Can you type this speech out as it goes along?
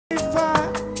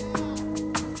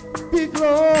be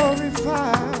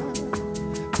glorified.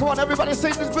 Come on, everybody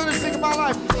sing this building, sing in my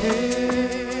life.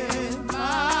 In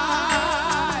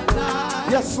my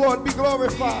life. Yes, Lord, be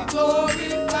glorified. Be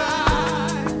glorified.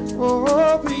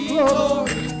 Oh, be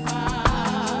glorified.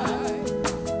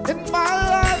 In my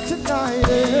life tonight.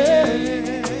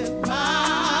 In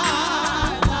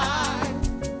my life.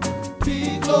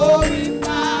 Be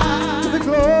glorified. To the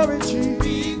glory, Jesus.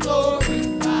 Be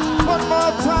glorified. One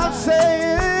more time,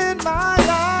 say in my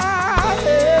life.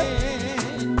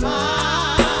 In my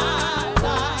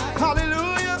life.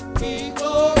 Hallelujah. Be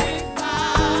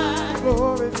glorified.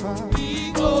 Glorified.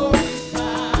 Be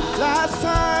glorified. Last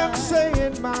time, say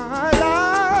in my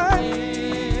life.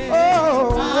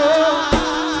 Oh,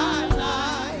 my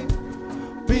life.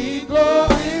 Be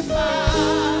glorified.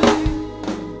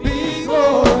 Be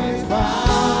glorified.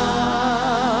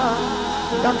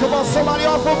 Now come on, somebody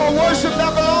offer him a worship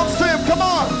that belongs to him. Come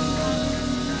on.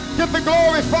 Get the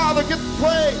glory, Father. Get the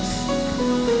praise.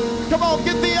 Come on,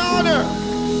 get the honor.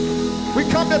 We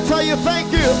come to tell you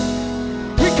thank you.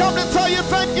 We come to tell you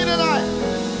thank you tonight.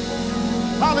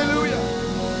 Hallelujah.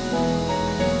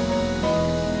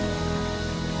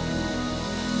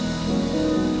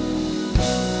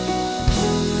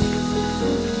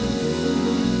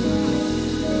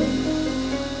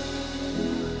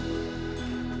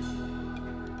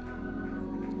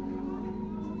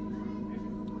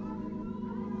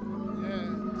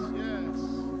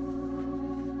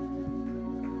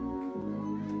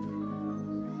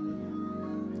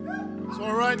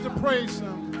 All right to praise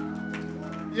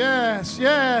him. Yes,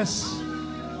 yes.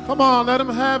 Come on, let him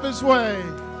have his way.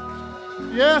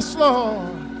 Yes, Lord.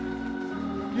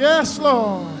 Yes,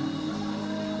 Lord.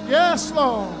 Yes,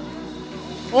 Lord.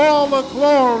 All the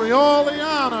glory, all the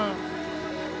honor,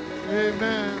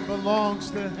 amen, belongs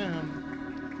to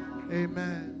him.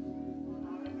 Amen.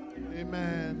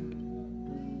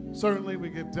 Amen. Certainly we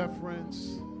give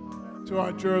deference to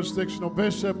our jurisdictional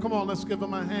bishop. Come on, let's give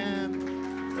him a hand.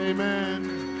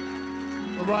 Amen.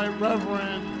 The Right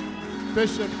Reverend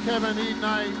Bishop Kevin E.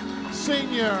 Knight,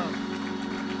 Sr.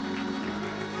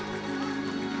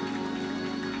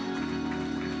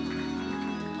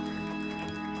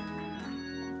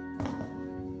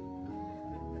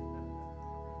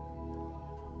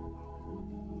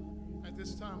 At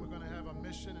this time, we're going to have a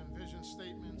mission and vision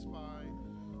statements by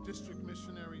District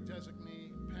Missionary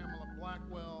Designee Pamela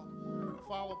Blackwell,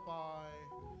 followed by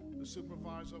the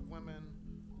Supervisor of Women,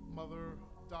 Mother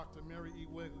Dr. Mary E.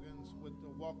 Wiggins, with the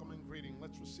welcoming greeting.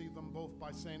 Let's receive them both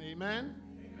by saying amen.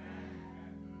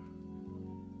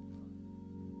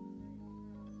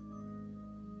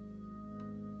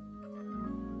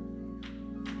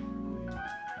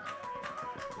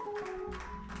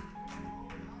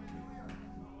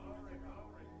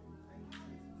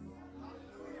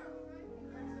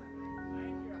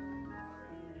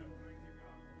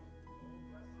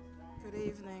 Good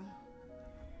evening.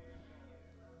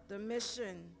 The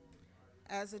mission.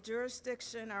 As a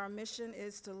jurisdiction, our mission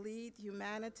is to lead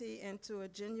humanity into a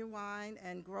genuine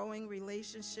and growing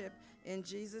relationship in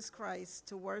Jesus Christ,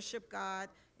 to worship God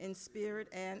in spirit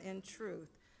and in truth.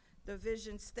 The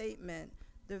vision statement.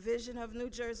 The vision of New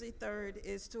Jersey 3rd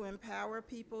is to empower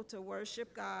people to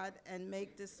worship God and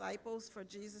make disciples for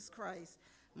Jesus Christ.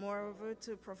 Moreover,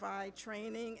 to provide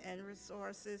training and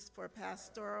resources for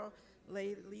pastoral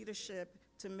leadership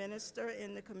to minister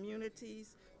in the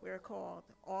communities we're called,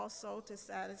 also to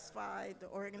satisfy the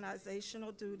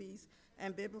organizational duties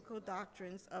and biblical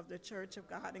doctrines of the Church of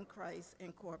God in Christ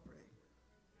Incorporated.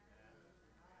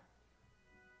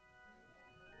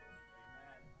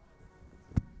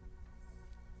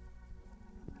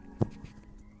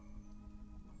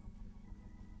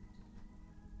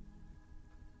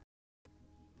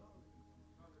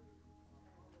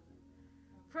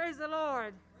 Praise the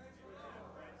Lord.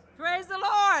 Praise the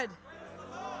Lord.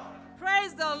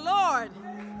 Praise the Lord.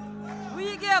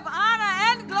 We give honor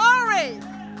and glory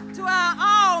to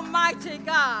our almighty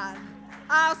God,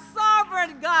 our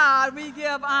sovereign God. We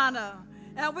give honor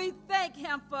and we thank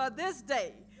him for this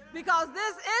day, because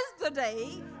this is the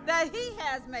day that he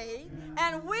has made,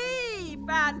 and we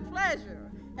find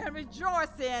pleasure and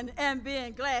rejoicing and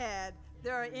being glad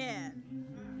therein.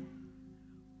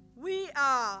 We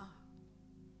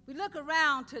look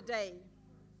around today.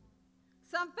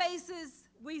 Some faces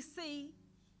we see,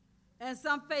 and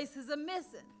some faces are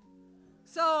missing.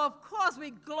 So, of course, we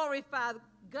glorify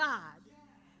God.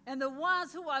 And the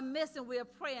ones who are missing, we are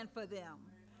praying for them,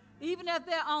 even if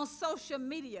they're on social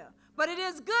media. But it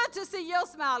is good to see your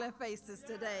smiling faces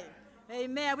today.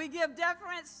 Amen. We give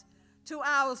deference to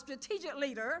our strategic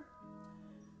leader,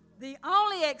 the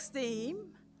only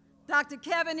esteemed, Dr.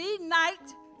 Kevin E.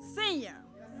 Knight, Sr.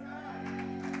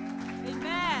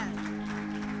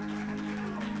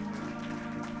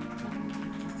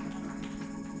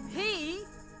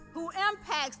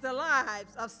 impacts the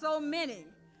lives of so many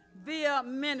via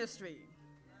ministry.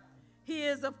 He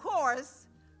is, of course,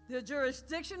 the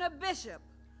jurisdictional bishop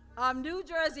of New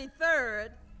Jersey 3rd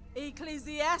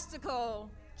Ecclesiastical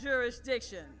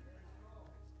Jurisdiction.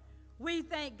 We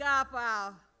thank God for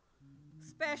our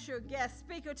special guest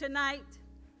speaker tonight,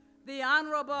 the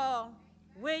Honorable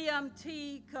William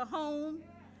T. Cahoon,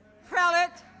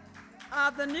 Prelate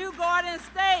of the New Garden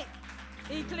State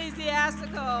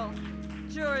Ecclesiastical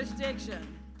Jurisdiction.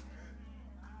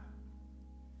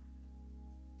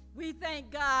 We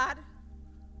thank God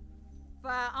for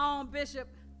our own Bishop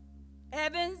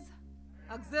Evans,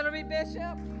 Auxiliary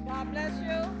Bishop. God bless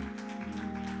you.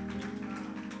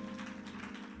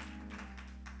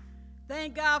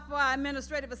 Thank God for our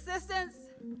administrative assistants,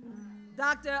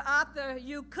 Dr. Arthur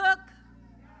U. Cook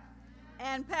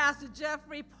and Pastor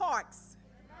Jeffrey Parks,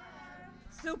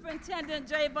 Superintendent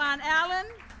Javon Allen,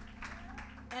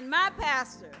 and my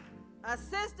pastor,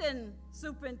 Assistant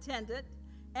Superintendent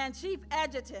and Chief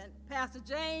Adjutant, Pastor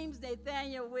James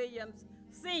Nathaniel Williams,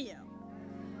 Sr.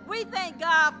 We thank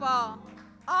God for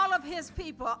all of his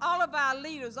people, all of our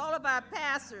leaders, all of our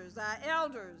pastors, our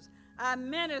elders, our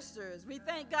ministers. We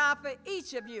thank God for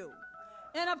each of you.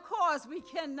 And of course, we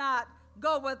cannot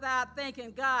go without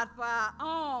thanking God for our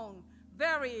own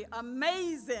very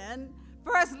amazing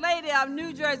First Lady of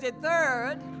New Jersey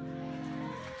 3rd,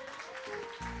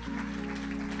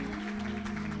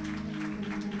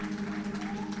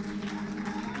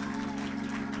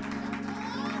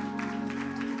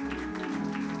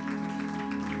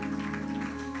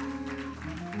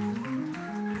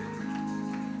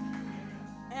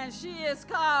 and she is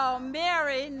called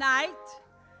Mary Knight.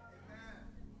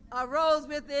 A rose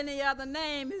with any other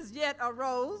name is yet a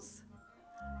rose.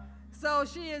 So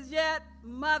she is yet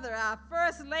Mother, our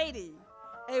First Lady,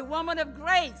 a woman of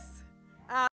grace,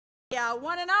 our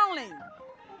one and only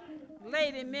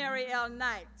Lady Mary L.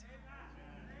 Knight.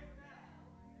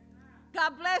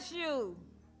 God bless you,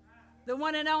 the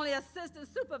one and only Assistant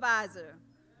Supervisor,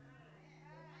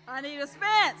 Anita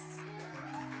Spence,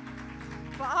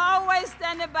 for always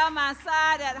standing by my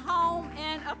side at home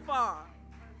and afar.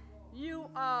 You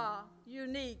are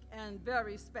unique and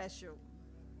very special.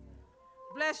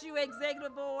 Bless you,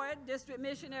 Executive Board, District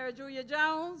Missionary Julia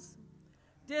Jones,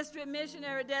 District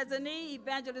Missionary Designee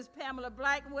Evangelist Pamela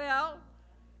Blackwell,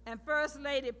 and First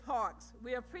Lady Parks.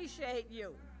 We appreciate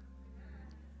you.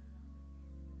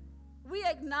 We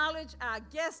acknowledge our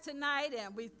guests tonight,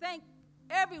 and we thank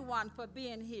everyone for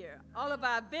being here. All of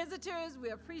our visitors, we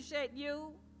appreciate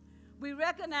you. We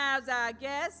recognize our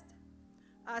guest,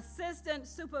 Assistant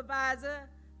Supervisor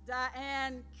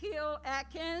Diane Kill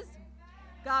Atkins.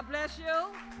 God bless you.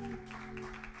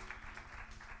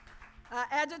 Our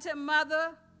Adjutant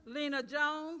Mother, Lena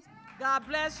Jones. God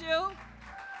bless you.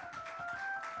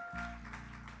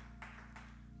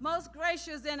 Most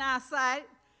gracious in our sight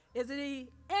is the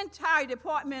entire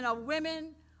Department of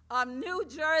Women of New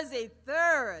Jersey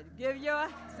 3rd. Give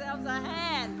yourselves a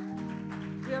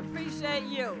hand. We appreciate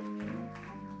you.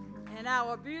 And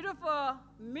our beautiful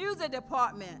music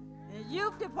department and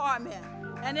youth department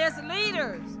and its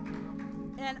leaders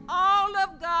and all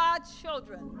of God's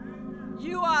children.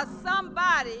 You are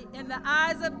somebody in the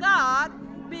eyes of God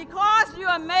because you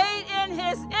are made in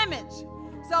his image.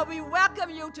 So we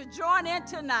welcome you to join in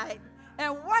tonight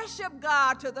and worship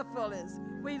God to the fullest.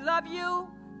 We love you.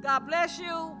 God bless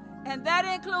you. And that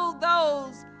includes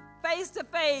those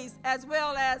face-to-face as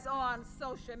well as on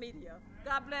social media.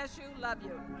 God bless you. Love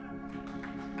you.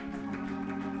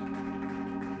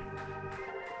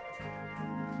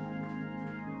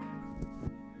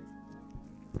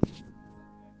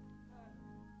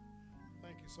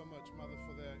 Thank you so much, Mother,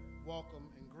 for that welcome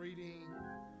and greeting.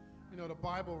 You know, the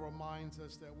Bible reminds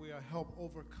us that we are helped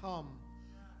overcome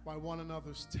by one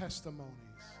another's testimonies.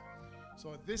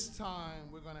 So at this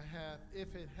time, we're going to have,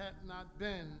 if it had not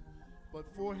been, but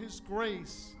for his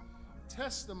grace,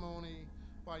 testimony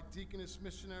by Deaconess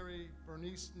Missionary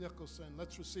Bernice Nicholson.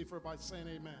 Let's receive her by saying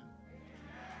amen.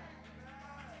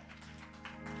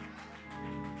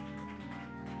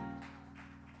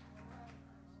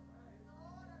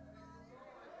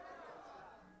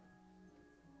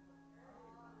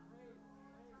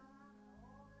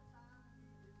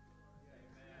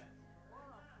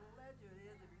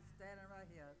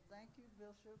 Thank you,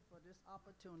 Bishop, for this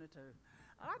opportunity.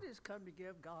 I just come to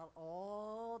give God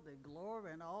all the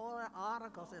glory and all the honor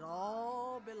because it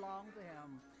all belongs to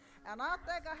him. And I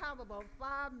think I have about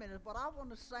 5 minutes, but I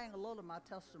want to sing a little of my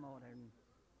testimony.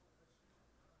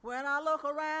 When I look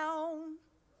around,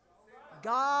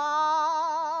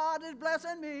 God is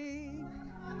blessing me.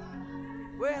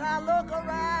 When I look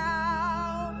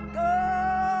around,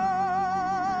 God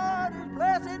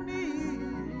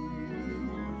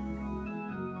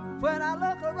When I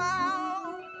look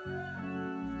around,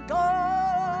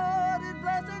 God is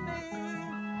blessing me.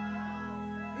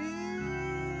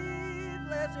 He's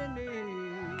blessing me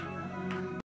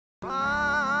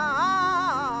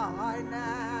right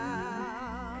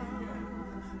now.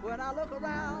 When I look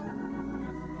around,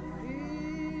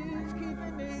 He's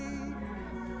keeping me.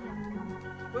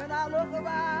 When I look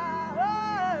around,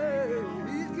 hey,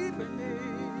 He's keeping me.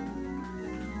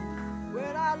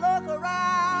 When I look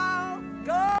around,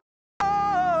 God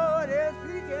is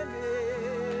speaking me.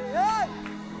 Hey!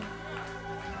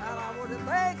 And I want to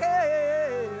thank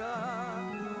Him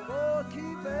for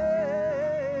keeping me.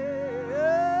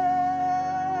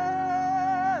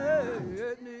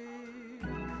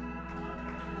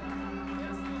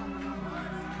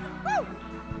 Woo!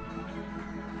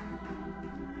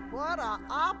 What an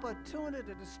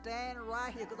opportunity to stand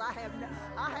right here, because I have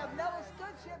never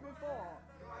stood here before.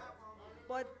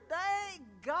 But thank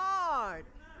God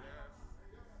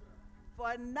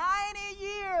for 90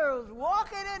 years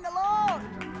walking in the Lord.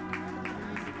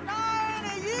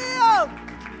 90 years.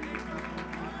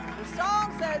 The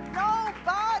song said,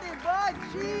 nobody but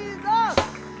Jesus.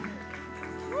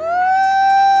 Woo!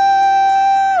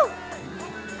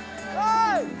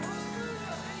 Hey!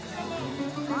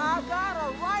 I got a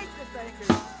right to thank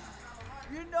Him.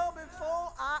 You know,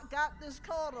 before I got this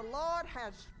call, the Lord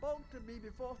has spoke to me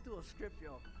before through a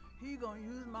scripture. He's going to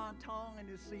use my tongue in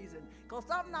this season. Because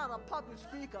I'm not a public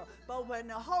speaker, but when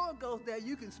the Holy Ghost there,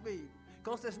 you can speak.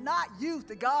 Because it's not you,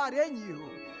 the God in you.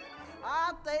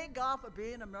 I thank God for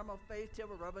being a member of Faith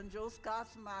Temple. Reverend Joe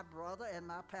Scott's my brother and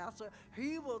my pastor.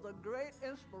 He was a great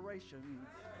inspiration.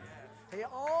 He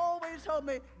always told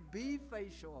me, be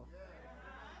faithful.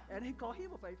 And he was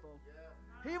faithful.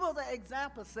 He was an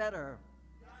example setter.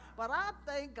 But I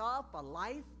thank God for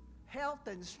life, health,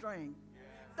 and strength.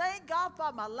 Thank God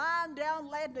for my lying down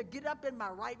laying to get up in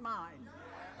my right mind.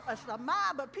 It's the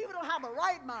mind, but people don't have a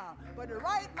right mind. But the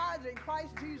right mind is in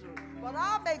Christ Jesus. But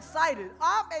I'm excited.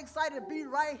 I'm excited to be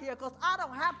right here because I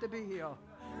don't have to be here.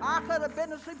 I could have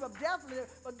been asleep of death,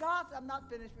 but God said, I'm not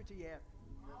finished with you yet.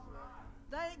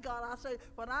 Thank God. I say,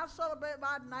 when I celebrate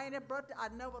my 90th birthday, I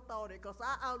never thought it because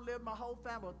I outlived my whole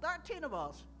family. 13 of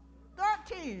us.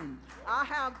 13. I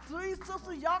have 3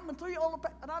 sisters young and 3 older,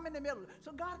 and I'm in the middle.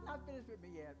 So God's not finished with me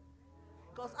yet.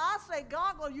 Because I say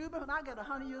God going to use me when I get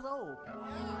 100 years old.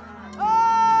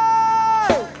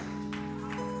 Oh!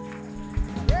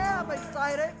 Yeah, I'm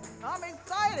excited. I'm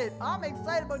excited. I'm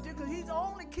excited about you because He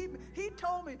told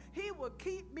me He will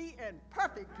keep me in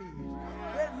perfect peace.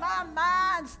 With my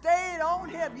mind stayed on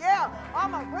Him. Yeah,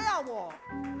 I'm a prayer walk.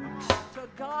 To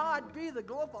God be the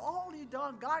glory for all He's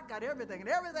done. God got everything, and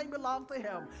everything belongs to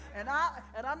Him. I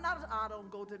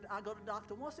go to the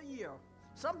doctor once a year.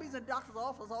 Some people in the doctor's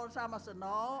office all the time. I said,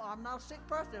 no, I'm not a sick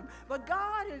person. But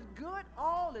God is good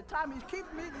all the time. He's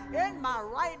keeping me in my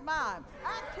right mind.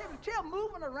 Activity, still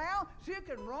moving around. Still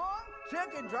can run, still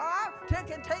can drive, still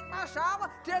can take my shower,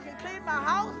 still can clean my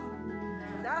house.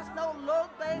 That's no little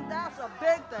thing, that's a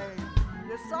big thing.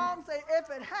 The song says, if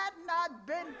it had not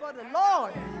been for the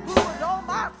Lord who was on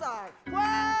my side,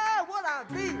 where would I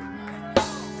be?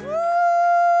 Woo!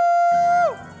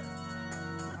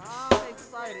 I'm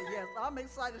excited, yes. I'm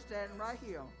excited standing right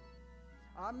here.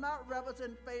 I'm not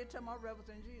representing faith, I'm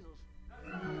representing Jesus.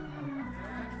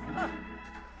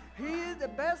 He's the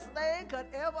best thing could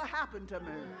ever happen to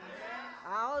me.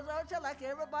 I was out there like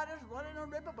everybody's running a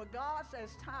river, but God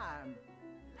says time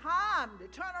to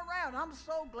turn around. I'm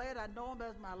so glad I know Him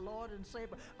as my Lord and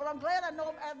Savior, but I'm glad I know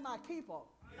Him as my keeper.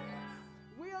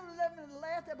 We are living in the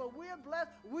last day, but we're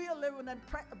blessed. We are living in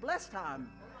blessed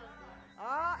time.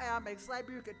 I am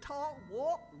excited. You can talk,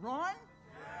 walk, run.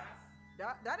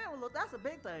 That's a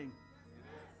big thing.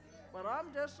 But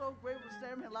I'm just so grateful to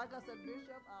stand here. Like I said,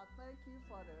 Bishop, I thank you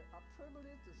for the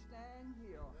privilege to stand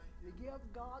here, to give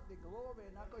God the glory.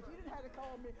 And because you didn't have to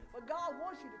call me, but God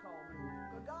wants you to call me.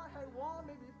 But God had warned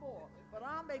me before. But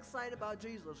I'm excited about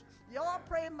Jesus. Y'all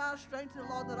pray my strength to the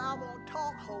Lord that I won't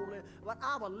talk holy, but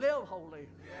I will live holy.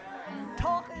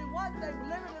 Talking is one thing,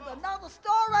 living is another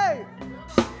story.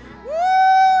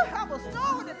 Woo! Have a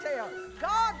story to tell.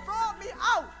 God brought me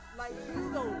out like you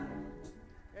know.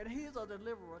 And He's a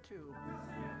deliverer too.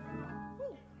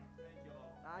 Woo.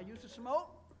 I used to smoke.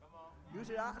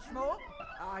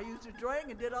 I used to drink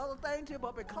and did other things too,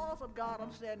 but because of God,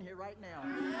 I'm standing here right now.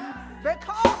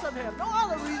 Because of Him, no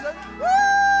other reason.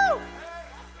 Woo!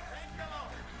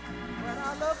 When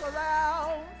I look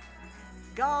around,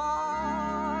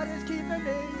 God is keeping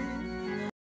me.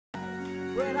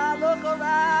 When I look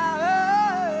around,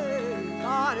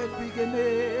 God is speaking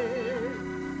me.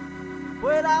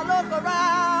 When I look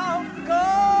around,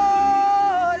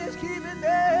 God is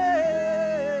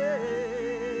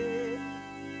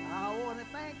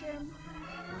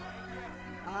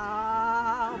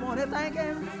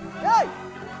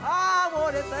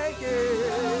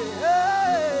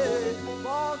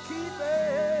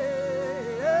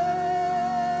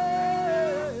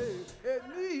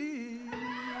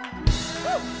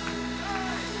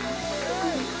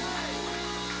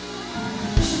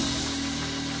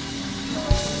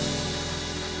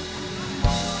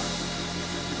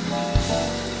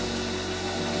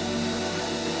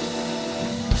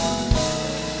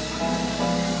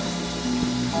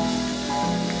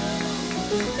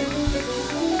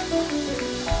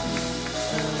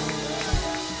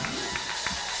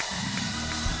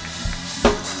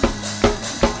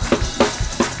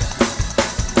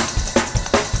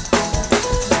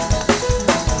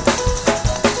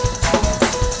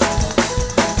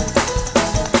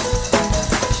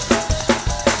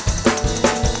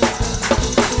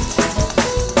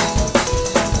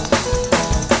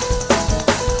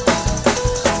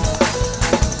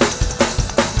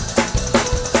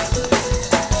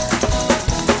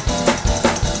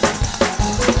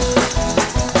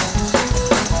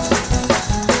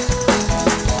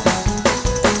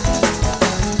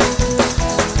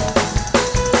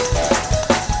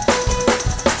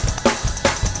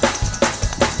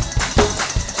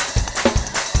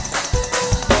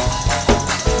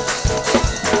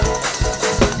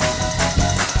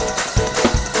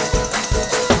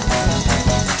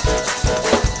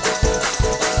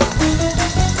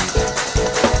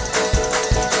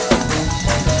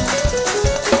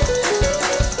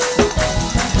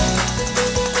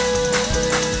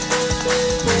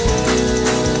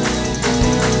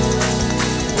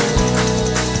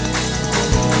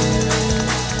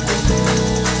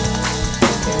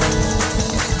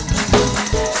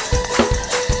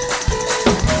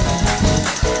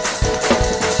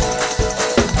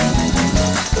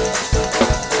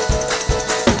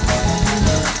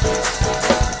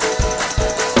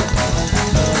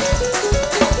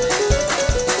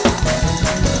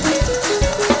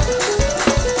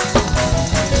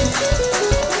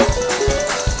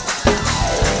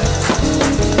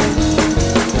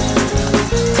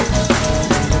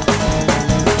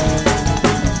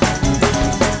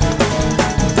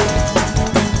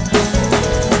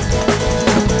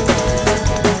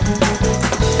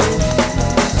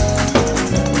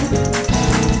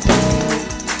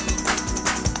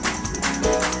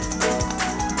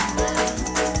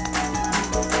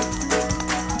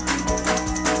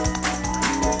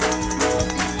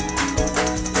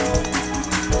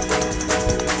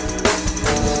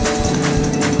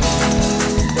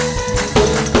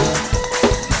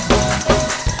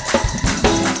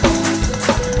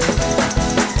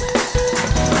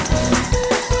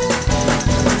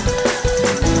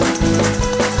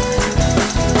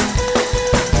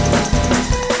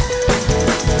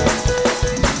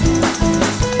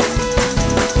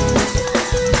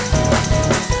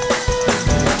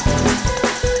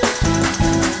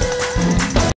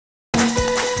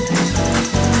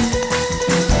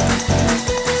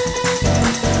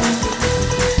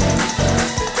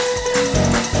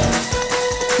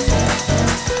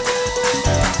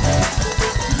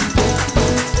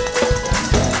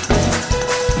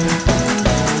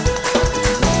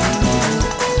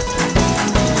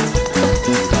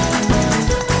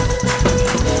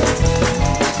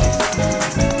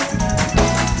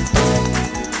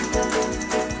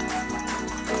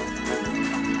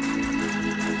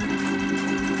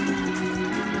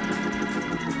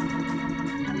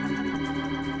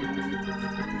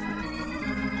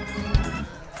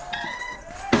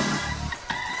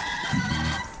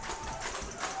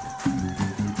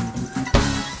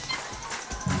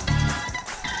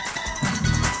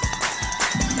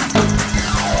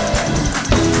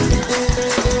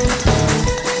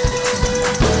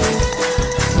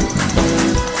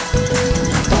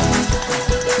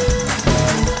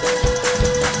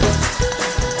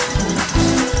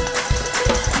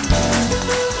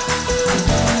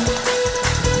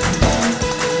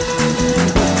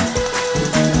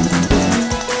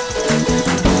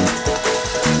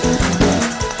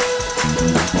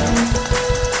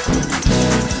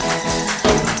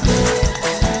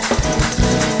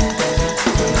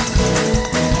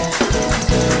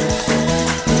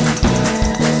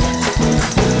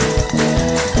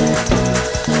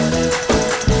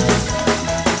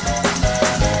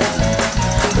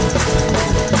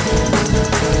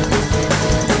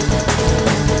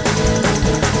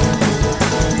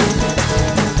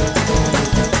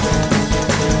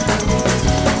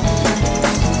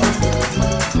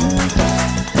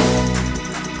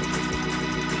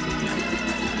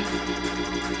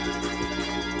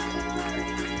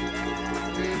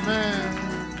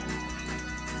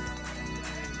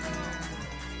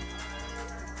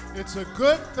It's a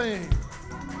good thing.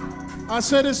 I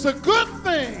said it's a good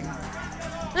thing.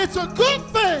 It's a good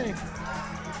thing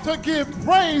to give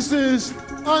praises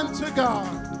unto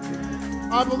God.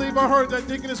 I believe I heard that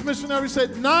Deaconess missionary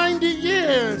said 90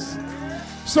 years.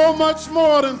 So much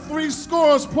more than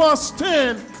 70 plus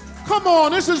 10. Come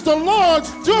on, this is the Lord's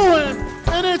doing,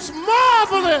 and it's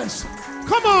marvelous.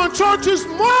 Come on, church, it's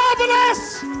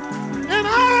marvelous in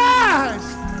our eyes.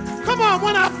 Come on,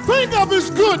 when I think of his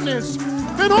goodness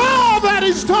and all that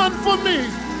he's done for me,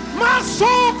 my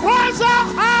soul cries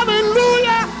out,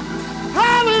 hallelujah,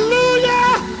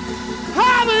 hallelujah,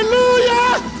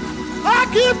 hallelujah. I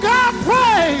give God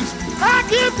praise. I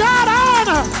give God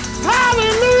honor.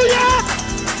 Hallelujah.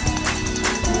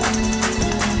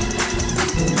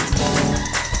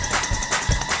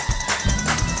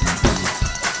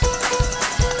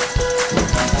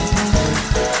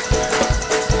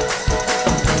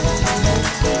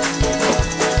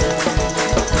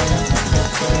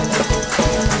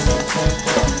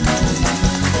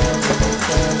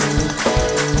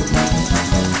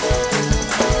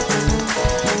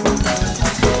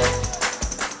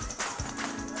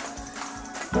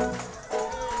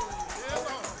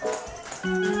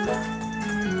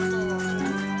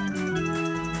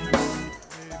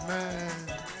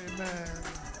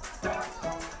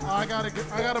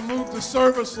 I gotta move the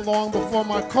service along before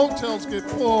my coattails get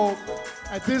pulled.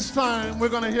 At this time, we're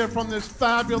gonna hear from this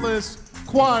fabulous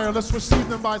choir. Let's receive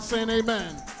them by saying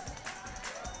amen.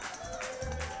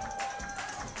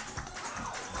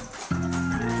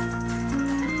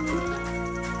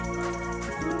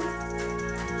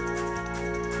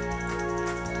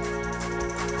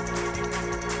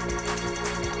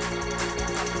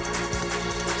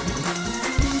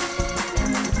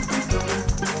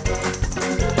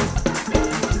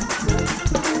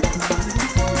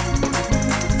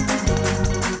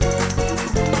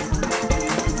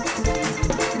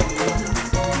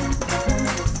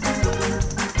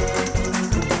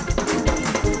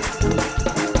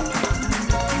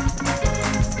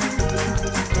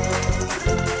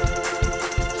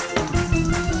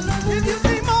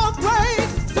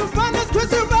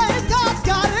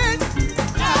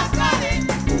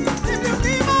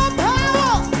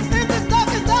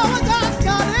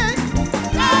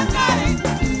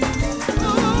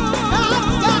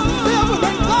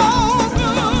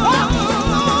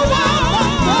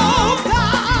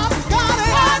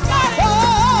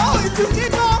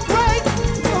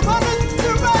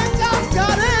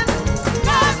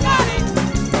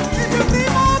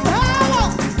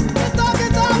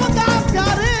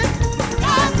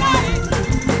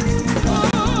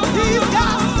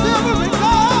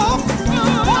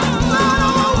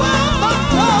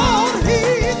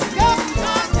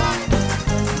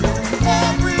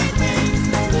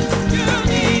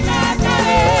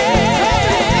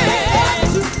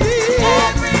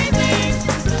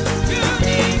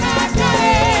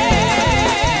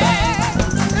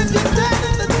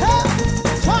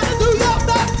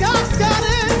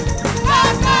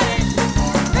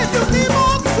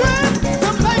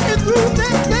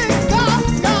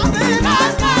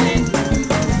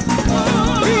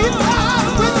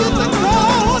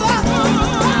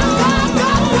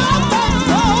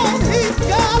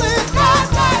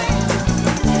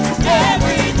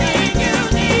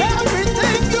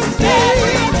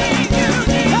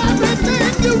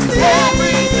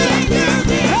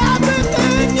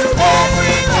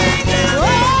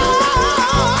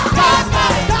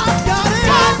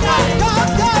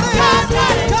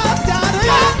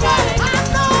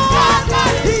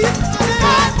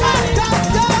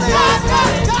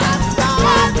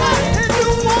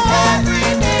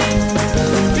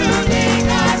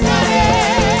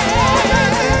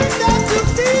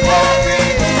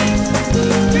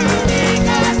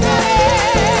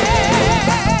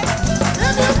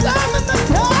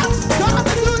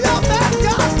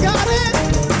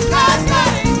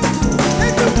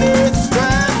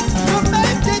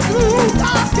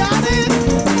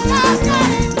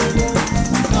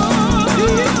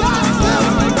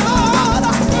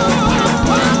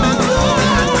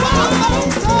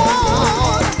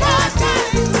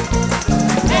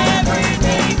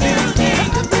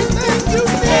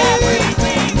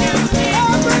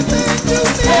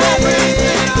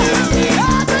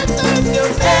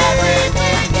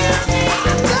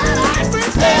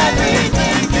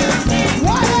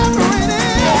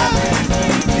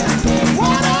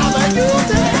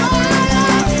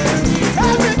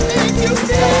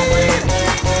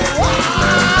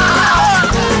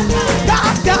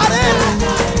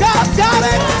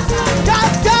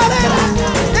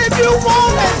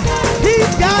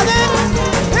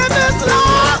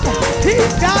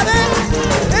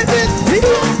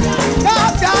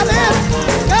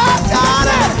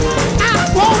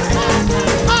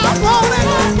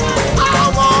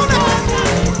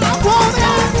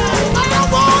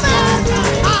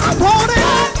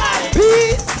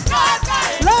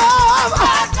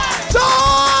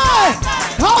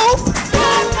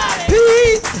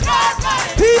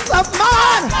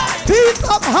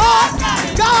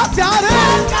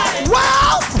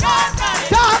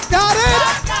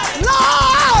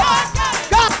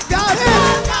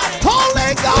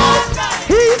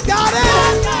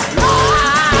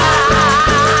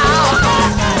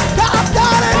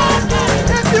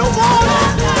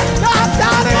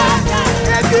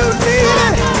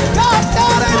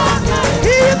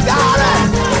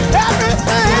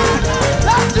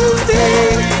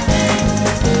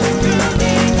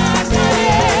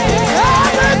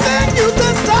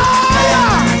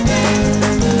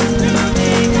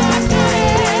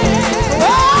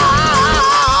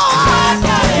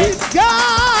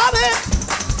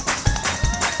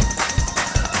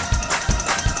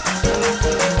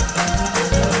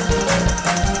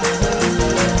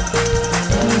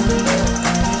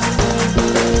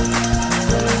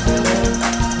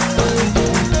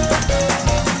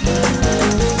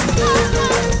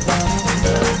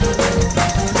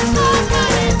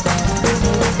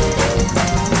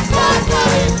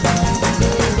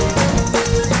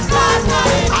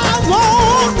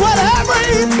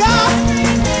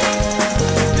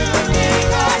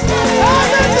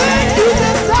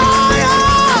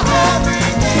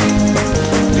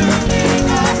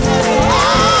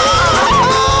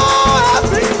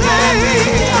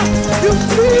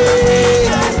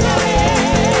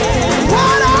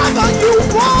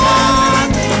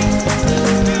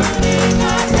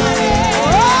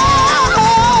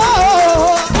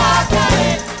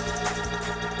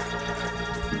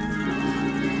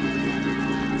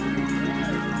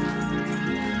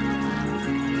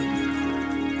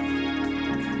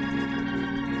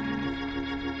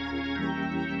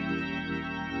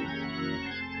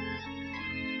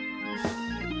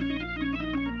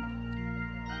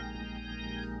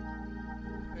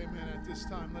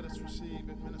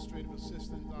 Administrative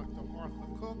Assistant Dr. Arthur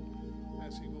Cook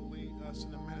as he will lead us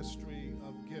in the ministry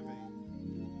of giving.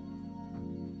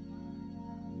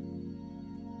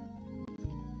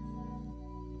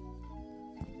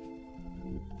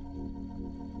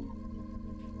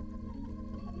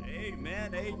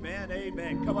 Amen, amen,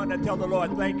 amen. Come on and tell the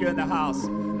Lord thank you in the house.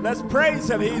 Let's praise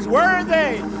him. He's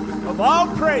worthy of all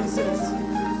praises.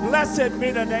 Blessed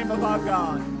be the name of our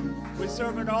God. We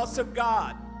serve an awesome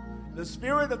God. The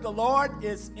Spirit of the Lord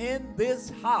is in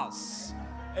this house.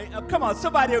 Hey, come on,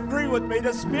 somebody agree with me.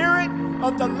 The Spirit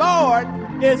of the Lord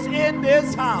is in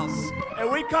this house.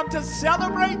 And we come to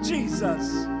celebrate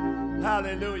Jesus.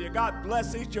 Hallelujah. God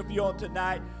bless each of you on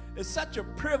tonight. It's such a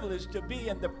privilege to be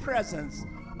in the presence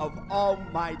of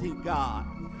Almighty God.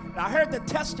 Now, I heard the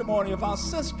testimony of our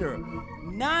sister,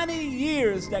 90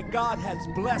 years that God has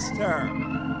blessed her.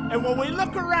 And when we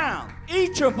look around,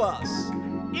 each of us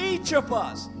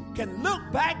can look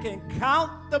back and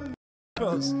count the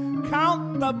miracles,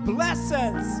 count the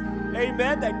blessings,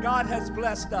 amen, that God has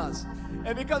blessed us.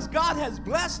 And because God has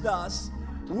blessed us,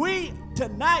 we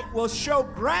tonight will show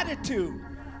gratitude.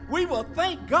 We will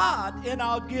thank God in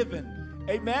our giving.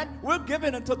 Amen. We're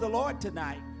giving unto the Lord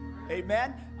tonight.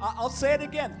 Amen. I'll say it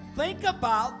again. Think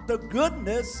about the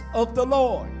goodness of the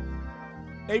Lord.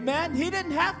 Amen. He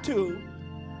didn't have to,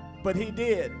 but he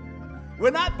did.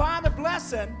 We're not buying a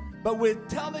blessing, but we're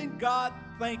telling God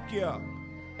thank you.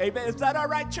 Amen. Is that all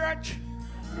right, church?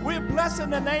 We're blessing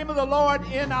the name of the Lord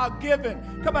in our giving.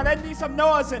 Come on, I need some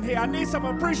noise in here. I need some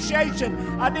appreciation.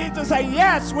 I need to say,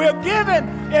 yes, we're giving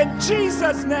in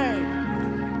Jesus'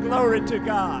 name. Glory to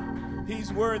God.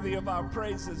 He's worthy of our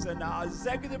praises. And our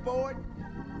executive board,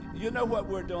 you know what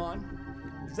we're doing.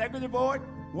 Executive board,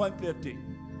 150.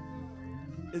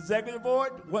 Executive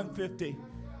board, 150.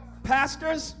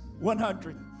 Pastors,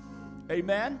 100.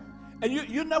 Amen. And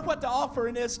you know what the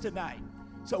offering is tonight.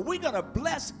 So we're going to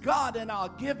bless God in our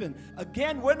giving.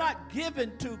 Again, we're not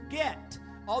giving to get,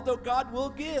 although God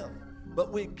will give,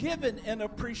 but we're giving in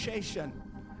appreciation.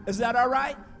 Is that all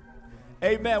right?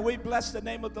 Amen. We bless the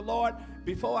name of the Lord.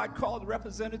 Before I call the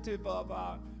representative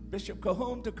of Bishop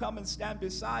Cahoon to come and stand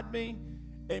beside me,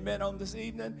 amen, on this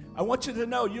evening, I want you to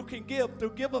know you can give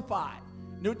through Giveify.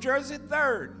 New Jersey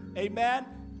 3rd, amen,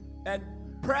 and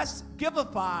press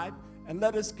Giveify and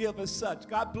let us give as such.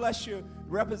 God bless you,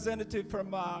 representative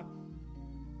from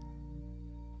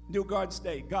New Garden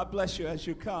State. God bless you as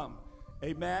you come.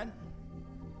 Amen.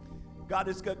 God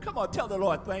is good. Come on, tell the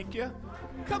Lord thank you.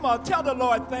 Come on, tell the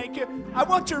Lord thank you. I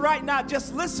want you right now,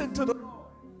 just listen to the Lord.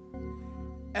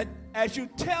 And as you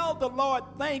tell the Lord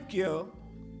thank you,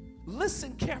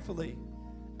 listen carefully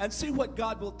and see what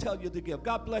God will tell you to give.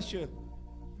 God bless you.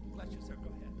 Bless you, sir. Go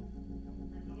ahead.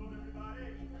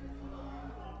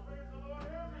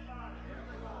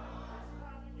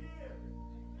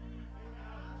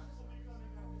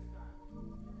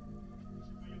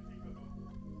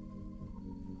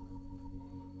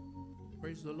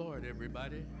 Praise the Lord, everybody. Praise the Lord,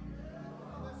 everybody. Praise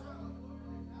the Lord,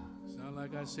 everybody. Sound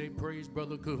like I say, praise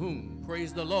Brother Cahoon.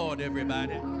 Praise the Lord,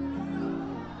 everybody.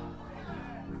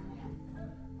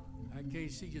 I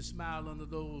can't see you smile under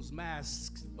those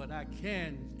masks, but I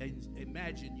can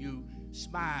imagine you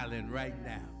smiling right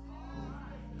now.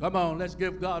 Come on, let's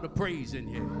give God a praise in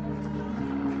here.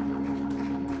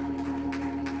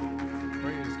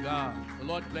 Praise God. The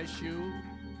Lord bless you.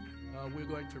 We're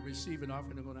going to receive an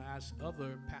offering. I'm going to ask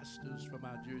other pastors from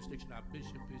our jurisdiction. Our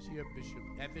bishop is here, Bishop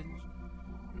Evans.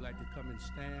 We'd like to come and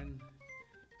stand.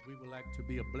 We would like to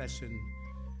be a blessing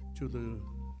to the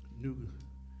new,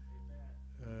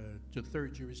 to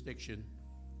third jurisdiction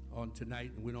on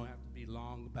tonight. And we don't have to be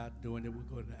long about doing it. We're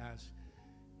going to ask,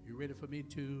 you ready for me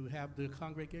to have the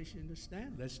congregation to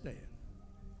stand? Let's stand.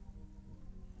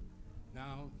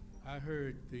 Now, I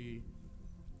heard the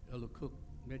Elder Cook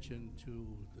mention to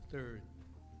the third,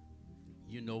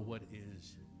 you know what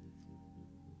is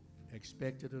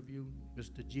expected of you,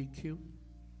 Mr. GQ?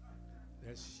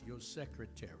 That's your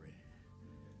secretary.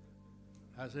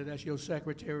 I said, that's your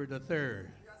secretary, the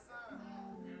third. Yes, sir.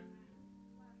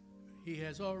 He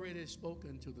has already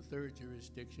spoken to the third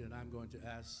jurisdiction. I'm going to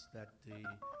ask that the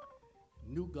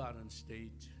New Garden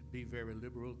State be very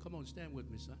liberal. Come on, stand with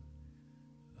me, son.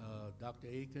 Dr.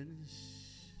 Akins.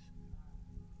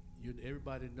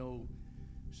 Everybody know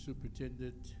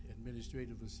Superintendent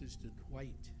Administrative Assistant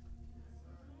White.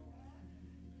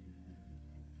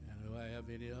 And do I have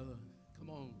any other? Come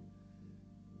on,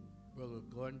 Brother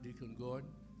Gordon, Deacon Gordon.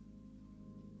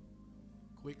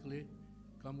 Quickly,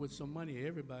 come with some money,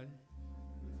 everybody.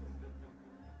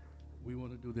 We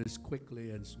want to do this quickly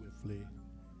and swiftly.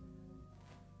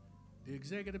 The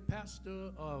executive pastor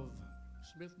of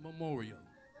Smith Memorial.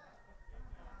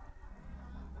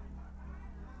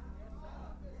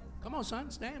 Come on, son,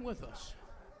 stand with us.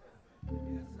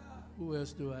 Who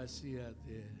else do I see out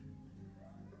there?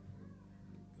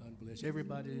 God bless.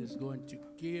 Everybody is going to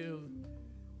give,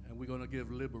 and we're going to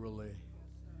give liberally,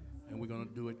 and we're going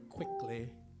to do it quickly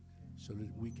so that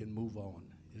we can move on.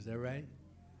 Is that right?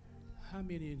 How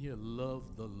many in here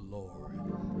love the Lord?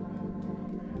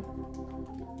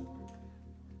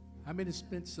 How many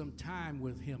spent some time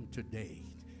with him today?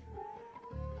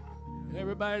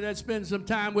 Everybody that spends some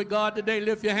time with God today,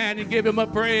 lift your hand and give him a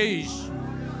praise.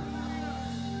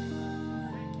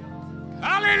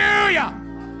 Hallelujah!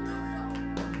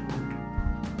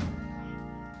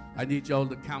 I need y'all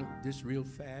to count this real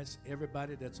fast.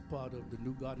 Everybody that's a part of the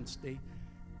New Garden State,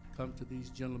 come to these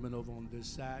gentlemen over on this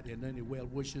side, and any well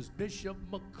wishes. Bishop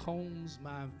McCombs,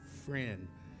 my friend,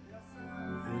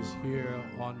 is here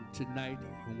on tonight,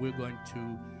 and we're going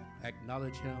to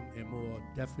acknowledge him in a more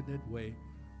definite way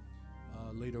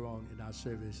later on in our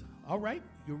service. All right,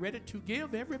 you ready to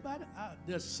give, everybody?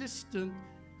 The assistant,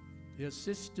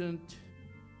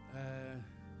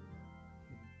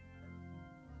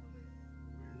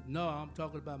 no, I'm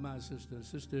talking about my assistant,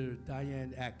 Sister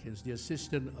Diane Atkins, the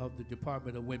assistant of the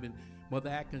Department of Women.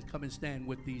 Mother Atkins, come and stand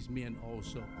with these men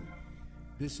also.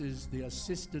 This is the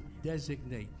assistant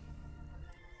designate.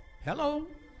 Hello?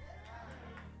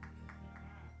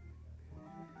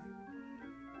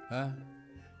 Huh?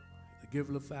 The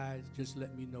Givelify, just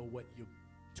let me know what your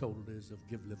total is of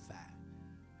Givelify,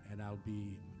 and I'll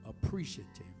be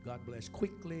appreciative. God bless.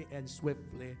 Quickly and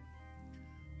swiftly.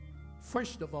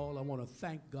 First of all, I want to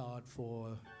thank God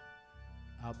for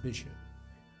our bishop,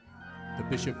 the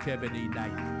Bishop Kevin E.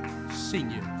 Knight,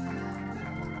 Sr.,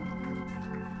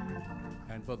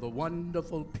 and for the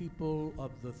wonderful people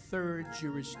of the 3rd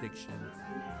jurisdiction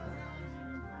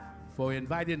for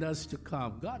inviting us to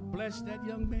come. God bless that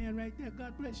young man right there.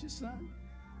 God bless your son.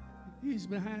 He's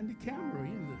behind the camera.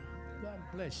 God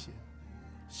bless you.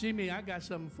 See me, I got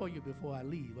something for you before I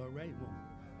leave, all right?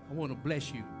 I want to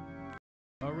bless you.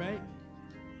 All right?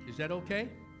 Is that okay?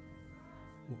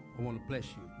 I want to bless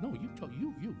you. No, you talk.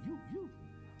 You.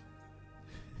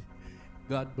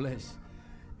 God bless.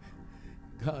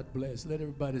 God bless. Let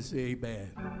everybody say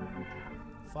amen.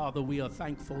 Father, we are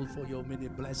thankful for your many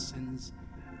blessings,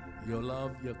 your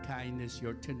love, your kindness,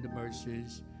 your tender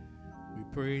mercies. We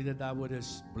pray that thou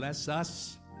wouldest bless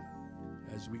us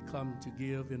as we come to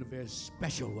give in a very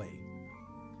special way.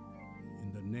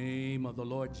 In the name of the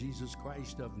Lord Jesus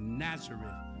Christ of Nazareth,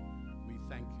 we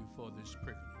thank you for this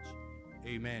privilege.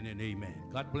 Amen and amen.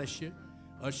 God bless you.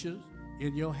 Ushers,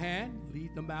 in your hand,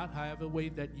 lead them out however way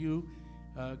that you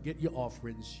get your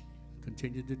offerings.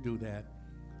 Continue to do that.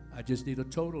 I just need a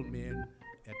total, men.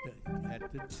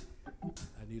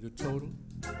 I need a total.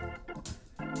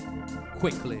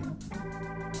 Quickly.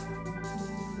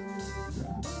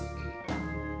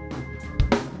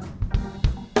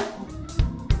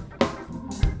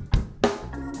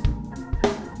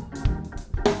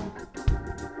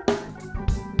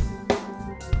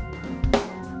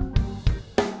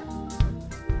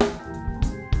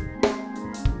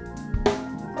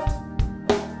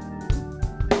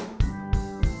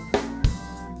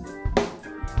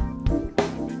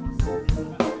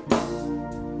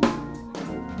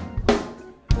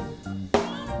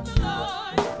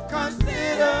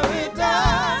 Consider it done.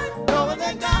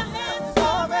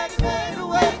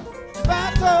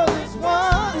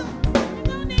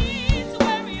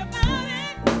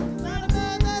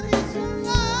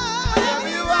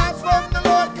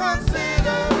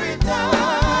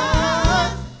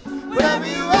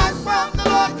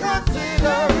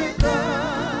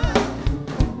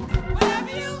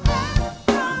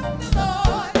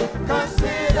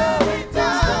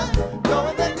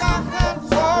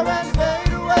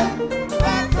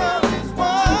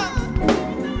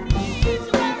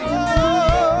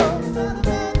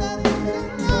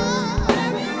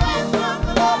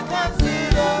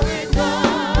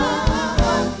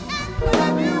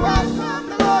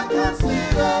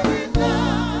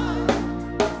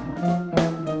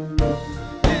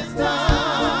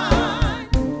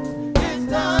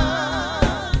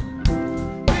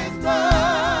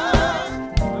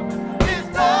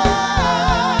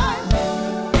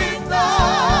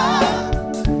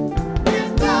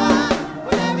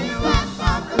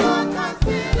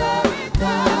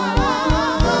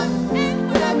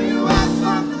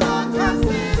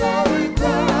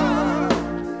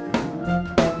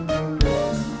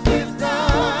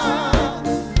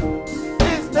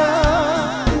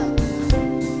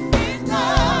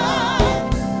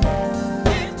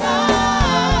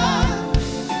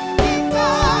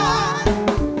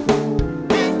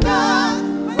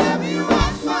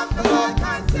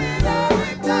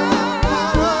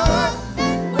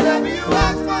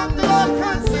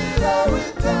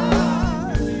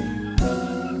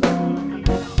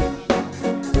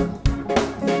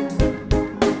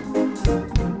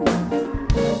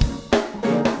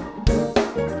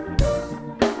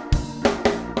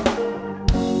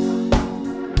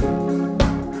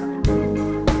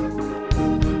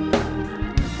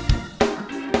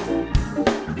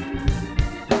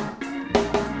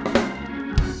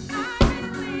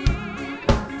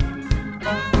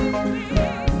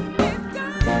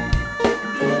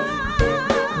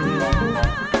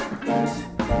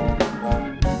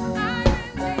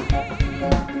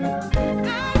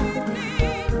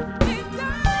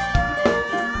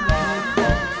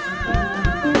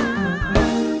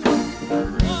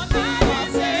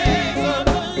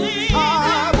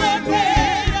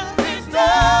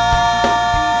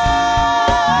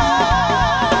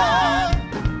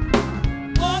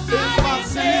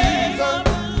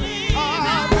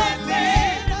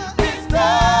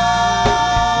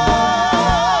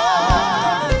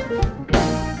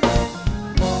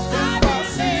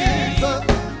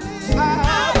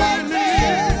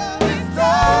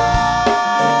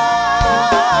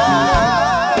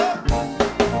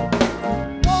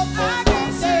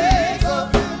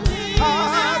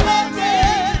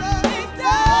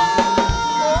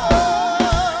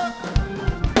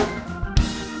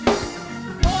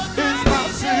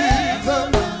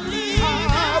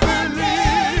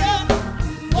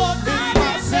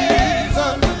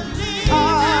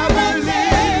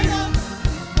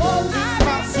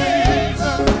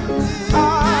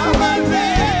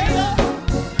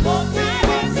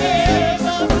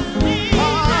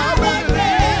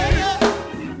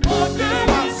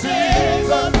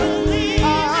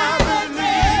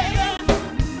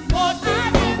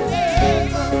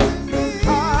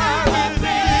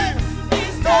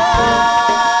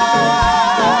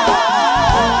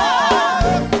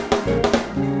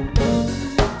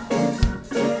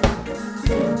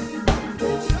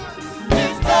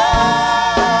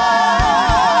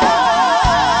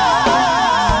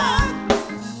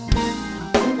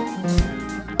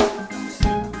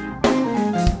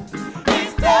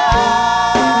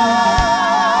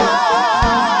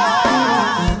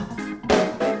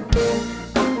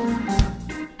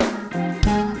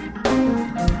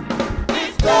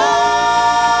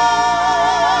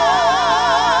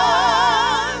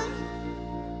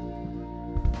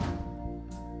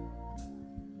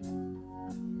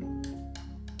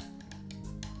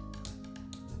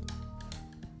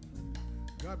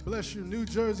 God bless you. New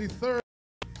Jersey 3rd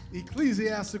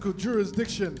Ecclesiastical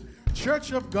Jurisdiction,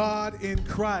 Church of God in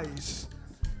Christ.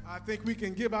 I think we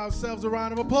can give ourselves a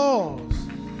round of applause.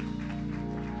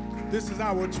 This is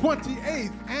our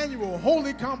 28th annual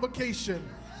Holy Convocation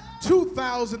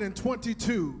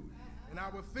 2022. And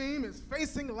our theme is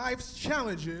Facing Life's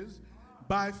Challenges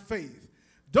by Faith.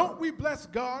 Don't we bless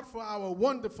God for our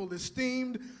wonderful,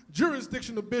 esteemed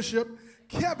jurisdictional bishop,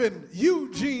 Kevin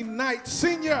Eugene Knight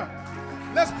Sr.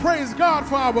 Let's praise God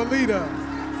for our leader.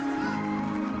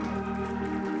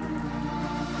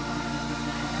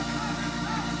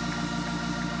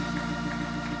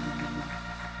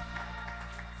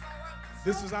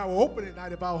 This is our opening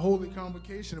night of our Holy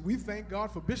Convocation. We thank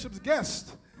God for Bishop's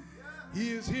guest.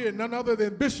 He is here, none other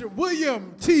than Bishop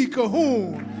William T.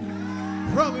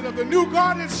 Cahoon, prelate of the New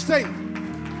Garden State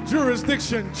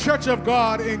Jurisdiction, Church of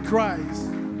God in Christ.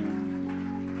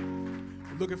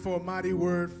 We're looking for a mighty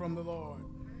word from the Lord.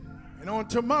 And on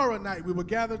tomorrow night, we will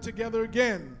gather together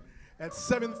again at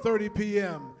 7:30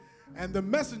 p.m. And the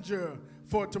messenger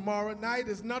for tomorrow night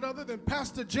is none other than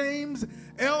Pastor James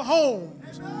L.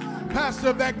 Holmes, pastor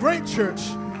of that great church,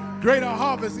 Greater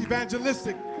Harvest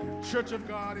Evangelistic Church of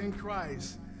God in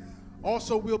Christ.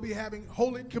 Also, we'll be having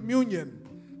Holy Communion.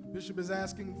 Bishop is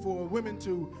asking for women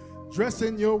to dress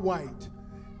in your white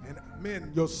and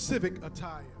men your civic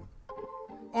attire.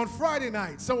 On Friday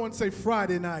night, someone say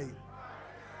Friday night,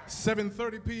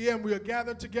 7:30 p.m., we are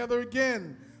gathered together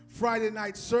again. Friday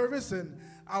night service, and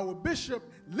our Bishop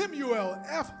Lemuel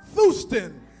F.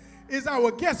 Thuston is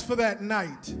our guest for that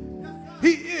night.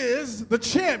 He is the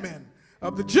chairman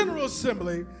of the General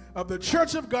Assembly of the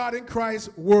Church of God in Christ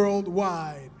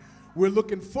worldwide. We're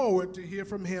looking forward to hear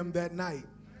from him that night.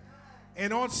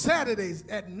 And on Saturdays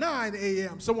at 9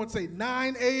 a.m., someone say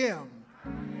 9 a.m.,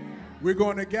 we're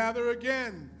going to gather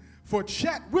again for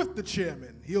Chat with the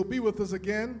Chairman. He'll be with us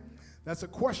again. That's a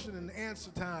question and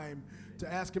answer time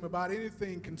to ask him about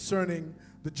anything concerning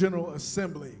the General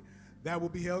Assembly. That will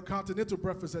be held continental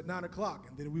breakfast at 9 o'clock,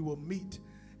 and then we will meet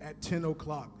at 10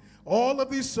 o'clock. All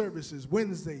of these services,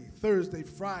 Wednesday, Thursday,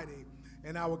 Friday,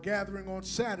 and our gathering on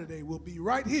Saturday will be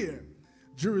right here,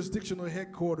 jurisdictional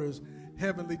headquarters,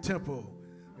 Heavenly Temple.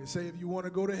 They say if you want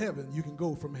to go to heaven, you can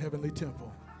go from Heavenly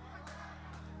Temple.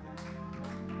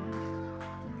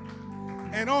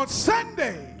 And on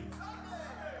Sunday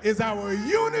is our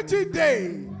Unity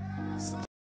Day.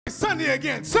 Sunday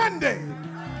again, Sunday.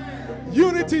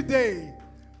 Unity Day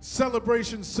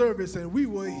celebration service, and we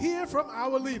will hear from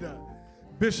our leader,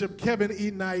 Bishop Kevin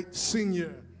E. Knight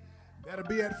Sr. That'll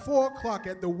be at 4 o'clock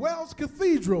at the Wells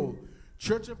Cathedral,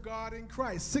 Church of God in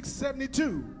Christ,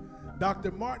 672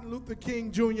 Dr. Martin Luther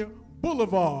King Jr.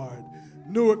 Boulevard,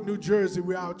 Newark, New Jersey,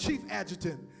 where our chief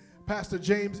adjutant, Pastor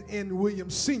James N.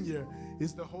 Williams Sr.,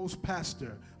 is the host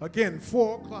pastor. Again,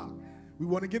 4 o'clock. We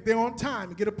want to get there on time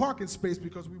and get a parking space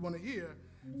because we want to hear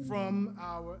from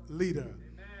our leader.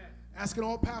 Amen. Asking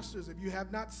all pastors, if you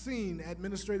have not seen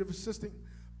Administrative Assistant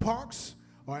Parks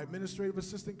or Administrative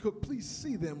Assistant Cook, please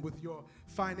see them with your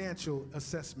financial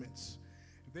assessments.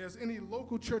 If there's any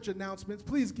local church announcements,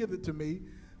 please give it to me.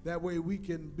 That way we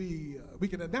can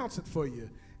announce it for you,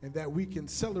 and that we can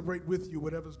celebrate with you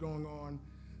whatever's going on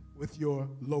with your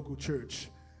local church.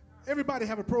 Everybody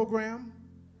have a program?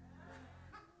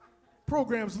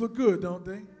 Programs look good, don't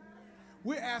they?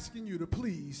 We're asking you to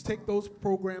please take those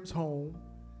programs home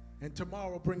and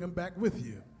tomorrow bring them back with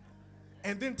you.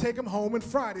 And then take them home and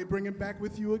Friday bring them back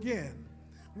with you again.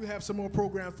 We have some more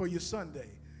programs for you Sunday.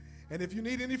 And if you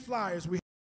need any flyers, we have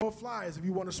more flyers if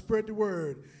you want to spread the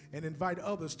word and invite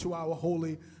others to our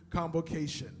Holy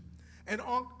Convocation. And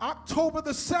on October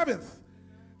the 7th,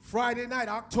 Friday night,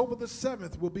 October the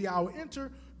 7th, will be our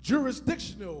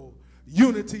interjurisdictional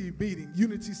unity meeting,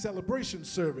 unity celebration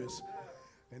service.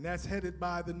 And that's headed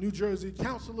by the New Jersey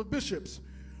Council of Bishops,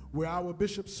 where our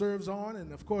bishop serves on,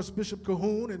 and of course Bishop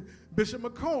Cahoon and Bishop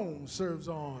McComb serves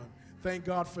on. Thank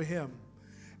God for him.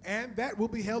 And that will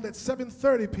be held at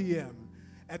 7:30 p.m.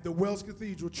 at the Wells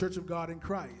Cathedral Church of God in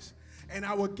Christ. And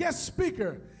our guest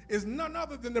speaker is none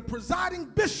other than the presiding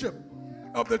bishop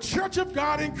of the Church of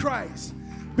God in Christ,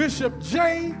 Bishop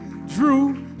J.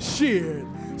 Drew Sheard.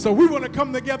 So we want to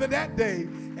come together that day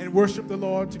and worship the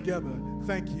Lord together.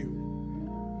 Thank you.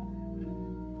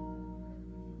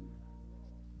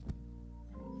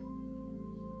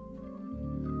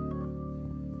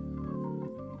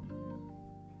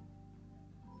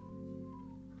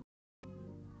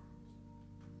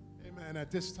 And at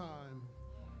this time,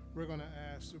 we're going to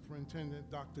ask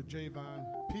Superintendent Dr. Javon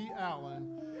P.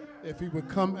 Allen if he would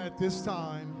come at this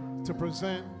time to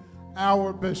present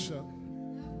our bishop.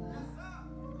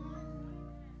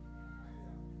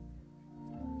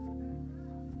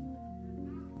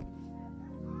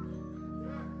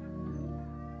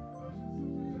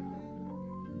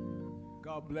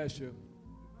 God bless you.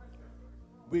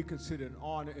 We consider an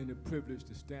honor and a privilege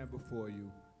to stand before you,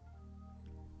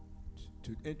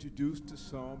 to introduce to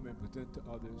some and present to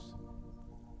others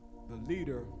the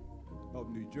leader of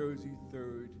New Jersey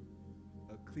 3rd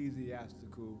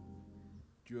Ecclesiastical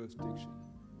Jurisdiction,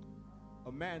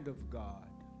 a man of God,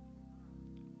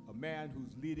 a man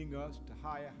who's leading us to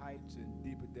higher heights and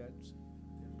deeper depths,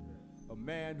 a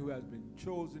man who has been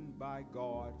chosen by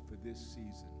God for this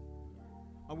season.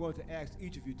 I'm going to ask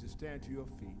each of you to stand to your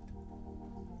feet.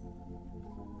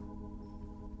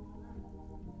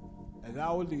 As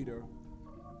our leader,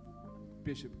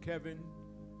 Bishop Kevin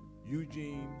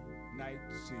Eugene Knight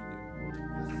Sr.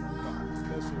 God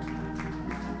bless him.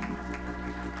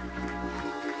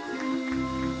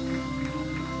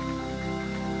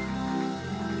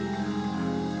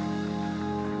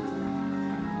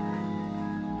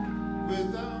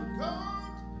 Without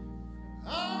God, I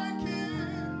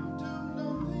can do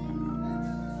nothing.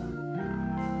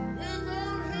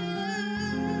 Without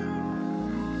Him,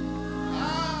 I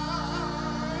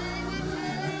will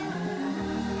fail.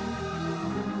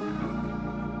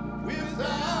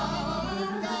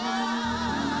 Without God,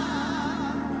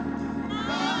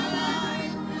 my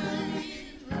life will be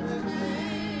driven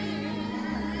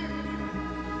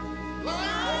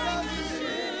like a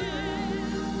ship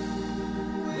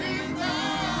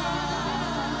without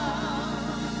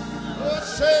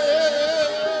sail.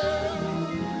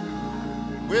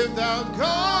 Without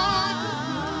God,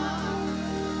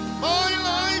 my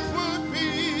life would be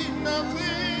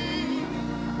nothing.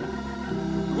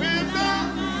 Without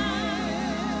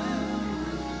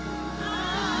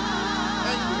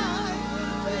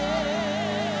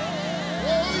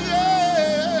oh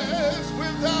yes,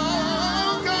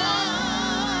 without God,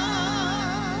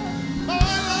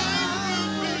 my life would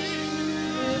be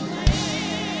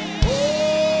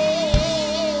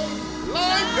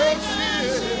like a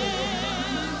ship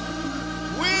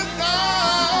without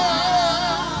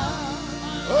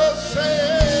a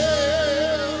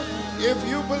sail. If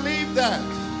you believe that,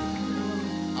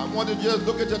 I want to just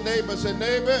look at your neighbor and say,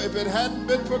 neighbor, if it hadn't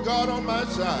been for God on my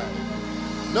side,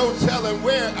 no telling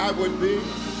where I would be.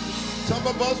 Some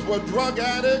of us were drug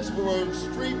addicts, we were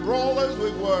street brawlers,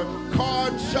 we were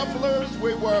card shufflers,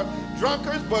 we were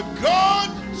drunkards, but God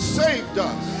saved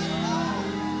us,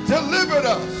 delivered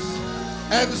us,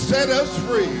 and set us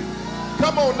free.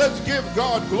 Come on, let's give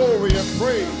God glory and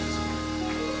praise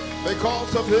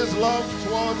because of His love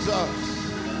towards us.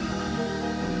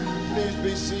 Please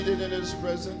be seated in His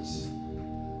presence.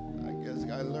 I guess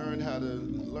I learned how to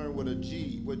learn what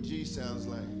G sounds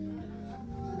like.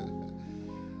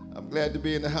 I'm glad to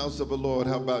be in the house of the Lord.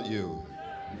 How about you?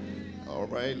 All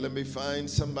right, let me find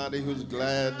somebody who's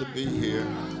glad to be here.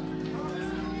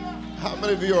 How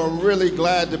many of you are really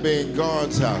glad to be in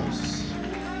God's house?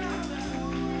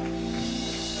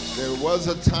 There was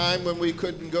a time when we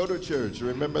couldn't go to church.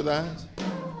 Remember that?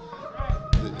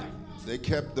 They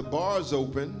kept the bars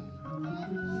open,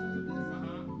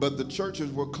 but the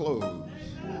churches were closed.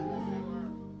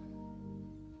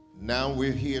 Now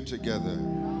we're here together,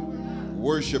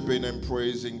 worshiping and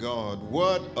praising God.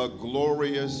 What a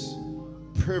glorious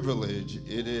privilege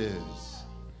it is.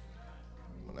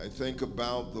 When I think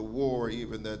about the war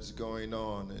even that's going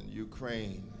on in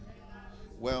Ukraine,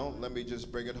 well, let me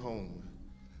just bring it home.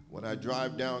 When I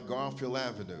drive down Garfield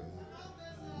Avenue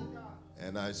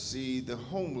and I see the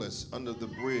homeless under the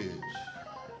bridge,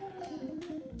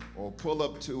 or pull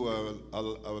up to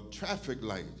a traffic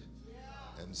light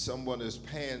and someone is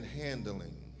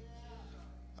panhandling,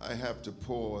 I have to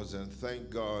pause and thank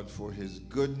God for His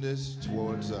goodness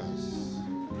towards us.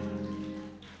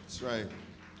 That's right.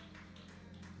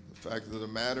 The fact of the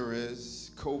matter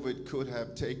is, COVID could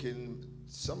have taken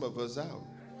some of us out.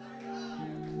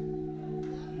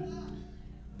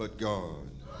 But God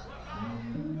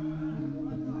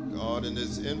in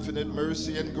His infinite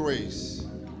mercy and grace,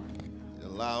 He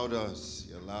allowed us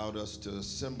to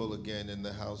assemble again in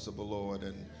the house of the Lord.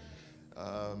 And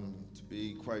to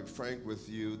be quite frank with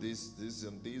you, these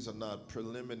are not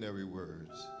preliminary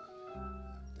words.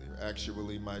 They're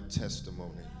actually my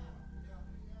testimony.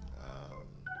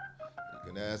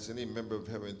 You can ask any member of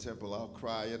Heaven Temple, I'll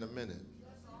cry in a minute,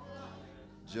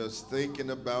 just thinking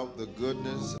about the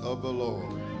goodness of the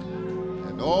Lord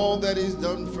and all that He's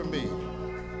done for me.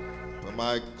 But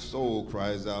my soul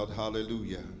cries out,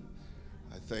 hallelujah.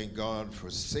 I thank God for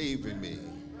saving me.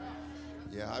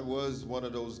 Yeah, I was one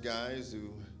of those guys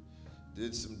who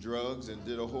did some drugs and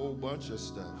did a whole bunch of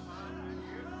stuff.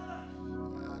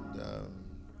 And,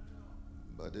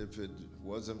 but if it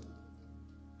wasn't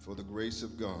for the grace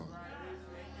of God,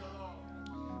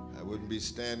 I wouldn't be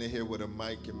standing here with a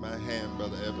mic in my hand,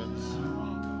 Brother Evans.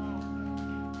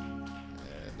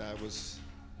 And I was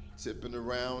tipping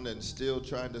around and still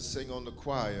trying to sing on the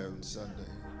choir on Sunday.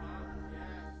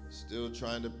 Still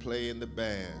trying to play in the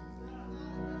band.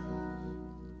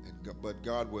 But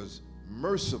God was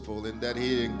merciful in that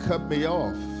he didn't cut me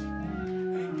off.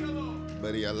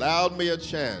 But he allowed me a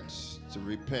chance to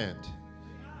repent.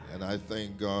 And I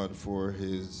thank God for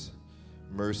his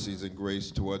mercies and grace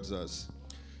towards us.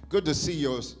 Good to see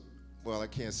your, well, I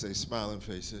can't say smiling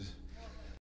faces.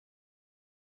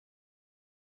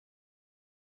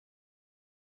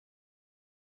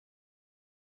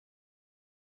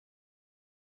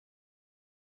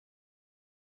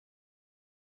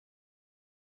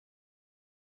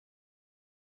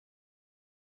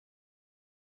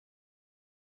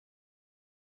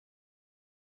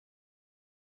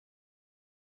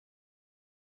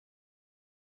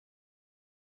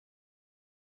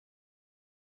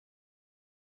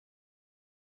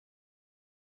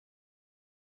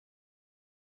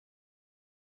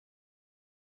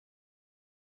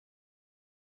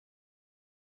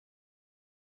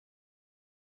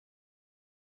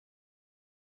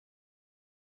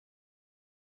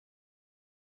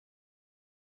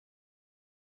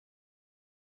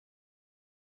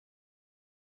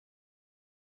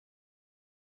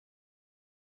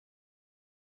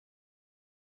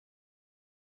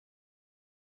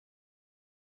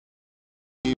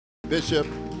 Bishop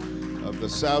of the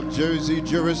South Jersey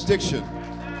Jurisdiction,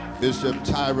 Bishop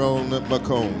Tyrone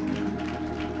McComb.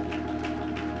 Amen.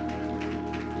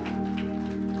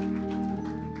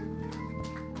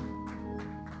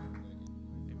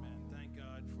 Thank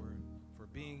God for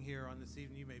being here on this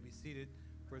evening. You may be seated,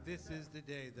 for this is the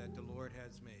day that the Lord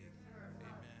has made.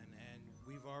 Amen. And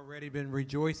we've already been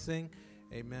rejoicing.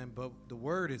 Amen. But the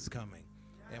word is coming,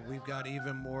 and we've got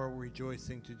even more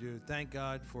rejoicing to do. Thank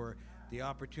God for the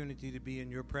opportunity to be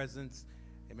in your presence.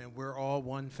 Amen. We're all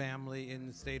one family in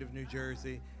the state of New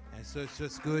Jersey, and so it's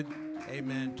just good,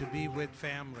 amen, to be with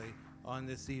family on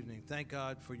this evening. Thank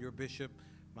God for your bishop,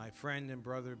 my friend and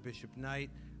brother, Bishop Knight.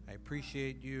 I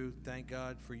appreciate you. Thank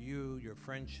God for you, your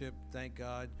friendship. Thank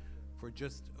God for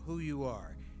just who you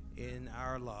are in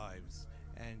our lives.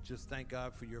 And just thank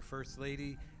God for your First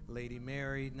Lady, Lady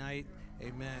Mary Knight.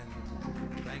 Amen.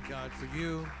 Thank God for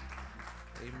you.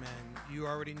 Amen. You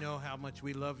already know how much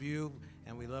we love you,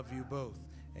 and we love you both.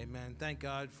 Amen. Thank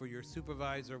God for your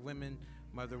supervisor women,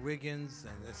 Mother Wiggins,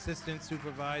 and assistant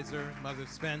supervisor, Mother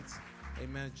Spence.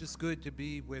 Amen. Just good to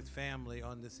be with family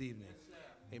on this evening.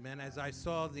 Amen. As I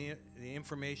saw the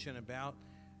information about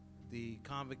the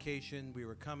convocation, we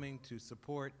were coming to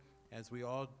support, as we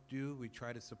all do. We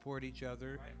try to support each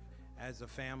other, as a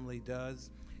family does.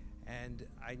 And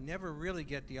I never really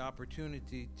get the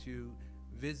opportunity to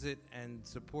visit and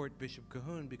support Bishop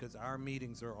Cahoon because our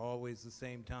meetings are always the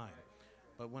same time.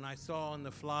 But when I saw on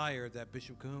the flyer that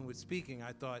Bishop Cahoon was speaking,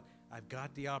 I thought, I've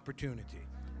got the opportunity.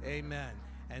 Amen.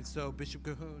 And so Bishop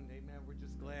Cahoon, amen, we're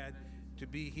just glad to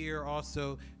be here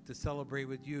also to celebrate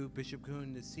with you, Bishop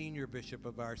Cahoon, the senior bishop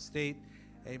of our state.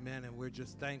 Amen. And we're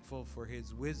just thankful for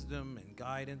his wisdom and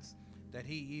guidance that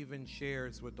he even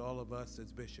shares with all of us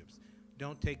as bishops.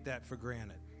 Don't take that for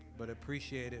granted, but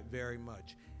appreciate it very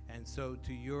much. And so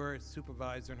to your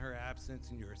supervisor in her absence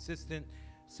and your assistant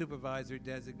supervisor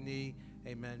designee,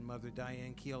 amen, Mother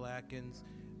Diane Keel-Atkins,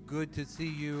 good to see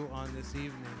you on this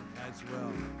evening as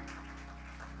well.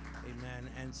 Amen.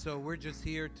 And so we're just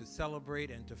here to celebrate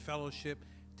and to fellowship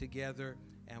together,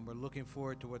 and we're looking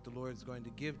forward to what the Lord is going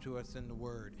to give to us in the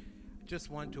Word. Just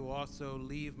want to also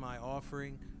leave my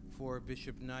offering for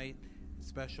Bishop Knight,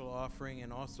 special offering,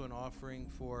 and also an offering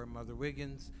for Mother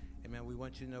Wiggins. Amen. We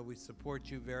want you to know we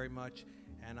support you very much.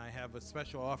 And I have a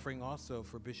special offering also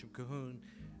for Bishop Cahoon,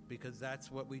 because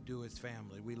that's what we do as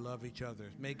family. We love each other.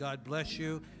 May God bless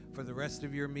you for the rest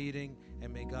of your meeting,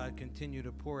 and may God continue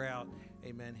to pour out,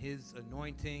 amen, his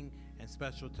anointing and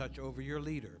special touch over your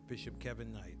leader, Bishop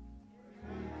Kevin Knight.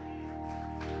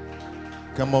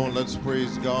 Come on, let's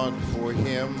praise God for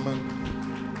him.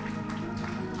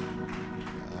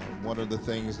 One of the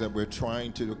things that we're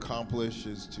trying to accomplish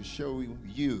is to show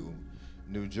you,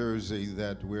 New Jersey,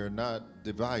 that we're not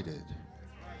divided,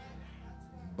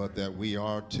 but that we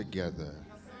are together.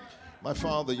 My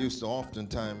father used to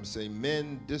oftentimes say,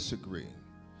 men disagree.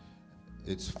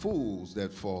 It's fools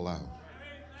that fall out.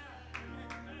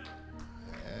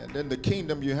 And in the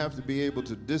kingdom, you have to be able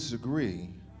to disagree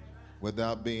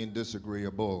without being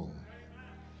disagreeable.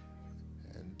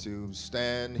 And to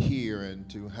stand here and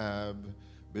to have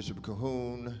Bishop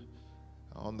Cahoon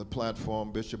on the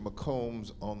platform, Bishop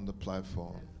McCombs on the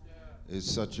platform, is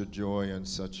such a joy and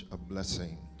such a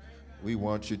blessing. We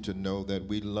want you to know that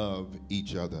we love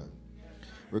each other.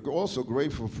 We're also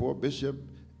grateful for Bishop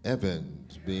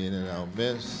Evans being in our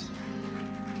midst.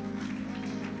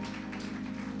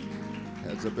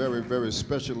 Has a very, very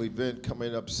special event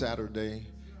coming up Saturday.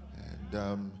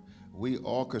 And we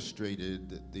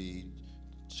orchestrated the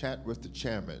chat with the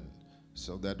chairman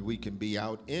so that we can be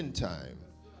out in time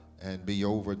and be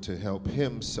over to help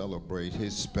him celebrate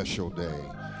his special day.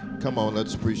 Come on,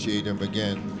 let's appreciate him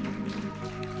again.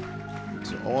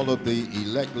 To all of the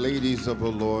elect ladies of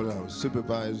the Lord, our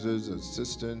supervisors,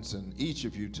 assistants, and each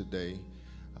of you today,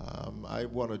 I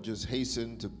want to just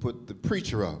hasten to put the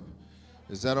preacher up.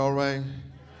 Is that all right?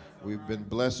 We've been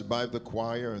blessed by the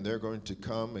choir, and they're going to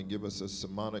come and give us a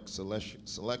sermonic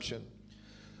selection.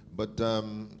 But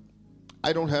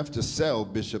I don't have to sell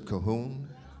Bishop Cahoon.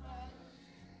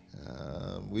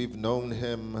 We've known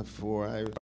him for,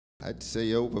 I'd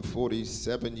say, over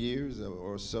 47 years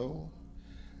or so.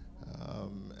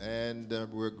 And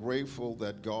we're grateful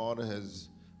that God has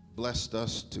blessed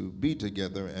us to be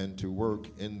together and to work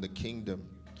in the kingdom.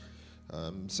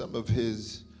 Some of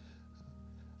his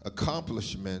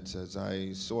accomplishments, as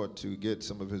I sought to get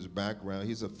some of his background,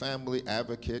 he's a family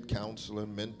advocate, counselor,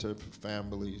 mentor for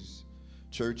families,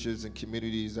 churches, and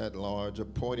communities at large,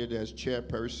 appointed as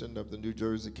chairperson of the New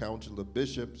Jersey Council of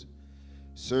Bishops,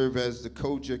 serve as the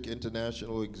COJIC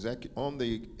International on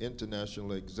the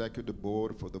International Executive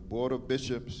Board for the Board of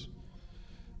Bishops,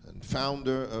 and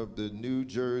founder of the New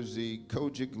Jersey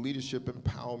COJIC Leadership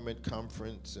Empowerment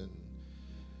Conference. And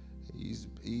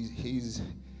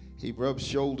he rubs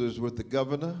shoulders with the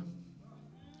governor,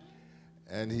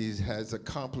 and he has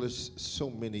accomplished so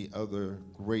many other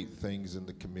great things in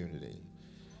the community.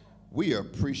 We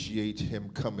appreciate him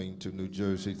coming to New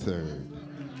Jersey 3rd.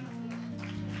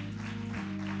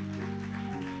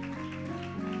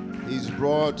 He's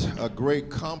brought a great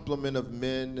complement of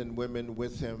men and women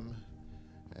with him,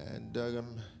 and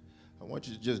I want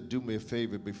you to just do me a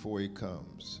favor before he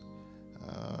comes.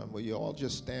 Will you all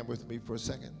just stand with me for a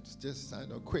second? Just, I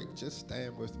know, quick, just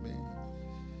stand with me.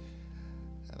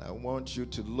 And I want you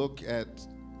to look at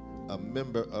a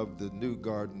member of the New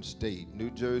Garden State. New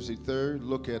Jersey 3rd,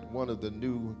 look at one of the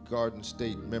New Garden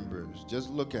State members. Just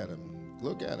look at him.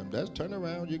 Look at him. That's turn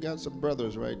around. You got some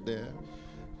brothers right there.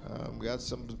 We got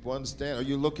one stand. Are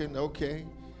you looking? Okay.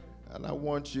 And I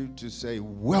want you to say,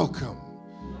 welcome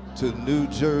to New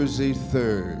Jersey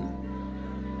 3rd.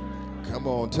 Come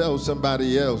on, tell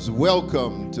somebody else,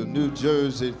 welcome to New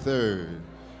Jersey 3rd.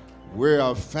 We're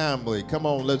a family. Come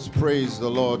on, let's praise the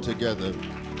Lord together.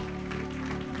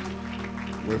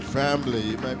 We're family.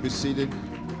 You might be seated.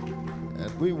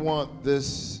 And we want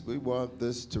this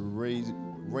to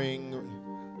ring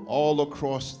all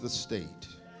across the state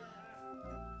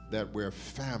that we're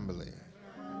family.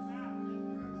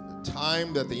 The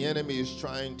time that the enemy is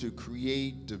trying to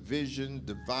create division,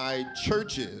 divide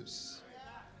churches,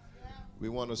 we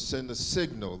want to send a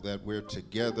signal that we're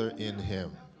together in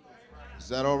him. Is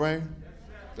that all right?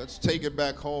 Let's take it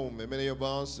back home. And many of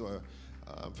us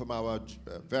from our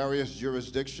various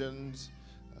jurisdictions,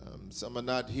 some are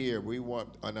not here. We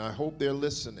want, and I hope they're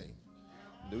listening.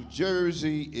 New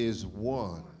Jersey is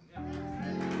one.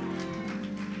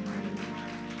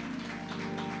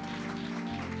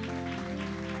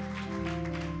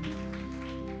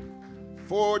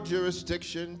 Four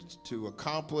jurisdictions to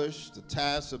accomplish the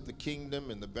tasks of the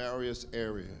kingdom in the various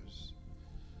areas,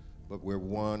 but we're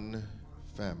one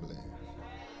family.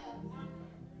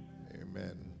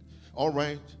 Amen. All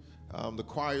right, the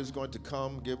choir is going to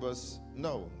come give us,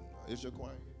 no, is your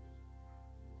choir?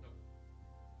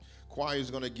 Choir is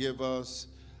going to give us,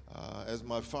 as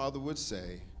my father would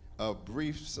say, a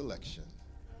brief selection.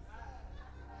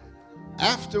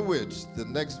 After which, the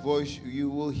next voice you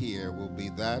will hear will be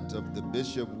that of the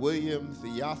Bishop William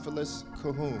Theophilus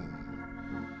Cahoon,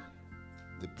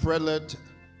 the prelate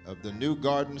of the New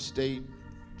Garden State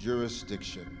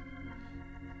Jurisdiction.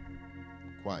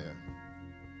 Choir.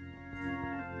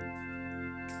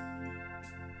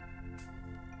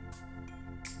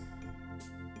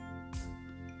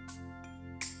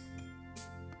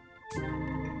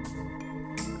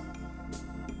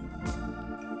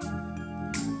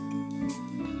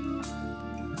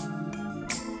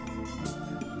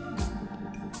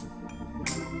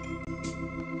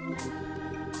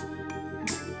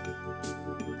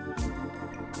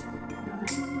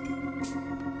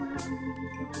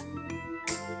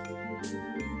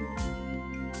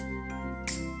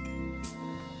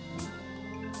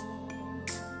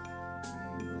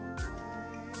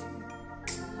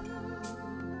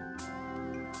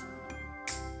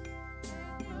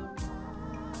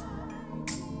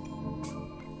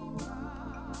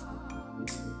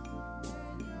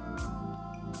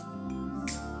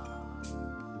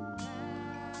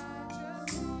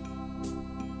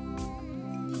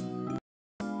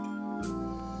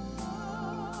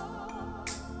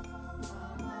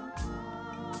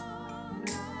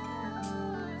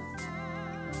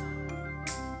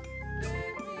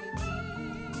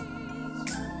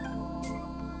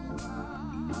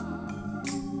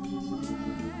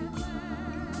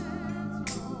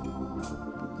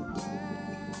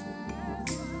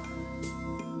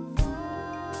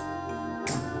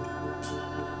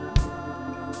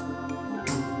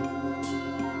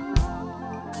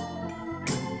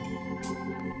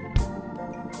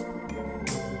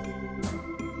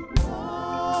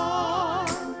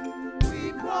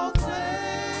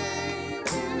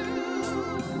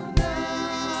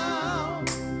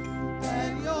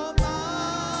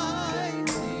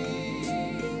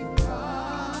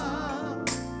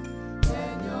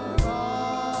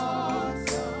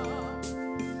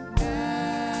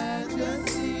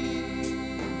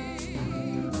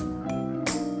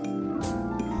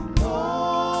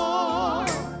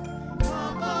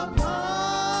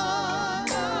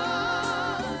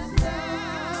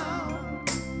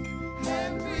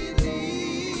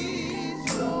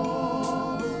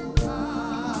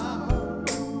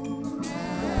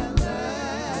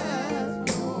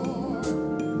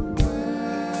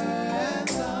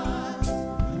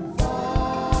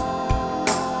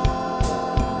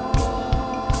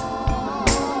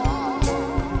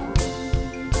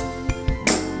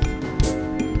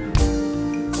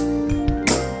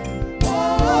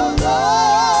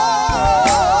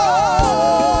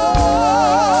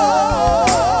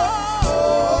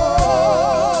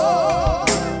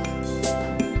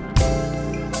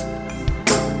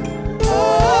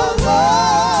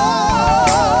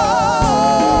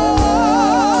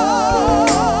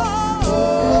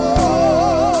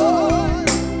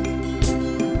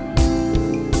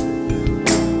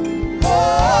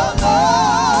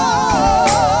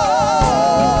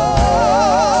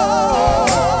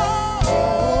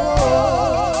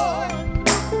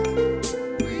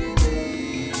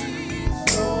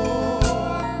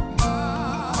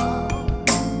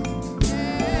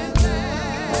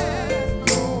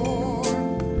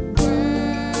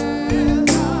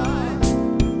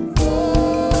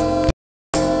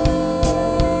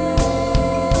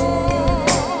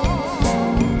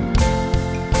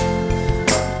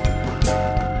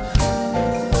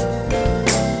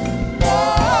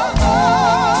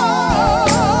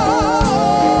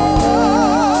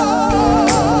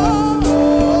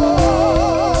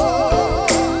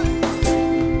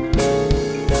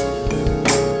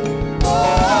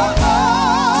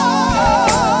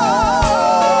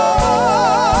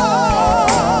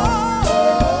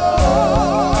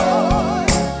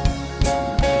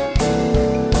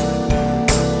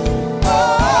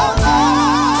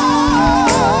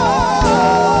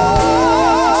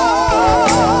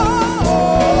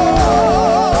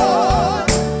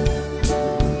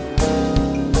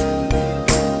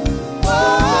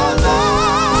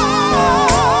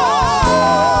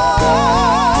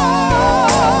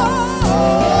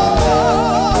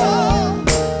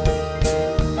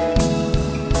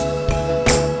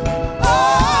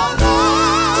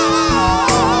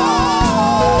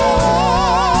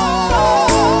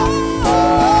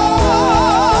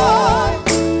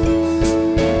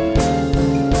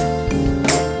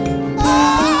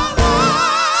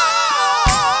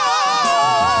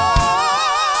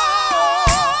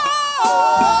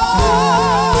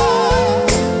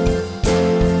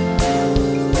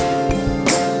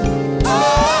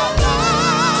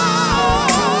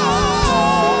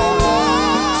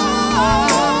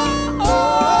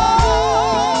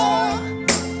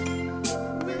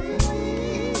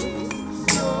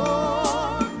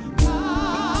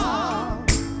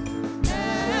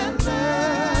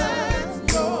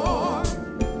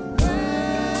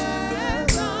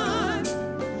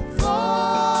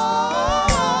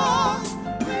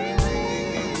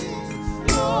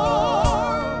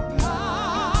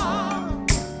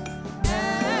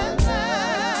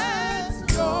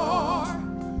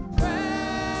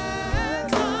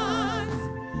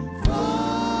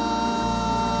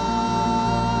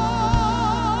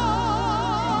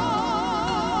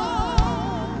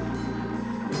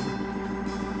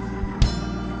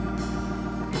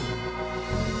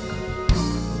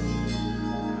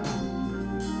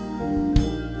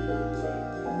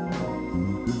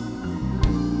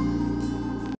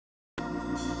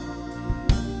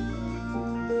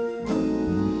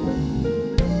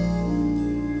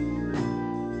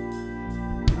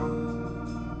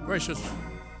 Gracious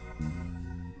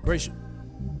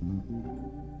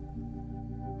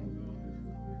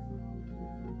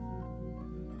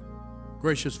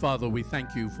Father, we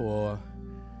thank you for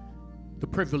the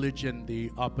privilege and the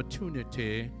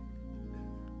opportunity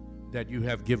that you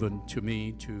have given to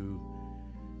me to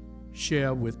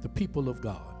share with the people of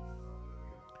God.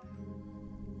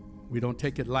 We don't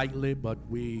take it lightly, but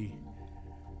we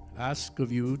ask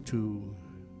of you to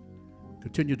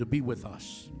continue to be with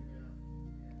us.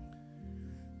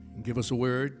 And give us a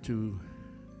word to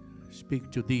speak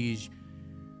to these,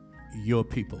 your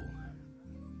people,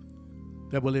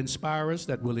 that will inspire us,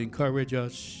 that will encourage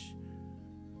us,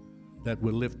 that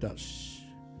will lift us.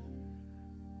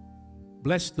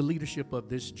 Bless the leadership of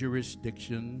this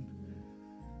jurisdiction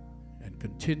and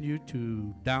continue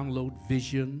to download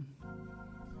vision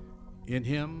in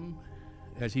him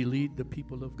as he leads the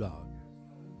people of God.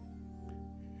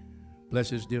 Bless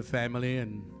his dear family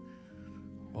and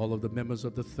all of the members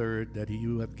of the third that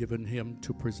you have given him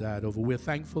to preside over. We're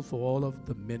thankful for all of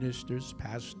the ministers,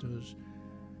 pastors,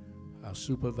 our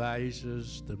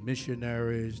supervisors, the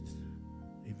missionaries,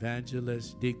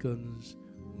 evangelists, deacons,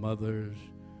 mothers,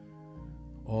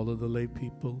 all of the lay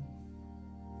people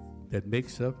that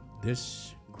makes up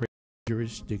this great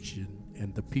jurisdiction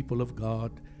and the people of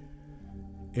God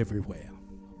everywhere.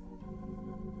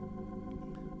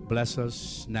 Bless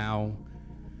us now.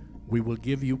 We will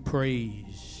give you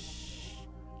praise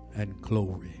and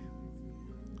glory.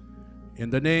 In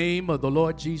the name of the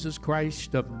Lord Jesus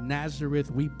Christ of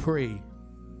Nazareth, we pray.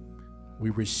 We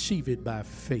receive it by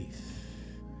faith.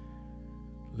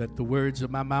 Let the words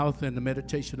of my mouth and the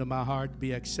meditation of my heart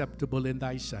be acceptable in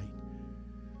thy sight.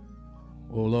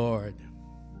 O Lord,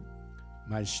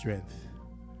 my strength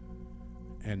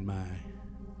and my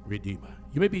Redeemer.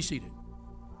 You may be seated.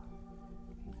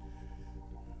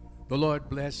 The Lord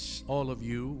bless all of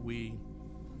you. We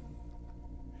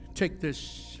take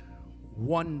this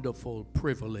wonderful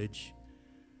privilege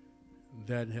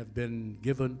that have been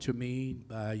given to me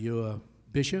by your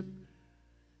bishop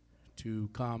to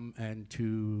come and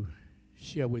to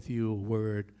share with you a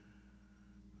word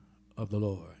of the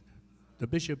Lord. The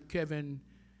Bishop Kevin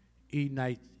E.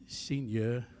 Knight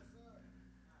Sr.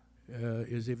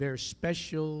 Is a very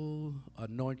special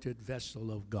anointed vessel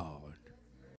of God.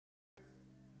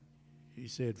 He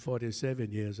said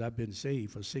 47 years. I've been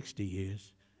saved for 60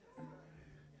 years.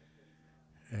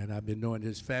 And I've been knowing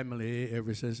his family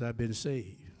ever since I've been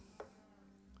saved.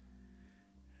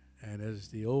 And as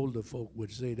the older folk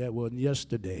would say, that wasn't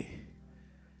yesterday.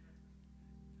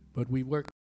 But we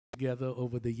worked together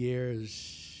over the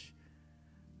years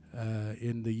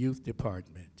in the youth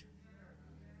department.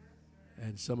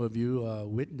 And some of you are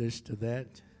witness to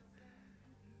that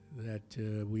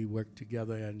we worked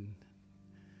together, and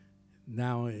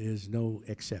now is no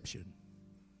exception.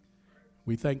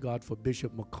 We thank God for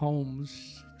Bishop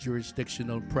McComb's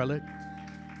jurisdictional prelate.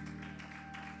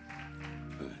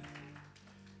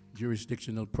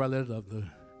 Jurisdictional prelate of the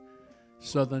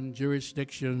Southern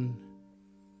Jurisdiction,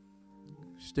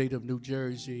 State of New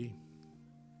Jersey,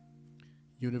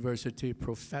 University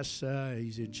professor.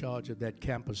 He's in charge of that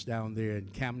campus down there in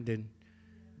Camden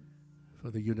for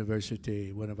the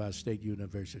university, one of our state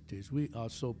universities. We are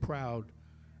so proud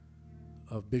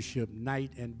of Bishop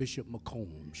Knight and Bishop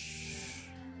McCombs.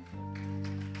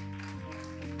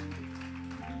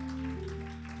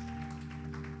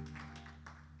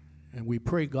 And we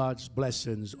pray God's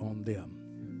blessings on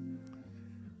them.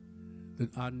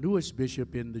 Our newest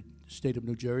bishop in the state of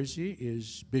New Jersey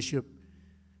is Bishop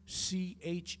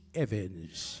C.H.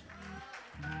 Evans.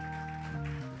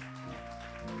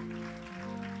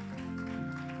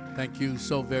 Thank you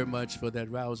so very much for that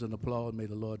rousing applause. May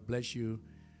the Lord bless you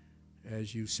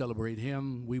as you celebrate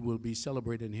him. We will be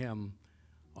celebrating him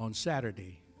on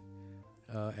Saturday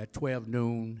at 12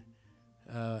 noon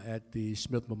at the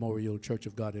Smith Memorial Church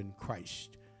of God in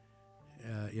Christ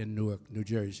in Newark, New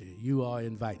Jersey. You are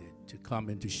invited to come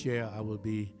and to share. I will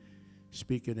be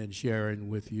speaking and sharing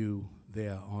with you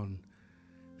there on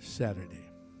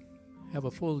Saturday. Have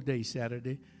a full day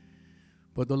Saturday,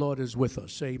 but the Lord is with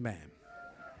us. Amen.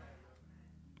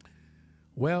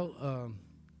 Well,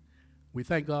 we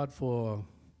thank God for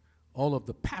all of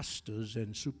the pastors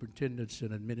and superintendents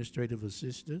and administrative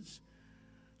assistants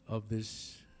of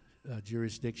this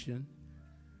jurisdiction.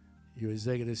 Your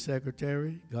executive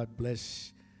secretary, God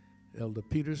bless Elder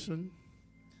Peterson,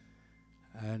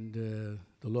 and the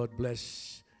Lord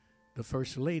bless the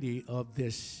First Lady of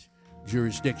this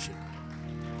jurisdiction.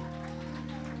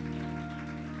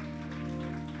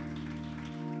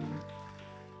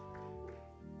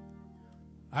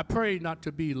 I pray not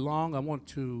to be long. I want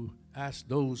to ask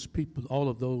those people, all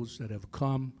of those that have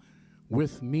come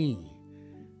with me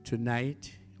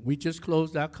tonight. We just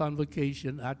closed our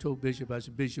convocation. I told Bishop, I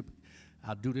said, Bishop,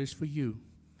 I'll do this for you.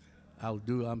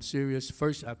 I'm serious.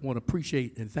 First, I want to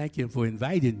appreciate and thank him for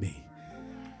inviting me.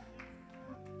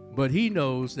 But he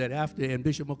knows that after, and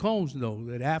Bishop McCombs knows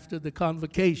that after the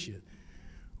convocation,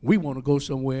 we want to go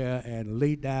somewhere and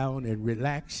lay down and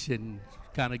relax and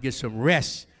kind of get some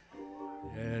rest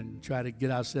and try to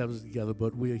get ourselves together.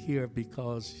 But we're here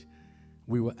because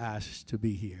we were asked to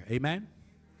be here. Amen?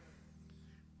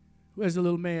 Where's the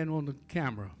little man on the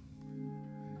camera?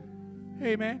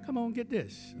 Hey, man, come on, get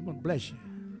this. I'm going to bless you.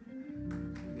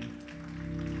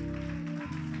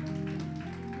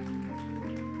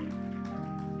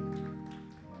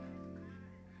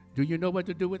 Do you know what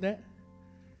to do with that?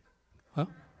 Huh?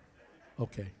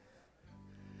 Okay.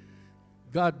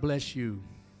 God bless you.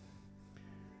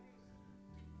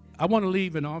 I want to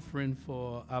leave an offering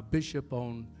for our bishop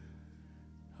on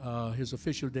his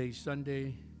official day,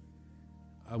 Sunday.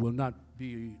 I will not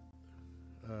be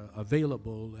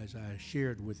available, as I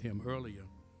shared with him earlier,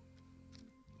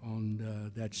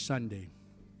 on that Sunday.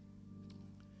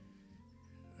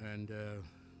 And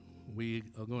we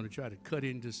are going to try to cut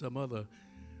into some other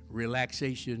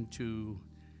relaxation to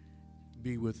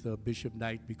be with Bishop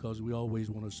Knight, because we always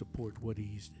want to support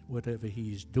whatever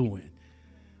he's doing.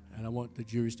 And I want the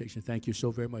jurisdiction, thank you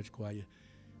so very much, choir.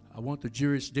 I want the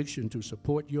jurisdiction to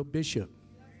support your bishop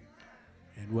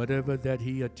and whatever that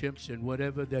he attempts and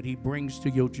whatever that he brings to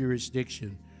your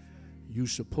jurisdiction, you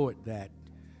support that,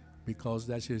 because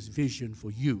that's his vision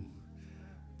for you,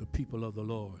 the people of the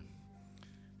Lord.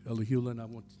 Elder Hewlin, I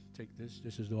want to take this.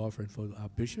 This is the offering for our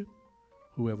bishop.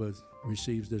 Whoever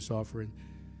receives this offering,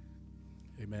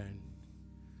 amen.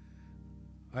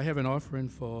 I have an offering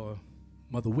for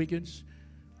Mother Wiggins,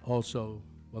 also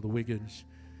Mother Wiggins.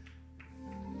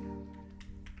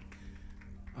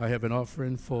 I have an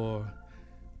offering for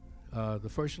the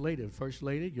First Lady. First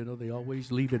Lady, you know, they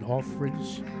always leave in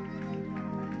offerings.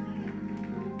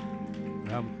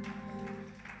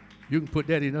 You can put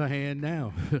that in her hand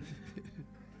now.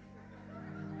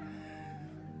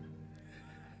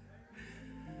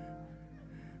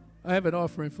 I have an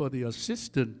offering for the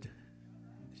Assistant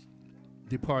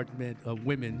Department of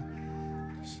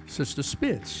Women, Sister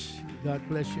Spitz. God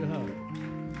bless your heart.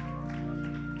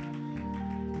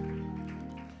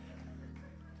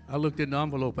 I looked in the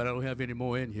envelope, but I don't have any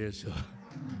more in here, so.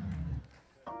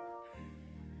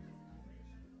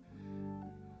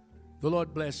 The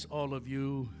Lord bless all of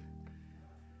you.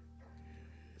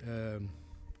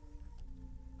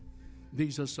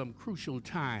 These are some crucial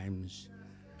times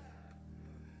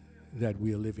that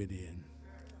we are living in.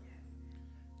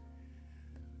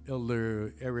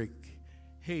 Elder Eric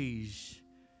Hayes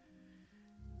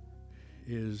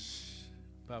is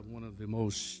about one of the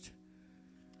most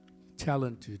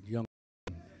talented young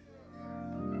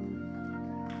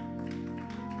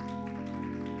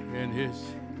men. And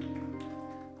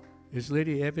is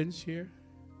Lady Evans here?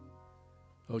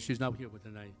 Oh, she's not here with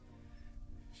tonight.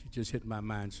 She just hit my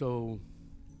mind. So,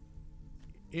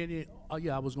 I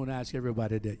was going to ask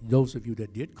everybody, that those of you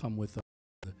that did come with us,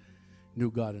 the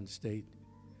New Garden State,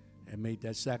 and made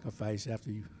that sacrifice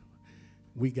after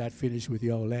we got finished with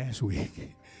y'all last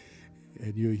week,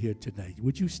 and you're here tonight.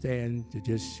 Would you stand to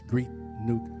just greet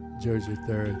New Jersey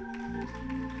 3rd?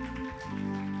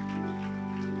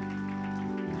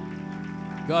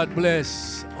 God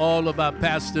bless all of our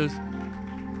pastors.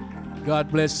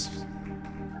 God bless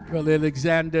Brother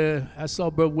Alexander. I saw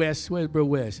Brother West. Where's Brother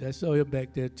West? I saw him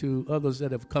back there too. Others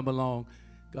that have come along.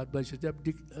 God bless you.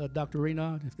 Dr.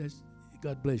 Reynard,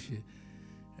 God bless you.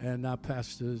 And our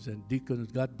pastors and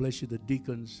deacons, God bless you, the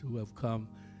deacons who have come,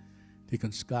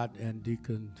 Deacon Scott and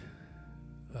Deacon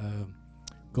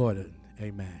Gordon.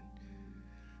 Amen.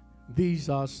 These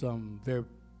are some very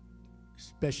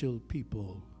special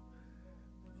people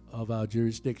of our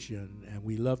jurisdiction, and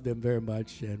we love them very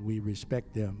much, and we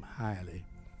respect them highly.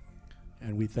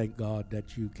 And we thank God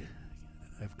that you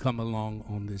have come along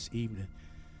on this evening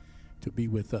to be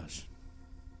with us.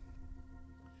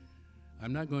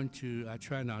 I'm not going to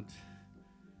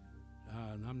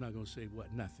say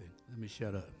nothing. Let me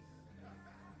shut up.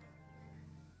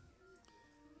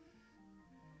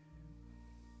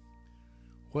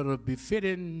 What a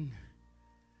befitting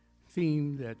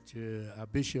theme that our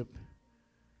bishop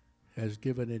has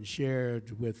given and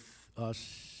shared with us.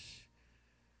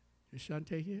 Is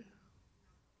Shante here?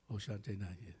 Oh, Shante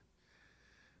not here.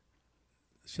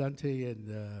 Shante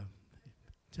and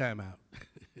Time Out.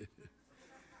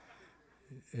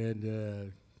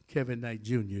 And Kevin Knight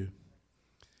Jr.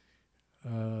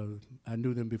 I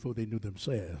knew them before they knew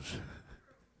themselves.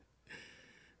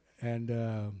 And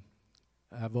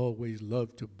I've always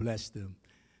loved to bless them.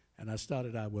 And I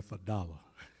started out with $1.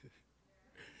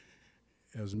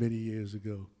 That was many years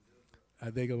ago. I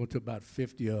think I went to about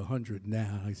 50 or 100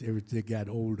 now. As they got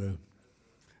older.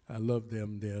 I love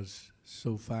them. They're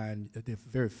so fine. They're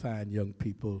very fine young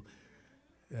people.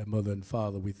 Mother and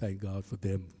father, we thank God for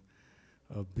them,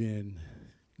 of being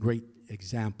great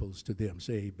examples to them.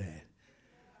 Say amen.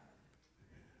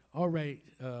 All right.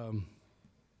 Let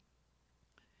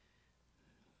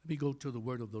me go to the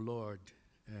word of the Lord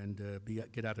and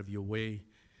get out of your way.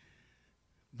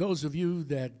 Those of you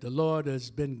that the Lord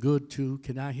has been good to,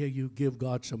 can I hear you give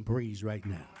God some praise right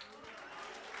now?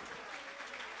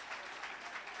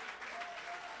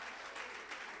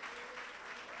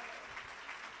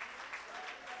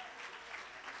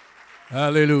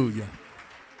 Hallelujah.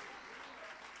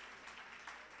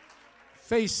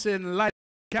 Facing life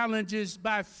challenges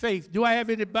by faith. Do I have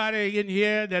anybody in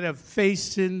here that are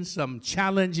facing some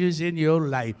challenges in your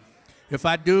life? If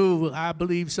I do, I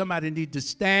believe somebody need to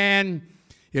stand.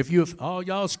 If you're,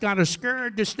 y'all kind of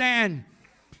scared to stand.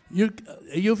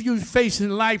 If you're facing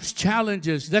life's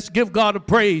challenges, let's give God a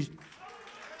praise.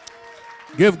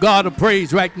 Give God a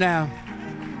praise right now.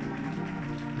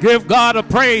 Give God a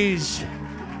praise.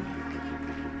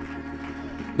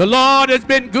 The Lord has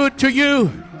been good to you.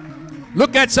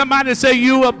 Look at somebody and say,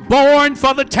 you were born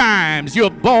for the times. You're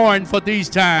born for these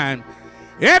times.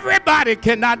 Everybody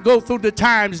cannot go through the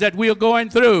times that we are going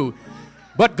through.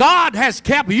 But God has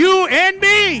kept you and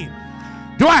me.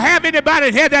 Do I have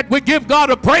anybody here that would give God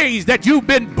a praise that you've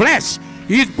been blessed?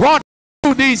 He's brought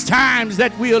you through these times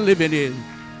that we are living in.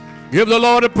 Give the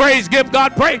Lord a praise. Give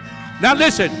God praise. Now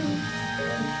listen,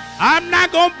 I'm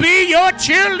not going to be your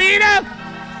cheerleader.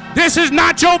 This is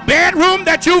not your bedroom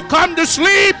that you come to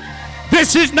sleep.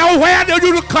 This is nowhere that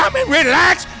you to come and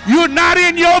relax. You're not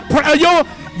in your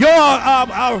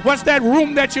what's that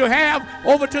room that you have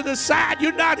over to the side?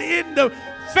 You're not in the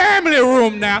family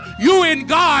room now. You're in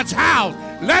God's house.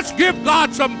 Let's give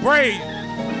God some praise.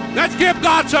 Let's give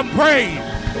God some praise.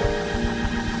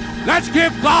 Let's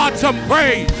give God some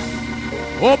praise.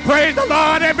 Oh, praise the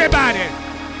Lord, everybody.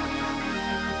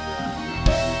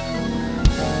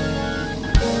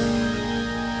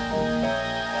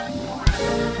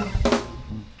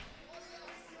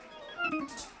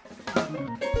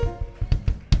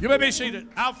 You may be seated.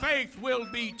 Our faith will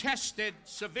be tested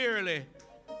severely.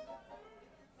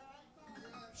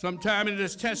 Sometimes it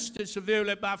is tested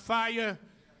severely by fire,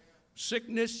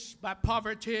 sickness, by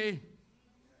poverty,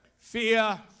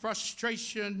 fear,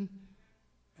 frustration,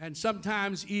 and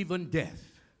sometimes even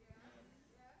death.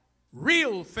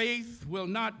 Real faith will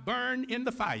not burn in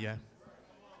the fire,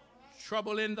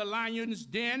 trouble in the lion's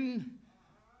den,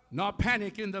 nor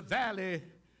panic in the valley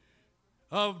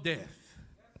of death.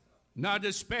 Not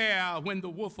despair when the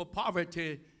wolf of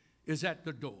poverty is at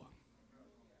the door.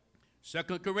 2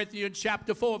 Corinthians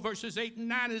chapter 4, verses 8 and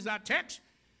 9 is our text.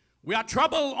 We are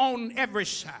troubled on every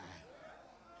side,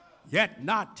 yet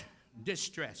not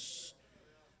distressed.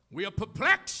 We are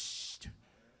perplexed,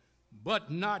 but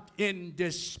not in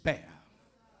despair.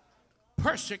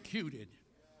 Persecuted,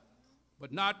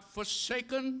 but not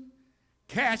forsaken.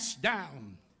 Cast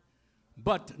down,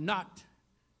 but not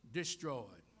destroyed.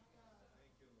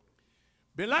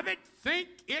 Beloved, think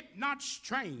it not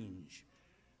strange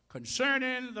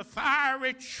concerning the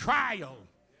fiery trial,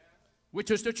 which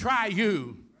is to try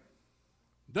you,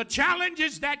 the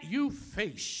challenges that you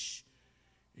face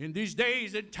in these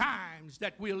days and times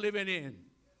that we're living in.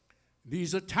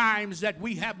 These are times that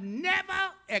we have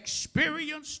never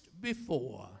experienced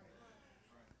before.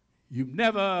 You've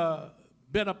never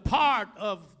been a part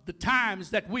of the times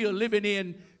that we are living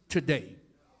in today.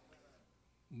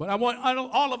 But I want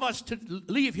all of us to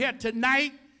leave here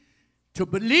tonight to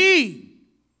believe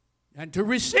and to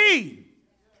receive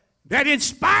that in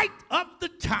spite of the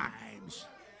times,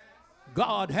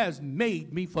 God has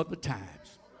made me for the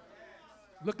times.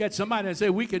 Look at somebody and say,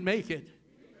 we can make it.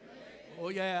 Oh,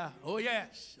 yeah. Oh,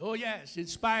 yes. Oh, yes. In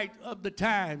spite of the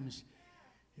times.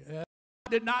 God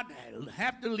did not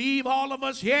have to leave all of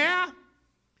us here,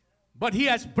 but he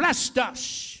has blessed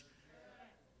us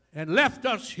and left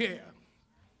us here.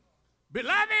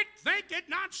 Beloved, think it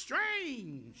not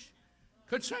strange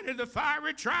concerning the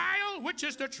fiery trial, which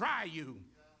is to try you,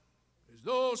 as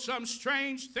though some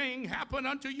strange thing happened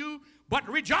unto you, but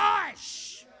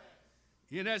rejoice,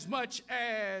 inasmuch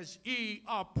as ye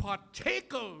are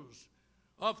partakers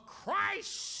of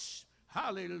Christ's,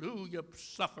 hallelujah,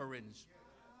 sufferings.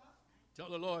 Tell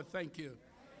the Lord, thank you,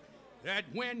 that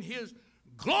when his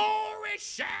glory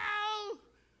shall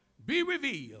be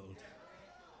revealed,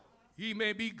 ye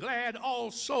may be glad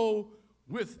also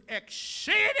with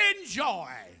exceeding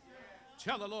joy.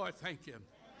 Tell the Lord, thank you.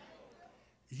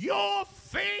 Your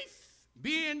faith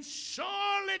being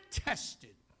sorely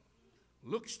tested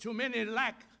looks to many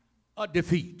like a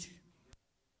defeat,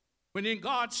 when in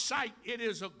God's sight it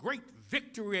is a great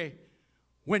victory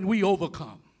when we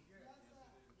overcome.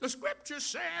 The scripture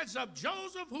says of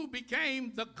Joseph, who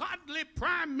became the godly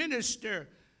prime minister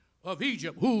of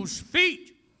Egypt, whose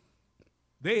feet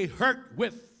they hurt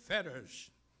with fetters.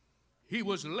 He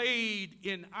was laid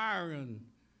in iron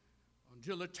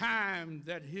until the time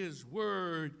that his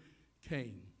word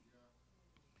came.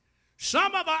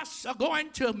 Some of us are going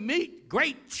to meet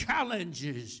great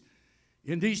challenges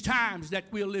in these times that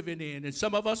we're living in. And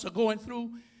some of us are going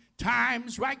through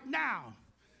times right now,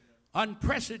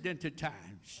 unprecedented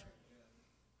times.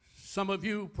 Some of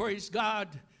you, praise God,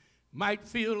 might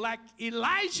feel like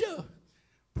Elijah.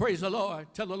 Praise the Lord.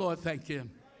 Tell the Lord thank you.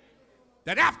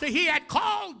 That after he had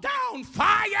called down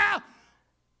fire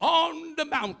on the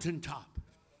mountaintop,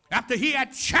 after he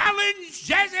had challenged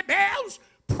Jezebel's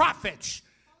prophets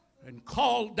and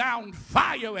called down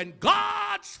fire, and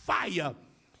God's fire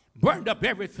burned up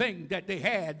everything that they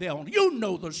had there on. You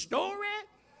know the story.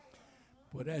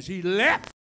 But as he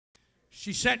left,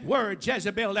 she sent word,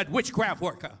 Jezebel, that witchcraft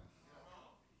worker.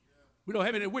 We don't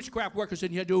have any witchcraft workers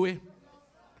in here, do we?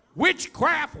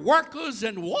 Witchcraft workers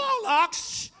and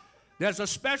warlocks, there's a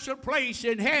special place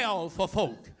in hell for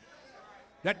folk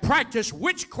that practice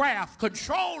witchcraft,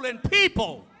 controlling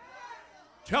people.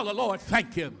 Tell the Lord,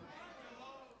 thank you.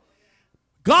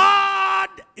 God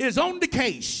is on the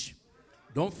case.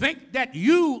 Don't think that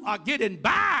you are getting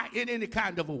by in any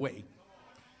kind of a way.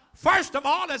 First of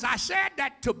all, as I said,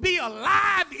 that to be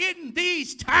alive in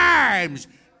these times,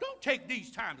 don't take these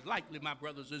times lightly, my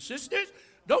brothers and sisters.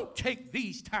 Don't take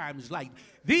these times lightly.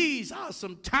 These are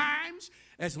some times,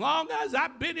 as long as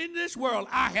I've been in this world,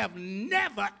 I have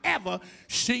never, ever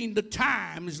seen the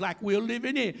times like we're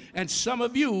living in. And some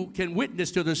of you can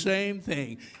witness to the same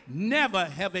thing. Never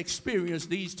have experienced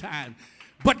these times.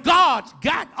 But God's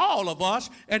got all of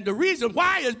us, and the reason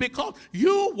why is because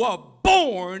you were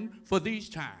born for these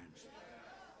times.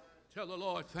 Tell the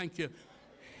Lord, thank you.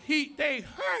 They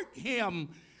hurt him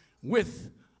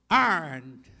with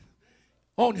iron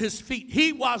on his feet.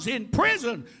 He was in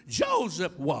prison.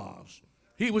 Joseph was.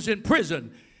 He was in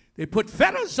prison. They put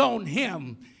fetters on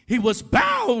him. He was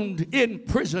bound in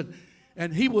prison.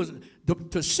 And he was,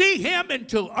 to see him and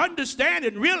to understand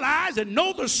and realize and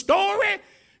know the story,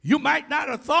 you might not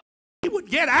have thought he would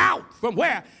get out from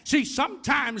where. See,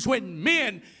 sometimes when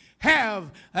men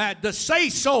have the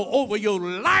say-so over your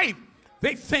life,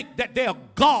 they think that they're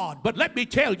God. But let me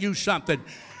tell you something.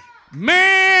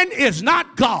 Man is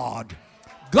not God.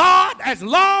 God, as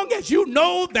long as you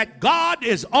know that God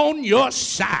is on your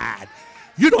side,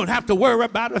 you don't have to worry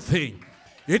about a thing.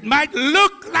 It might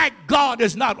look like God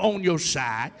is not on your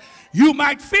side. You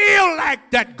might feel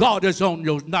like that God is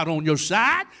not on your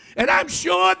side. And I'm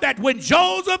sure that when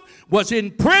Joseph was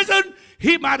in prison,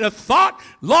 he might have thought,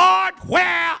 Lord,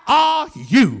 where are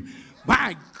you?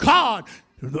 My God,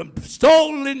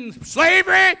 stolen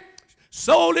slavery,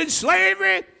 sold in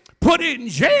slavery, put in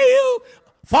jail,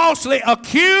 falsely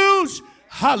accused.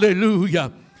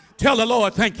 Hallelujah. Tell the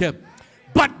Lord, thank you.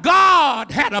 But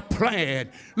God had a plan.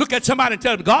 Look at somebody and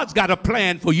tell them, God's got a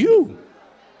plan for you.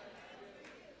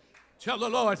 Tell the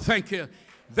Lord, thank you.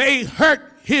 They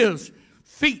hurt his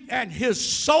feet and his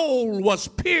soul was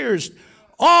pierced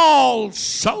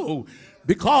also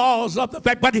because of the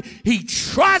fact, but he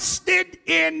trusted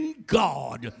in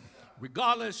God.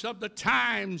 Regardless of the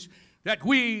times that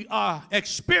we are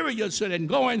experiencing and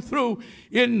going through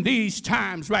in these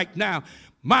times right now,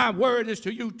 my word is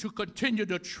to you to continue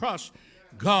to trust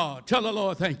God. Tell the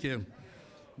Lord, thank you.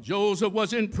 Joseph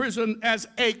was in prison as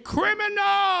a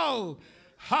criminal.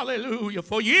 Hallelujah.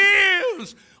 For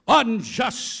years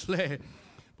unjustly.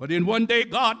 But in one day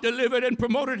God delivered and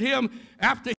promoted him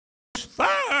after he was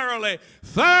thoroughly,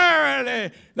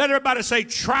 let everybody say,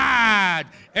 tried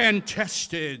and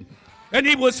tested. And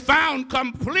he was found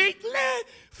completely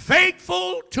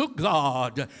faithful to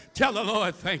God. Tell the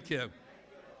Lord, thank you.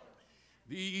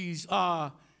 These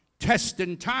are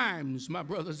testing times, my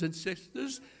brothers and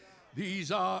sisters.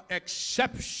 These are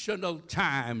exceptional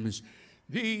times.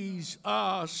 These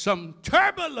are some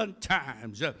turbulent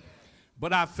times.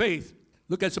 But our faith,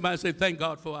 look at somebody and say, thank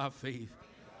God for our faith.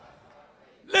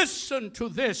 Listen to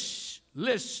this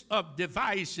list of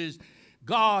devices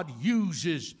God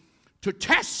uses to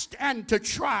test and to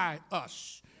try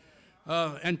us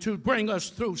and to bring us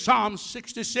through. Psalm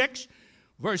 66,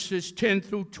 verses 10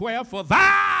 through 12. For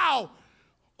thou,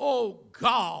 O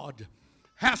God,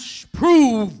 hast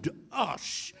proved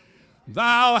us.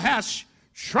 Thou hast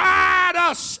tried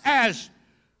us as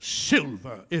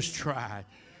silver is tried.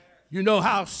 You know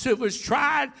how silver is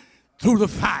tried? Through the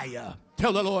fire.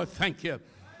 Tell the Lord, thank you.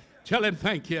 Tell him,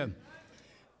 thank you.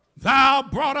 Thou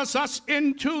broughtest us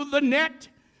into the net.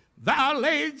 Thou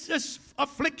laidst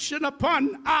affliction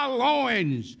upon our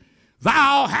loins.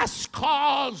 Thou hast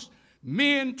caused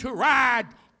men to ride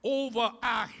over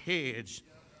our heads.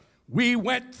 We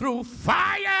went through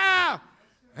fire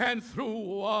and through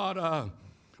water,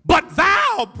 but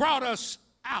thou brought us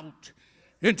out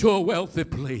into a wealthy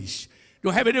place. Do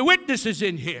I have any witnesses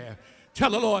in here? Tell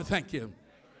the Lord, thank you.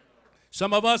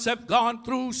 Some of us have gone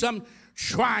through some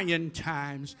trying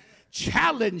times,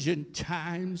 challenging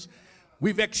times.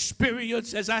 We've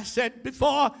experienced, as I said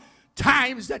before,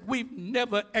 times that we've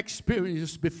never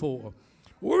experienced before.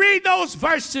 Read those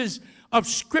verses of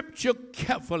Scripture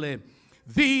carefully.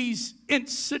 These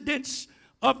incidents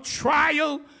of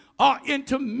trial are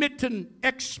intermittent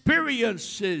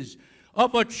experiences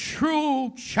of a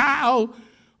true child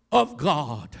of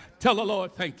God. Tell the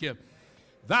Lord, thank you.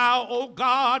 Thou, O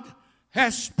God,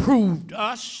 hast proved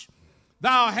us.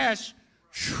 Thou hast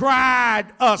tried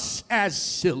us as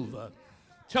silver.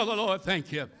 Tell the Lord,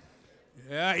 thank you.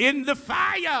 In the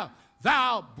fire,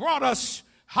 thou brought us,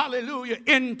 hallelujah,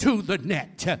 into the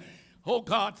net. Oh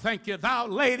God, thank you. Thou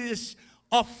laidest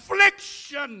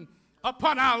affliction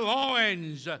upon our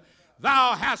loins.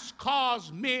 Thou hast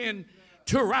caused men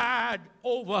to ride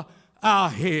over our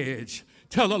heads.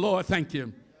 Tell the Lord, thank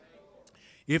you.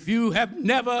 If you have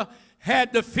never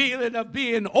had the feeling of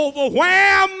being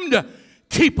overwhelmed,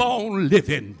 keep on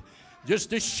living. Just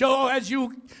to show as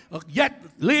you yet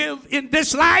live in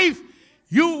this life,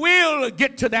 you will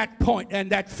get to that point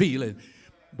and that feeling.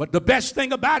 But the best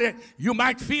thing about it, you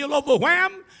might feel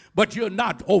overwhelmed, but you're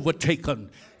not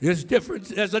overtaken. There's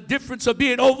a difference of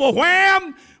being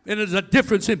overwhelmed, and there's a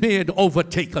difference in being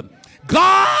overtaken.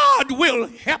 God will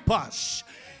help us.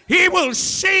 He will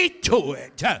see to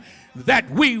it that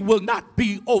we will not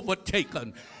be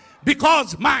overtaken.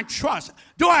 Because my trust,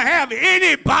 do I have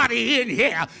anybody in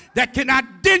here that can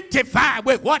identify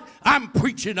with what I'm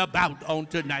preaching about on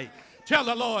tonight? Tell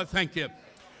the Lord, thank you.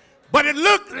 But it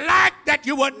looked like that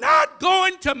you were not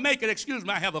going to make it. Excuse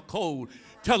me, I have a cold.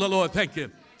 Tell the Lord, thank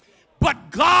you. But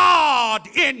God,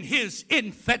 in his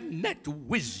infinite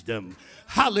wisdom,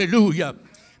 hallelujah,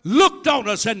 looked on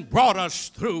us and brought us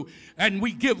through. And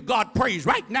we give God praise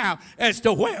right now as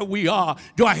to where we are.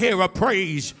 Do I hear a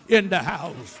praise in the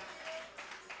house?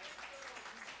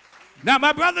 Now,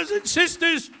 my brothers and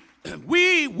sisters,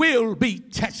 we will be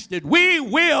tested. We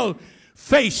will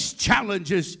face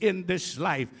challenges in this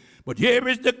life. But here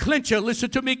is the clincher. Listen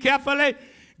to me carefully.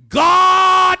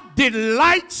 God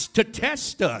delights to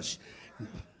test us.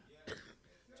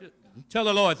 Tell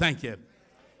the Lord, thank you.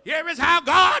 Here is how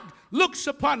God looks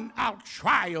upon our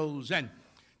trials and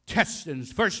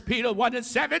testings. 1 Peter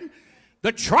 1:7,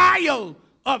 the trial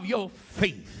of your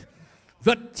faith,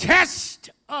 the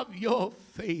test of your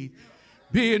faith,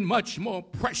 being much more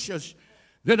precious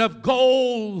than of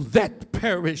gold that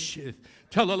perisheth.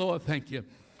 Tell the Lord, thank you.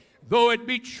 Though it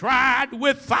be tried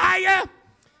with fire,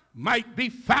 might be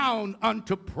found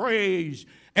unto praise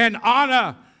and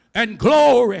honor and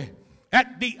glory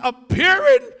at the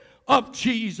appearing of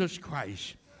Jesus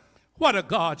Christ. What are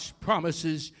God's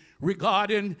promises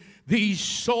regarding these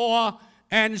sore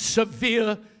and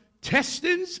severe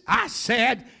testings? I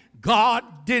said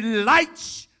God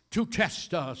delights to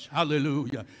test us.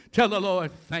 Hallelujah. Tell the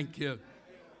Lord, thank you.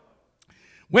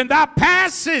 When thou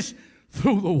passest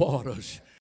through the waters,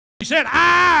 he said,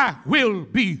 I will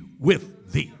be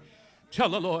with thee. Tell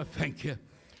the Lord, thank you.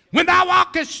 When thou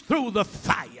walkest through the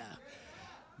fire,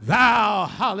 thou,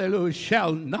 hallelujah,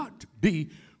 shall not be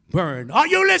burned. Are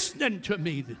you listening to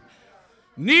me?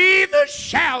 Neither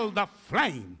shall the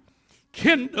flame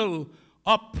kindle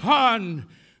upon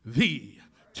thee.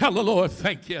 Tell the Lord,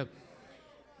 thank you.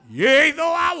 Yea,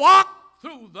 though I walk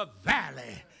through the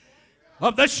valley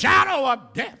of the shadow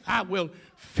of death, I will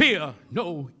fear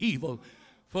no evil,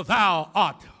 for thou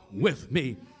art with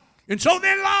me. And so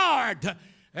then, Lord,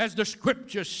 as the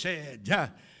scripture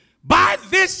said, by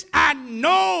this I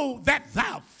know that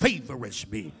thou favorest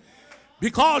me,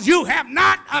 because you have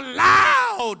not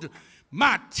allowed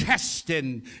my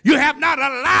testing, you have not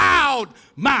allowed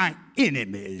my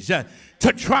enemies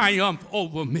to triumph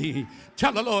over me.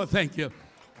 Tell the Lord, thank you.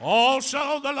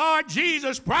 Also the Lord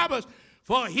Jesus promised,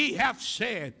 for he hath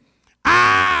said,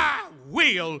 I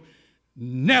will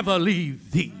never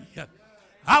leave thee.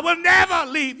 I will never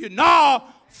leave you, nor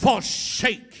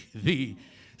forsake thee,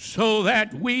 so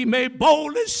that we may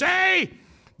boldly say,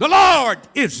 the Lord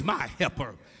is my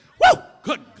helper. Woo!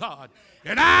 Good God.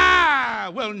 And I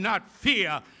will not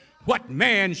fear what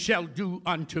man shall do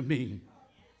unto me.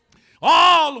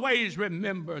 Always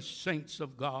remember, saints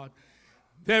of God,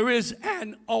 there is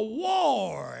an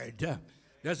award.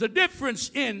 There's a difference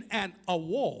in an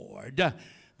award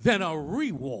than a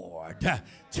reward.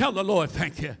 Tell the Lord,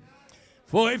 thank you.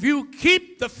 For if you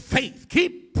keep the faith,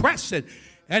 keep pressing,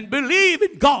 and believe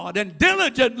in God, and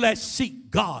diligently seek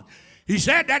God, he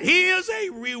said that he is a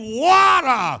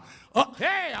rewarder.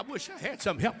 Hey, I wish I had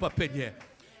some help up in here.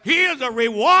 He is a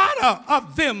rewarder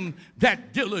of them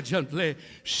that diligently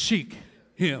seek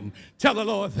him. Tell the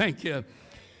Lord, thank you.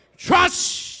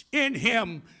 Trust in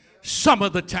him some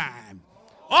of the time.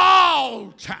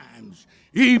 All times.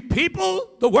 Ye people,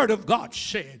 the word of God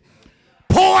said,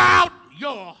 pour out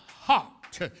your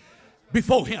heart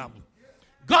before him.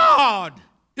 God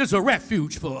is a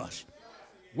refuge for us.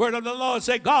 Word of the Lord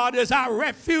say, God is our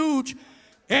refuge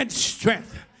and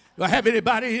strength. Do I have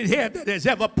anybody in here that has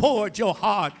ever poured your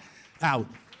heart out?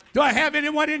 Do I have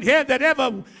anyone in here that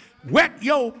ever wet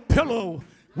your pillow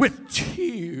with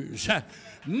tears?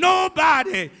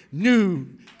 Nobody knew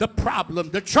the problem,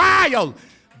 the trial,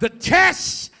 the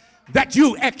test that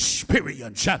you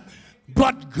experienced.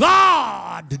 But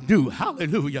God knew.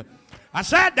 Hallelujah. I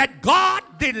said that God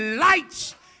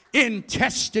delights in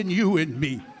testing you and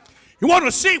me. You want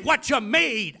to see what you're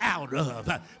made out of.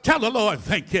 Tell the Lord,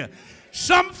 thank you.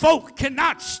 Some folk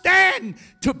cannot stand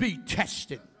to be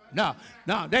tested. No,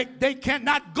 they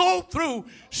cannot go through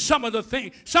some of the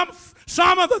things. Some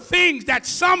of the things that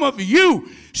some of you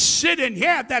sitting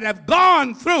here that have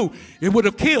gone through, it would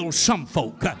have killed some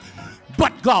folk.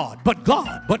 But God.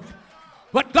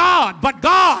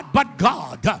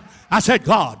 I said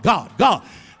God. I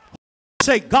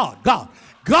say God.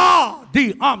 God,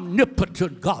 the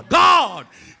omnipotent God. God,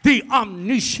 the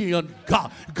omniscient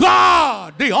God.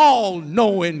 God, the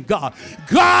all-knowing God.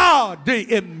 God,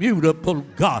 the immutable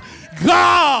God.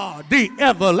 God, the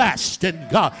everlasting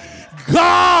God.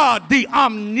 God, the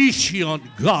omniscient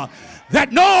God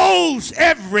that knows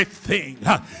everything.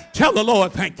 Tell the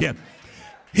Lord, thank you.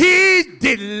 He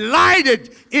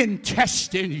delighted in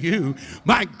testing you.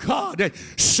 My God,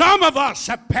 some of us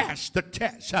have passed the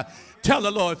test. Tell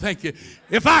the Lord, thank you.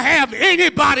 If I have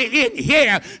anybody in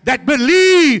here that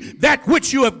believe that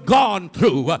which you have gone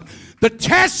through, the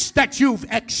test that you've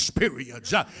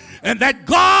experienced, and that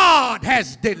God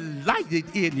has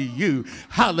delighted in you.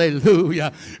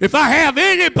 Hallelujah. If I have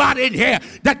anybody in here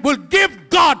that will give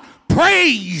God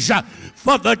praise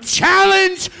for the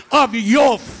challenge of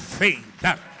your faith.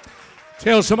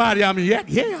 Tell somebody I'm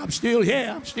still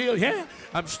here.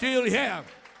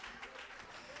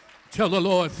 Tell the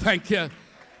Lord, thank you.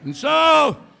 And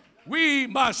so we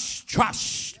must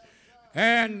trust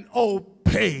and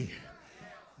obey.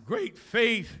 Great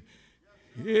faith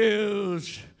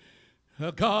is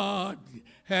God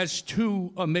has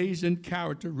two amazing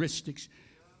characteristics: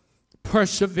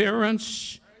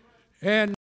 perseverance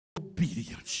and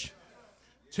obedience.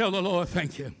 Tell the Lord,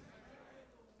 thank you.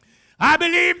 I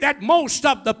believe that most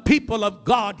of the people of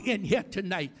God in here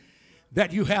tonight,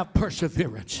 that you have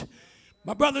perseverance.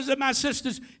 My brothers and my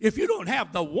sisters, if you don't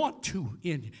have the want to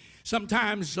in you,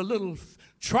 sometimes a little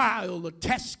trial or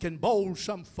test can bowl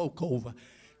some folk over.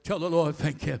 Tell the Lord,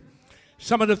 thank you.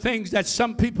 Some of the things that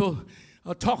some people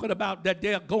are talking about that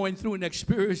they're going through and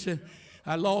experiencing.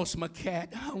 I lost my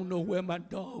cat. I don't know where my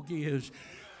dog is.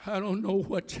 I don't know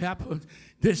what happened,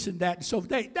 this and that. So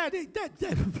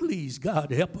please,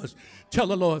 God, help us. Tell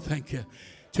the Lord, thank you.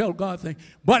 Tell God, thank you.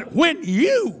 But when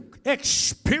you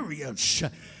experience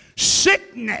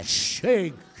sickness,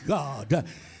 hey, God,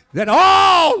 that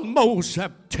almost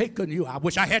have taken you. I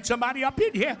wish I had somebody up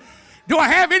in here. Do I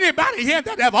have anybody here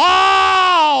that have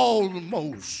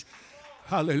almost,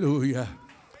 hallelujah,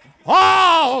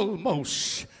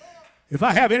 almost, if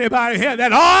I have anybody here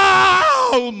that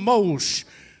almost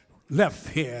left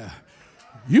here,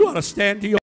 you ought to stand to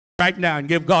your right now and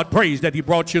give God praise that he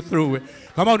brought you through it.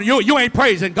 Come on, you ain't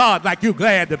praising God like you're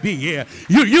glad to be here.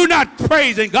 You're not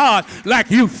praising God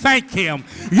like you thank him.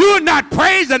 You're not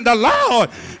praising the Lord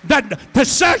to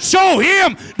show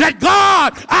him that,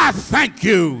 God, I thank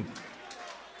you.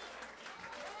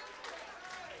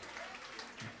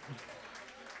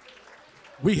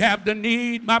 We have the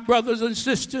need, my brothers and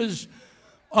sisters,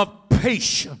 of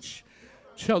patience.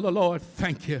 Tell the Lord,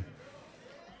 thank you.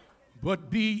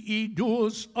 But be ye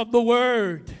doers of the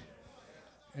word,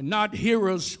 and not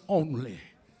hearers only,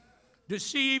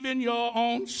 deceiving your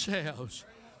own selves.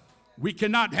 We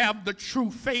cannot have the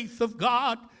true faith of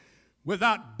God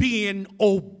without being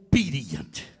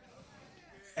obedient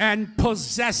and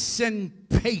possessing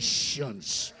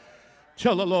patience.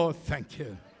 Tell the Lord, thank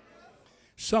you.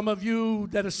 Some of you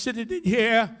that are sitting in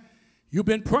here, you've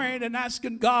been praying and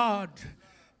asking God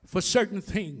for certain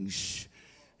things,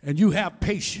 and you have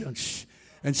patience.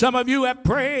 And some of you have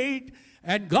prayed,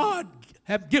 and God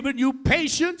have given you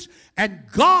patience, and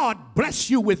God bless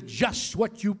you with just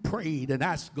what you prayed and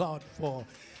asked God for,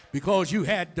 because you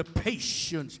had the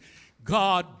patience.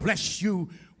 God bless you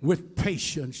with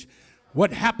patience.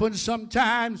 What happens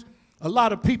sometimes, a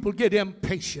lot of people get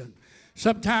impatient.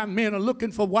 Sometimes men are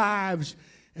looking for wives,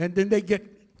 and then they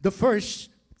get the first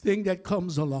thing that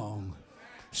comes along.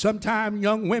 Sometimes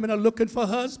young women are looking for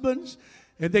husbands,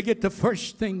 and they get the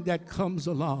first thing that comes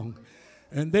along.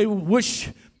 And they wish,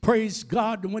 praise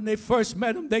God, when they first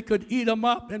met them, they could eat them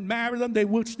up and marry them. They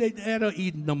wish they'd had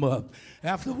eaten them up.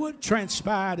 After what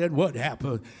transpired and what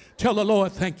happened, tell the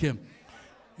Lord thank you.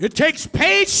 It takes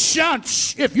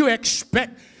patience if you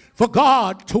expect for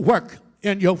God to work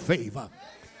in your favor.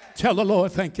 Tell the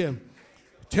Lord thank you.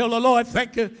 Tell the Lord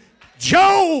thank you.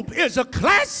 Job is a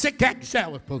classic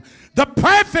example, the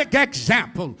perfect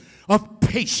example of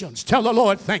patience. Tell the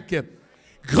Lord thank you.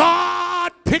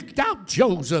 God picked out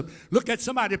Joseph. Look at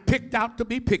somebody picked out to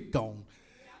be picked on.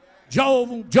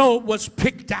 Job was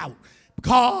picked out.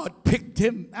 God picked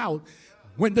him out.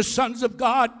 When the sons of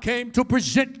God came to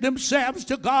present themselves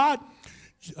to God,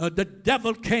 the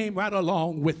devil came right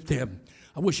along with them.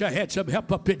 I wish I had some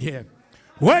help up in here.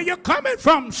 Where you coming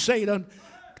from, Satan?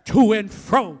 To and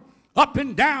fro, up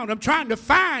and down. I'm trying to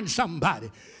find somebody.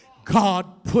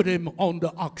 God put him on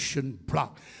the auction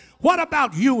block. What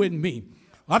about you and me?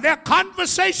 Are there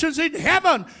conversations in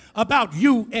heaven about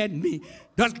you and me?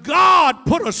 Does God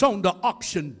put us on the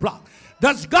auction block?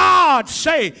 Does God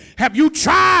say, have you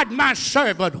tried my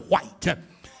servant White?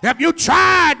 Have you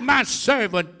tried my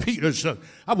servant Peterson?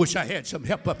 I wish I had some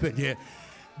help up in here.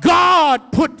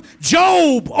 God put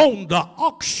Job on the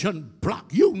auction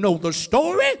block. You know the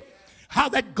story, how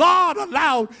that God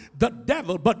allowed the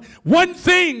devil. But one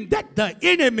thing that the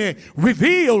enemy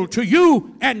revealed to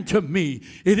you and to me,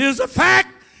 it is a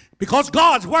fact, because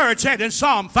God's word said in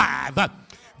Psalm 5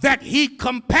 that he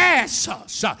compares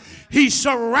us, he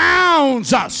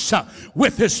surrounds us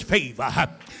with his favor.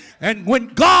 And when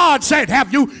God said,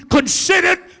 have you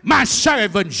considered my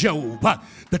servant Job?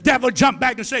 The devil jumped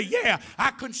back and said, yeah,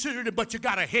 I considered it, but you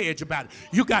got a hedge about it.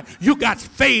 You got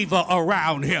favor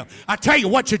around here. I tell you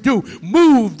what you do.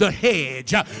 Move the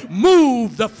hedge.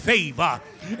 Move the favor.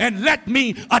 And let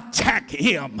me attack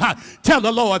him. Tell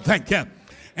the Lord thank you.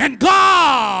 And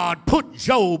God put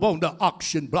Job on the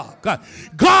auction block.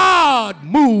 God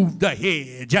moved the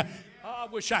hedge. Oh, I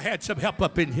wish I had some help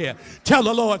up in here. Tell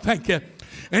the Lord thank you.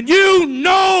 And you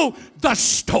know the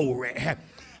story.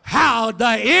 How the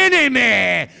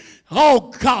enemy,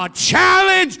 oh God,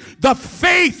 challenged the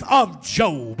faith of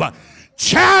Job.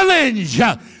 Challenge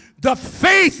the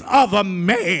faith of a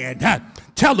man.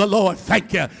 Tell the Lord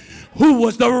thank you. Who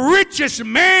was the richest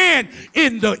man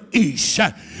in the east.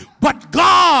 But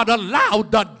God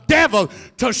allowed the devil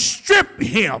to strip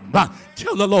him.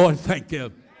 Tell the Lord thank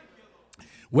you.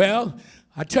 Well,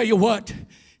 I tell you what.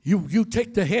 You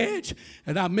take the hedge,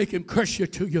 and I'll make him curse you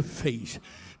to your face.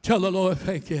 Tell the Lord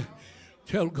thank you.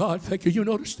 Tell God thank you. You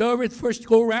know the story. First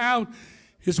go around,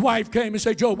 his wife came and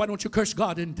said, Job, why don't you curse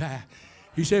God and die?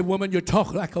 He said, woman, you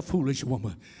talk like a foolish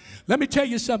woman. Let me tell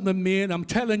you something, men. I'm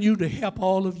telling you to help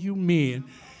all of you men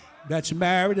that's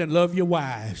married and love your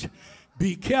wives.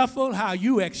 Be careful how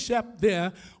you accept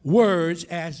their words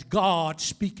as God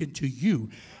speaking to you,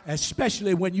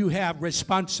 especially when you have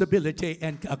responsibility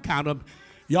and accountability.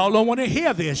 Y'all don't want to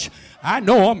hear this. I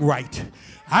know I'm right.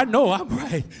 I know I'm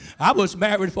right. I was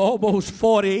married for almost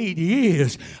 48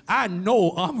 years. I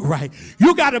know I'm right.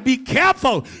 You got to be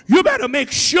careful. You better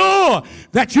make sure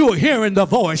that you're hearing the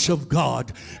voice of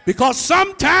God. Because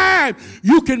sometimes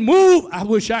you can move. I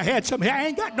wish I had some here. I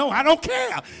ain't got no, I don't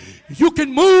care. You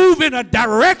can move in a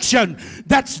direction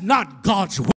that's not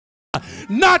God's way.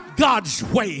 Not God's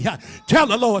way. Tell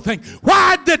the Lord thing.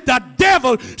 Why did the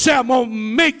devil say, I'm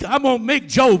gonna make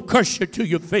Job curse you to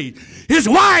your face? His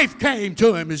wife came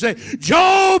to him and said,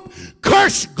 Job,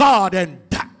 curse God and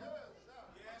die.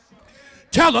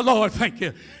 Tell the Lord thank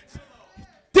you.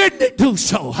 Didn't it do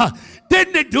so?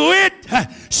 Didn't it do it?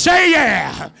 Say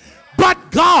yeah.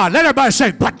 But God. Let everybody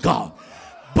say, but God.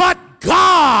 But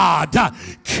God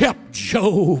kept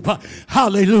Job.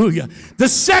 Hallelujah. The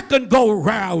second go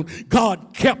round,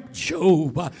 God kept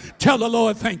Job. Tell the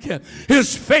Lord thank you.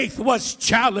 His faith was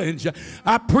challenged.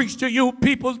 I preach to you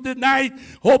people tonight,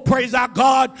 oh praise our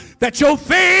God, that your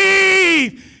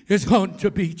faith is going to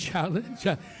be challenged.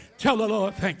 Tell the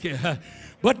Lord thank you.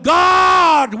 But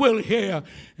God will hear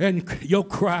and your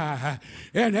cry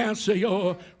and answer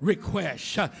your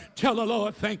request. Tell the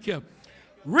Lord, thank you.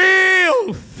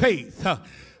 Real faith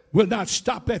will not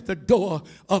stop at the door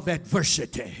of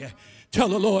adversity. Tell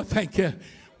the Lord, thank you.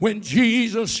 When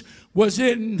Jesus was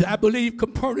in, I believe,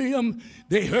 Capernaum,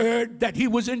 they heard that he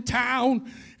was in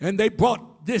town, and they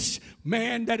brought this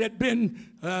man that had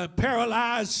been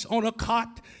paralyzed on a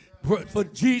cot for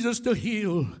Jesus to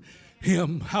heal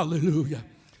him. Hallelujah.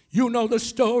 You know the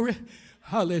story.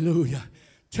 Hallelujah.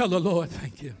 Tell the Lord,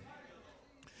 thank you.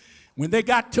 When they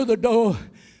got to the door,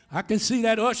 I can see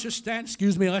that ushers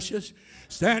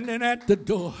standing at the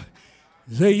door.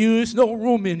 Say, there's no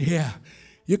room in here.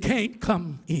 You can't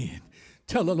come in.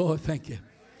 Tell the Lord, thank you.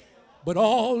 But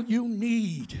all you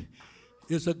need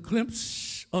is a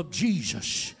glimpse of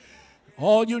Jesus.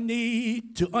 All you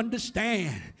need to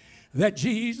understand that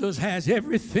Jesus has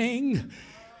everything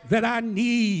that I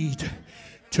need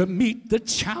to meet the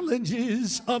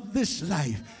challenges of this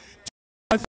life.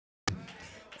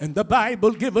 And the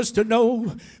Bible gives us to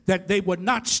know that they were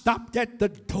not stopped at the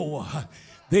door.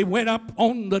 They went up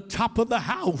on the top of the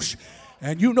house.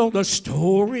 And you know the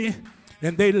story.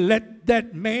 And they let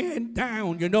that man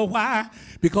down. You know why?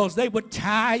 Because they were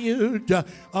tired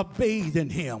of bathing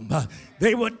him.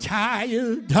 They were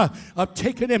tired of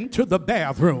taking him to the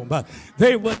bathroom.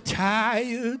 They were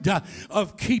tired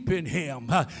of keeping him.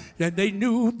 And they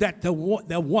knew that the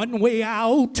one way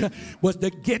out was to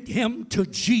get him to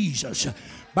Jesus.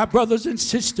 My brothers and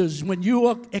sisters, when you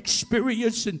are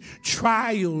experiencing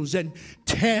trials and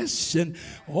tests and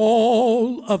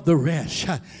all of the rest,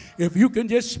 if you can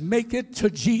just make it to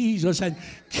Jesus and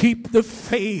keep the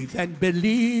faith and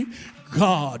believe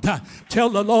God, tell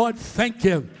the Lord, thank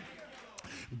you.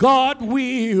 God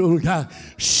will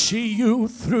see you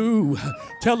through.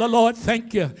 Tell the Lord,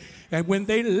 thank you. And when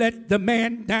they let the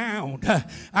man down,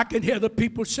 I can hear the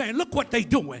people saying, look what they're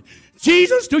doing.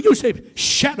 Jesus, do you say,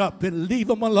 shut up and leave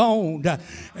him alone.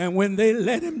 And when they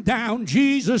let him down,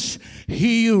 Jesus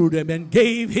healed him and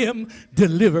gave him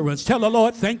deliverance. Tell the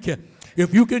Lord, thank you.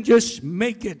 If you can just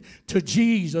make it to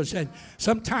Jesus. And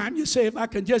sometimes you say, if I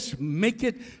can just make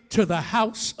it to the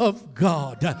house of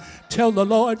God, tell the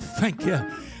Lord, thank you.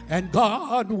 And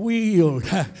God will.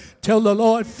 Tell the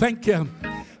Lord, thank you.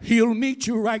 He'll meet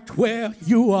you right where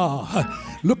you are.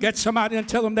 Look at somebody and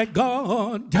tell them that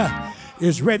God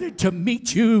is ready to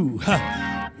meet you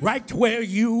right where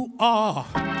you are.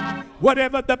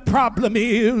 Whatever the problem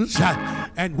is,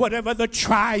 and whatever the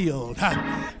trial,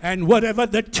 and whatever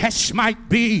the test might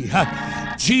be,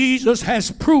 Jesus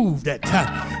has proved it,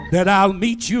 that I'll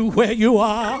meet you where you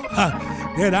are,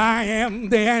 that I am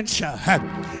the answer.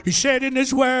 He said in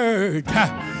his word,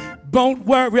 don't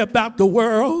worry about the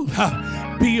world.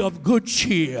 Be of good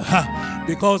cheer,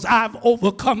 because I've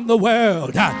overcome the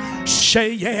world.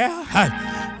 Say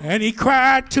yeah. And he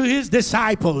cried to his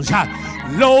disciples,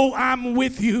 lo, I'm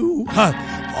with you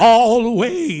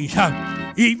always,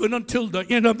 even until the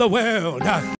end of the world.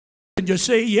 And you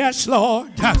say, yes,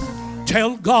 Lord.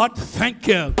 Tell God, thank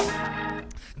you.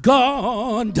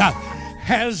 God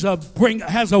has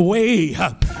a way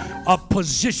of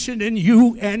positioning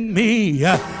you and me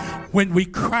when we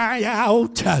cry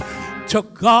out to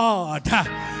God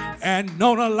and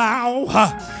don't allow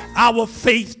our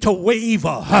faith to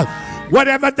waver.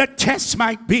 Whatever the test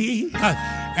might be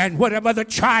and whatever the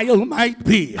trial might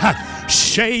be,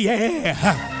 say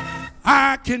yeah.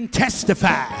 I can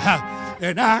testify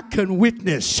and I can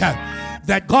witness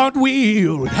that God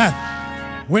will.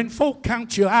 When folk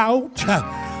count you out,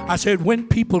 I said when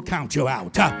people count you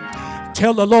out,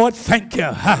 tell the Lord thank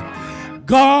you.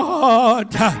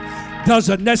 God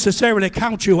doesn't necessarily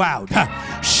count you out.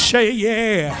 Say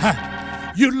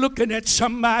yeah. You're looking at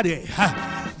somebody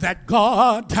that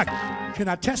God, can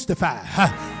I testify?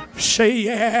 Say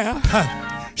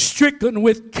yeah. Stricken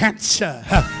with cancer.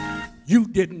 You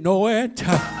didn't know it.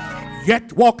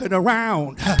 Yet walking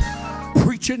around,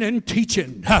 preaching and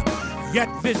teaching. Yet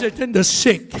visiting the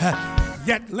sick.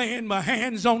 Yet laying my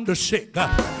hands on the sick.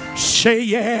 Say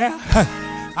yeah.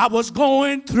 I was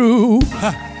going through,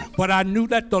 but I knew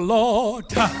that the Lord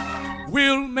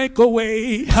will make a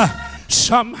way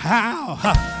somehow.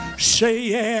 Say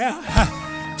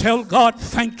yeah. Tell God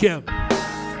thank you.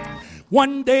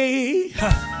 One day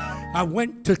I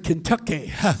went to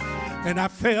Kentucky and I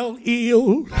fell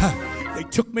ill. They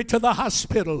took me to the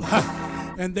hospital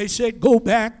and they said, go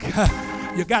back.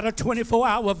 You got a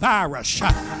 24-hour virus.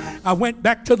 I went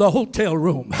back to the hotel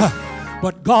room,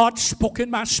 but God spoke in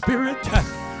my spirit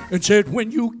and said,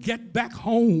 when you get back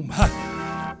home,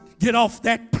 get off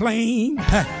that plane,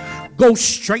 go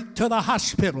straight to the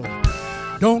hospital.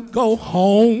 Don't go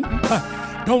home.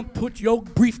 Don't put your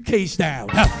briefcase down.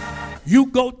 You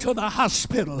go to the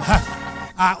hospital.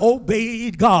 I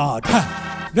obeyed God.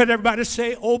 Let everybody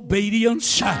say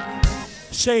obedience.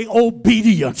 Say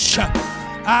obedience.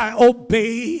 I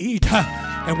obeyed.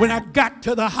 And when I got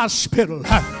to the hospital,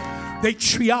 they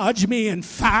triaged me in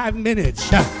 5 minutes.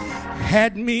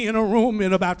 Had me in a room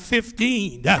in about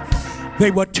 15.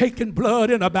 They were taking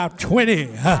blood in about 20.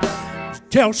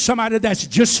 Tell somebody that's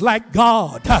just like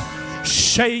God.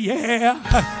 Say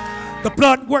yeah. The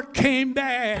blood work came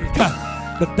back.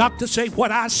 The doctor say,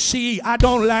 what I see I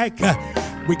don't like.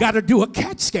 We got to do a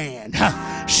CAT scan.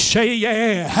 Say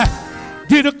yeah.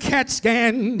 Did a CAT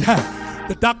scan.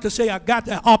 The doctor say, I got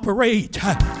to operate.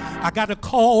 I got to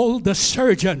call the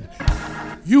surgeon.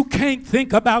 You can't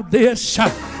think about this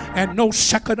and no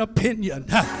second opinion.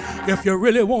 If you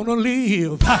really want to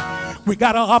live, we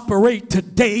got to operate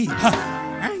today.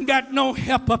 I ain't got no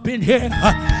help up in here.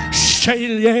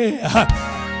 Say yeah.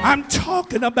 I'm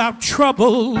talking about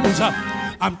troubles.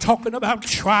 I'm talking about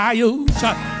trials.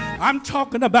 I'm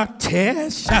talking about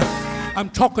tests. I'm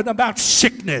talking about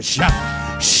sickness.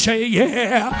 Say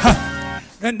yeah.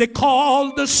 And they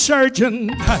called the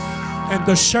surgeon. And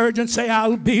the surgeon say,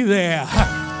 I'll be there.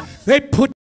 They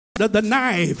put the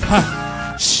knife.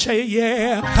 Say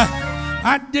yeah.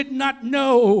 I did not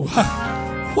know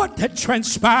what had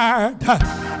transpired.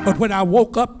 But when I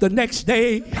woke up the next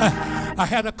day, I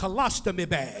had a colostomy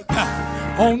bag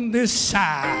on this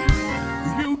side.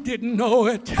 You didn't know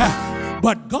it,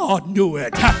 but God knew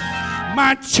it.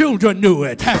 My children knew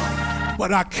it.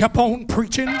 But I kept on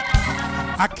preaching.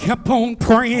 I kept on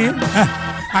praying.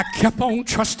 I kept on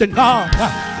trusting God.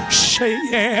 Say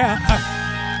yeah.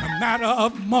 A matter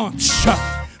of months,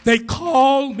 they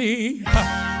called me.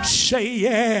 Say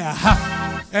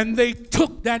yeah. And they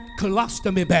took that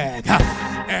colostomy bag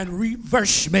and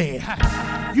reversed me.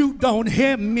 You don't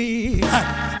hear me.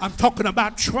 I'm talking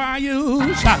about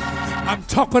trials. I'm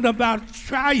talking about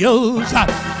trials.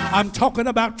 I'm talking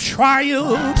about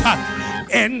trials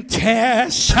and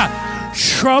tests,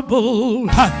 trouble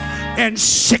and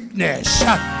sickness.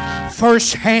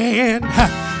 Firsthand,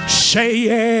 say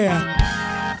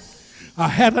yeah. I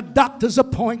had a doctor's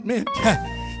appointment.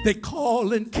 They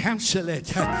call and cancel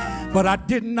it, but I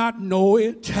did not know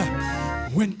it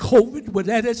when COVID was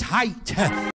at its height.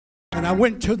 And I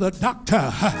went to the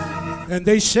doctor, and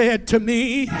they said to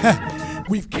me,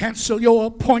 we've canceled your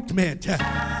appointment.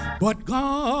 But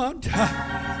God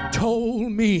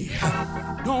told me,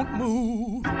 don't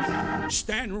move,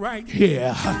 stand right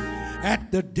here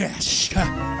at the desk,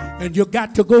 and you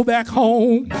got to go back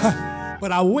home.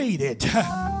 But I waited,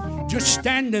 just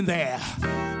standing there,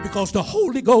 because the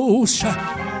Holy Ghost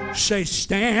say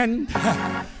stand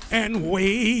and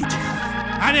wait.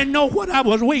 I didn't know what I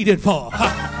was waiting for,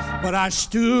 but I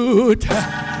stood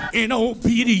in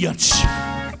obedience.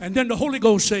 And then the Holy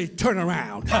Ghost say, turn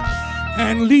around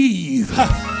and leave.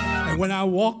 And when I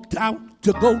walked out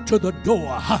to go to the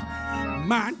door,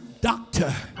 my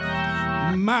doctor,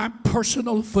 my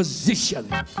personal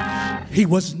physician, he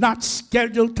was not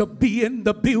scheduled to be in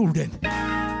the building.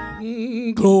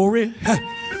 Glory.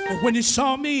 But when he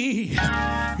saw me,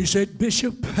 he said,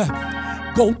 Bishop,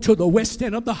 go to the west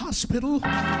end of the hospital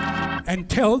and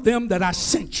tell them that I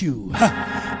sent you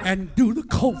and do the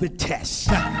COVID test.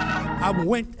 I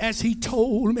went as he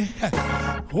told me.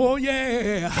 Oh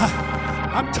yeah,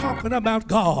 I'm talking about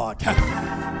God.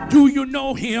 Do you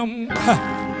know him?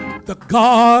 The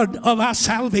God of our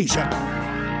salvation.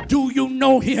 Do you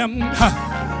know him?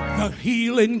 The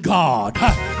healing God.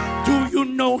 Do you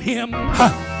know him?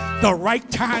 The right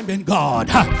time in God.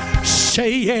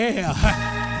 Say yeah.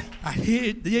 I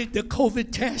did the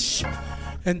COVID test,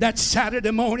 and that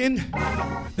Saturday morning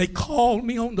they called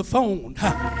me on the phone.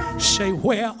 Say,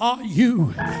 where are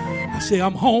you? I say,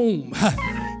 I'm home.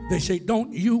 They say,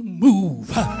 don't you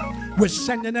move. We're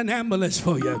sending an ambulance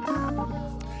for you.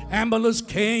 Ambulance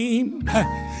came,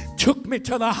 took me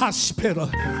to the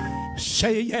hospital.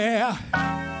 Say yeah.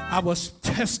 I was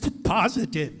tested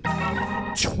positive.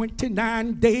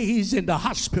 29 days in the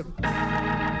hospital.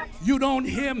 You don't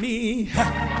hear me.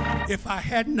 If I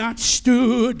had not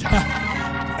stood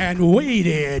and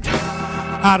waited,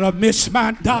 I'd have missed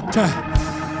my doctor.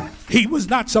 He was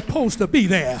not supposed to be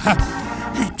there.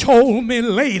 He told me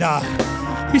later.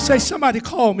 He said, somebody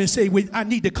called me and said, I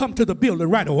need to come to the building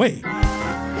right away.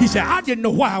 He said, I didn't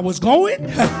know where I was going,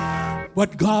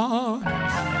 but God.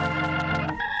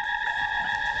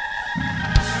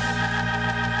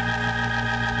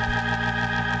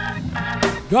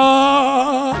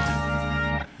 God,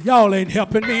 y'all ain't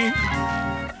helping me.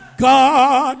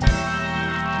 God,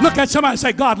 look at somebody and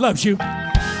say, God loves you.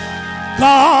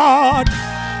 God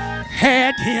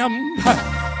had him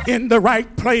in the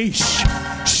right place.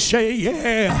 Say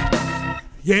yeah,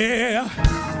 yeah.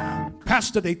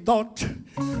 Pastor, they thought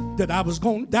that I was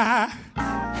going to die.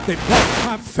 They brought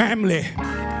my family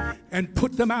and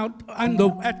put them out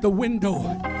at the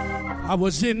window. I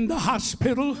was in the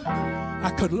hospital.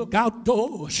 I could look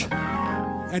outdoors.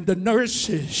 And the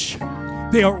nurses,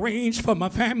 they arranged for my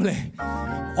family,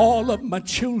 all of my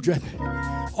children,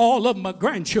 all of my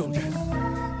grandchildren.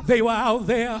 They were out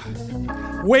there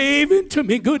waving to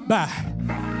me goodbye.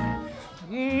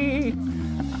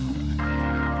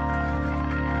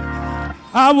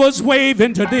 I was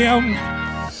waving to them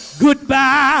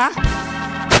goodbye.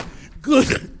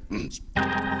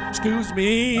 Excuse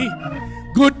me.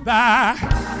 Goodbye.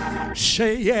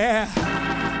 Say yeah.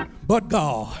 But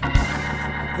God.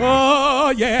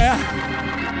 Oh yeah.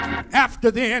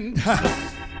 After then,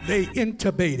 they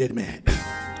intubated me.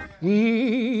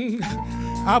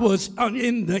 I was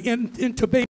in the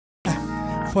intubation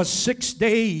for 6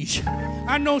 days.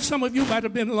 I know some of you might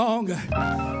have been longer,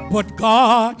 but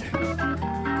God,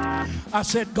 I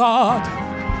said, God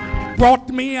brought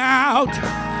me out.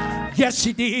 Yes,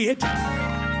 he did.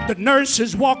 The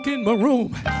nurses walked in my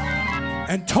room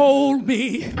and told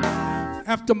me,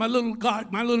 after my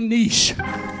little niece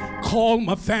called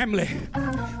my family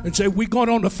and said, we're going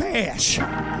on a fast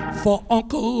for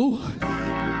Uncle.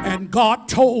 And God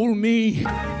told me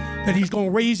that he's going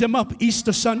to raise him up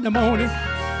Easter Sunday morning.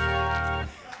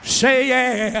 Say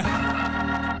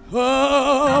yeah.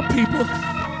 Oh, people.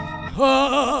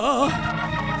 Oh,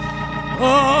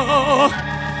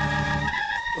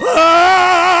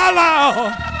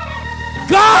 Lord.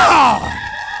 God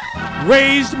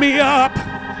raised me up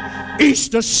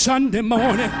Easter Sunday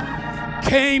morning.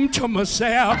 Came to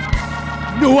myself.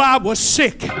 Knew I was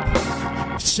sick.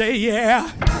 Say yeah.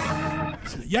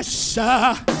 Yes,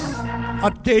 sir.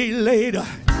 A day later,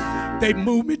 they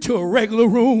moved me to a regular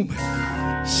room.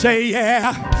 Say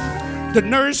yeah. The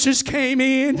nurses came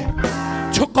in,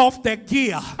 took off their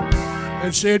gear,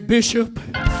 and said, Bishop,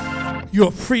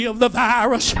 you're free of the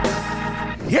virus.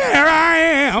 Here I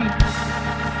am.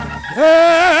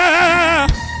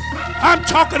 I'm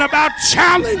talking about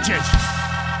challenges.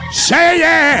 Say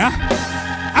yeah.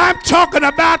 I'm talking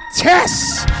about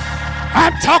tests.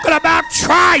 I'm talking about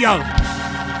trial.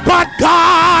 But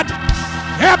God,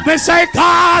 help me say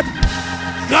God,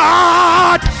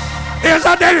 God is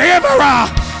a deliverer.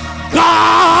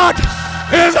 God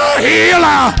is a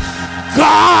healer.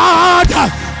 God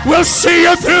will see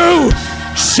you through.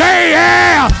 Say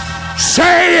yeah,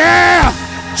 say yeah,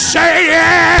 say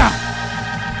yeah.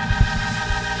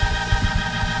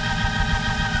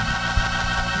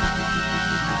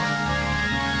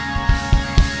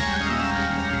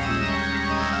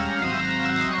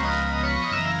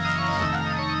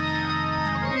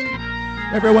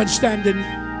 Everyone standing.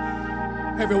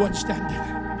 Everyone standing.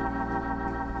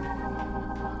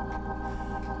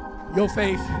 Your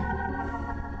faith.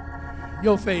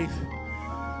 Your faith.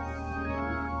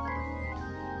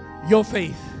 Your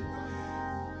faith.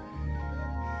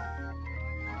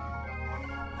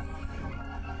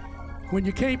 When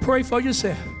you can't pray for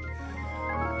yourself,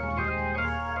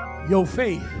 your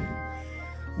faith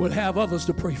will have others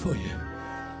to pray for you.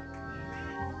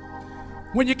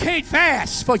 When you can't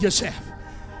fast for yourself,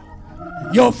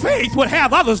 your faith will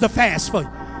have others to fast for you.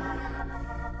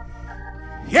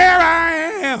 Here I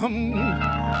am.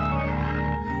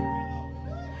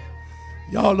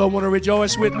 Y'all don't want to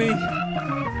rejoice with me?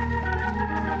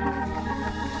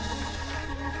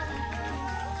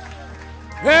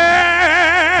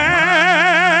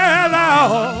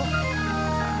 Hello.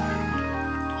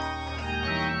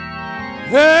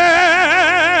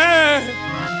 Hey.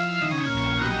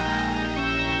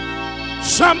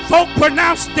 Some folk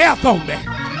pronounced death on me,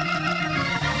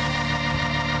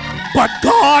 but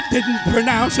God didn't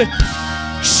pronounce it.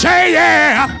 Say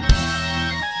yeah.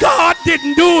 God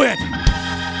didn't do it.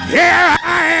 Here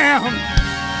I am,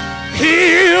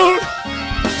 healed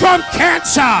from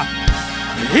cancer,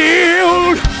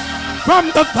 healed from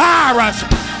the virus,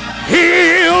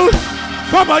 healed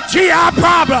from a GI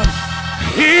problem,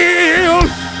 healed.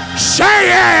 Say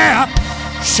yeah,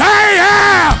 say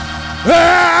yeah.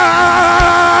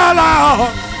 Oh,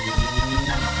 Lord.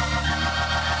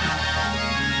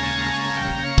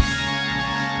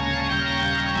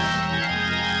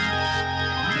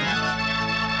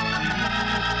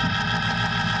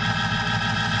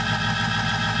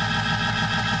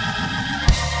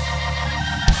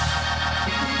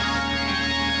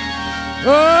 Oh,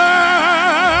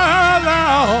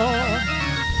 Lord.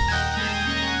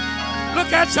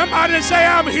 Look at somebody and say,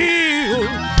 I'm healed.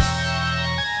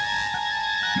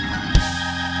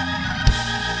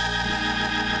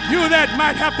 You that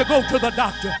might have to go to the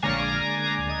doctor,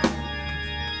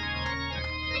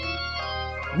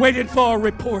 waiting for a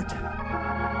report,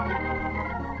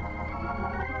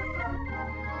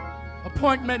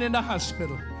 appointment in the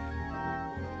hospital.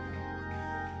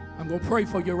 I'm going to pray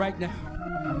for you right now.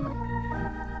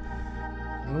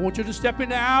 I want you to step in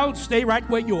the aisle, stay right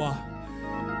where you are.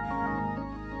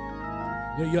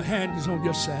 Lay your hands on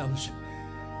yourselves.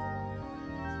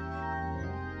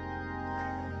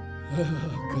 Oh,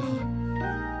 God.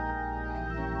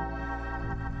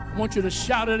 I want you to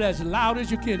shout it as loud as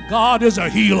you can. God is a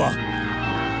healer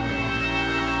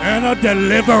and a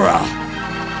deliverer.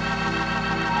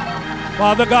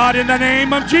 Father God, in the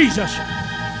name of Jesus,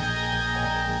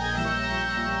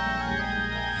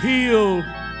 heal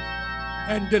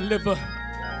and deliver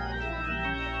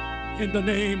in the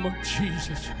name of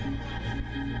Jesus.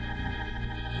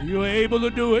 You're able to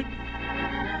do it.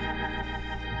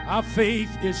 Our faith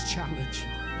is challenged.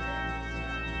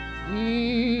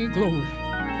 Glory.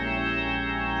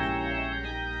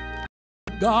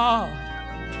 God,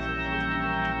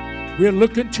 we're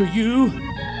looking to you.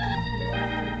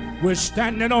 We're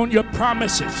standing on your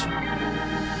promises.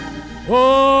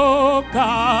 Oh,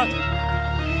 God.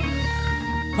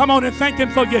 Come on and thank him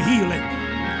for your healing.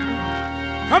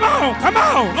 Come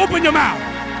on, open your mouth.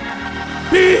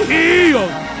 Be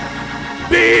healed.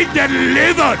 Be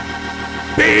delivered.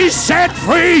 Be set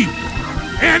free.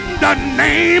 In the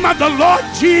name of the Lord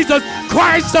Jesus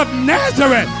Christ of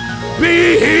Nazareth.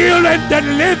 Be healed and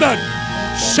delivered.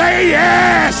 Say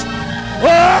yes. Oh,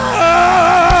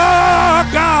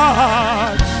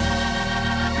 God.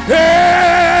 Hey.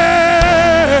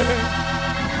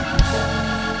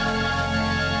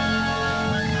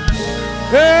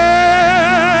 Hey,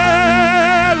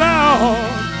 Lord.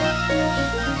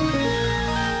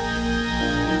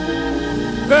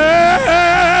 Hey.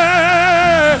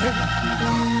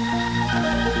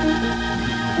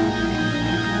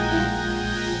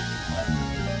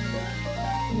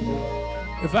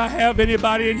 If I have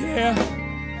anybody in here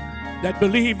that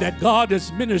believe that God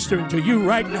is ministering to you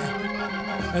right now,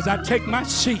 as I take my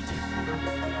seat,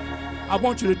 I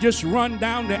want you to just run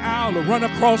down the aisle or run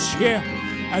across here,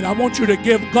 and I want you to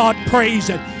give God praise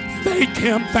and thank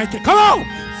him. Thank him. Come on.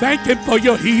 Thank him for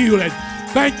your healing.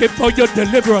 Thank him for your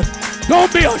deliverance.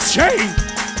 Don't be ashamed.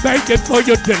 Thank him for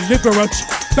your deliverance.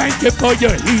 Thank him for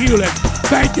your healing.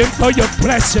 Thank him for your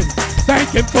blessing. Thank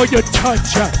him for your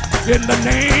touch. In the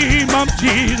name of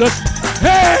Jesus.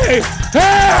 Hey,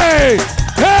 hey,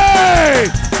 hey,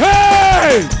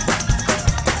 hey.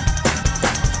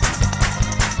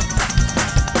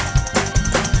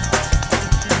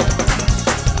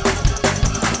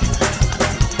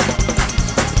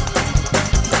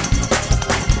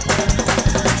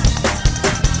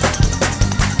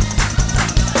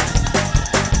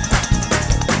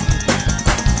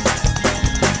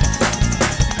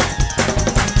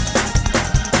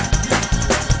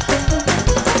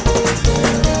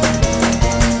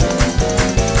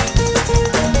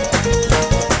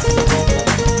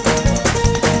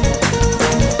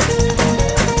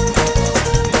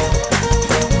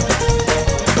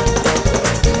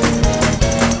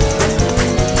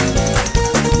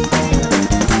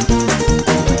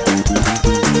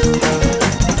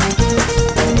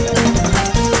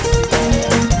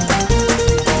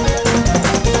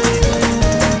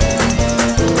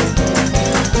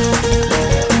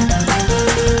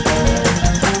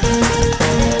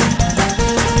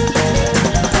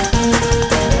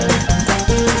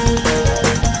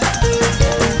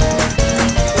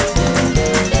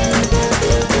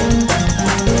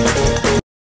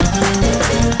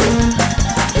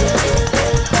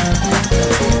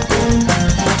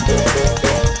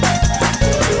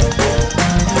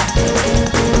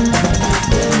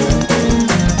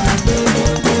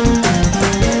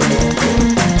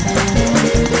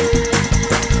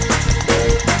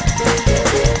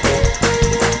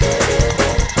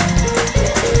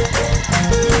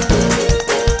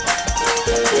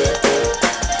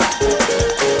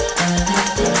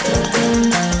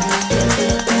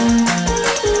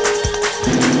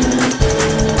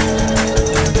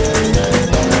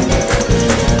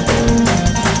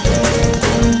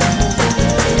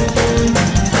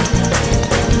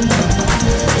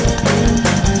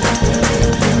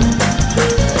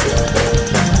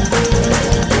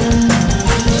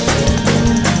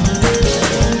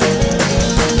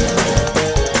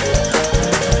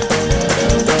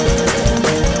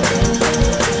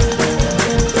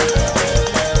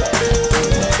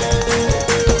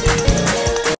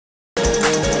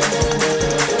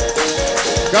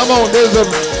 Come on, there's a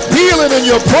healing in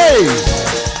your praise.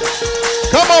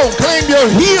 Come on, claim your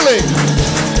healing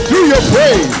through your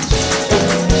praise.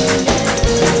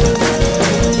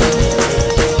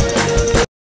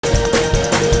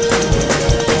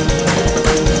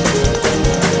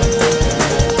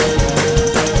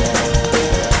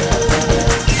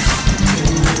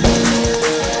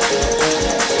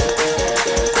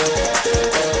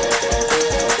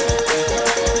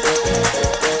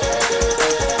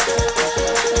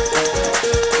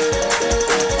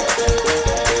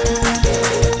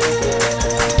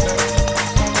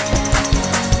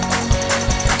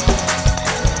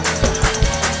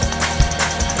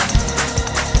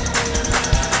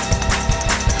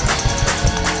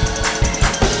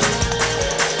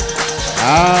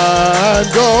 I'm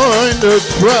going to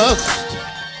trust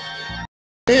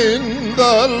in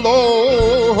the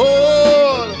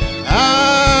Lord.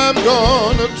 I'm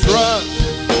going to trust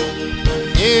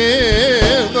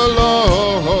in the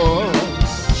Lord.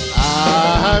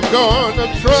 I'm going to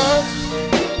trust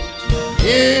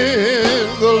in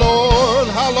the Lord.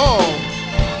 How long?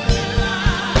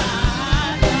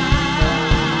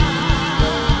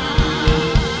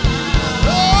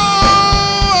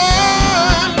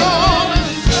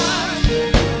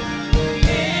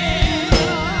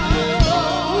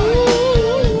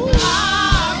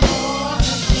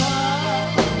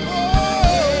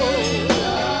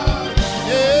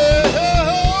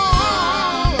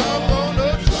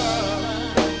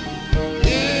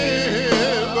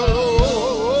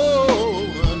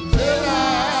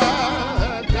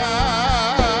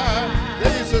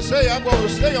 I'm going to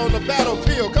stay on the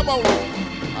battlefield. Come on.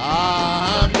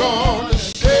 I'm going to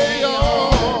stay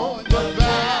on the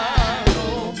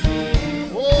battlefield.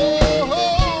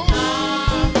 Oh,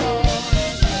 I'm going to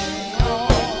stay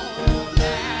on the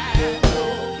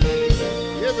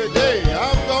battlefield. Every day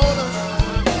I'm going to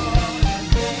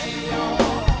stay on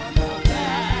the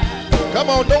battlefield. Come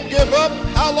on, don't give up.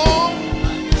 How long?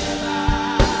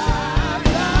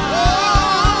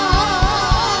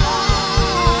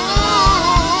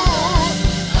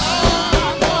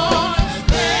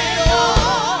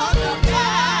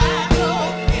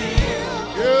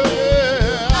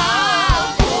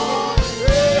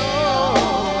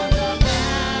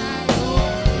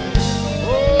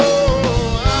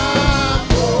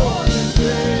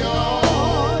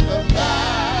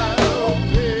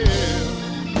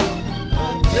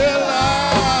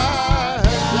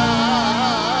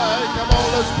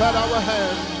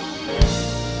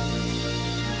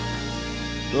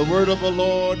 The word of the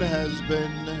Lord has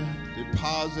been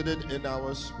deposited in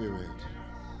our spirit.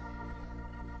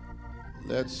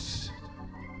 Let's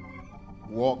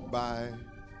walk by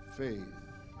faith.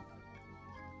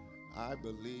 I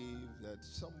believe that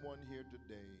someone here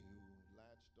today who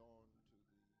latched on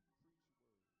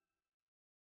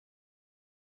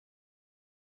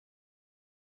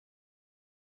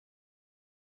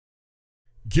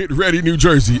to Get ready, New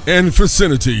Jersey and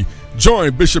vicinity.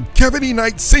 Join Bishop Kevin E.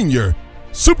 Knight Sr.,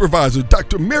 Supervisor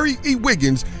Dr. Mary E.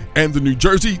 Wiggins, and the New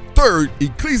Jersey 3rd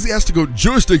Ecclesiastical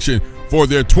Jurisdiction for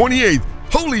their 28th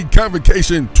Holy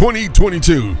Convocation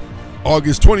 2022,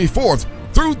 August 24th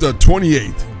through the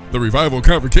 28th. The Revival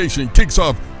Convocation kicks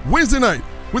off Wednesday night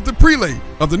with the prelate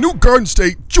of the New Garden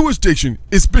State Jurisdiction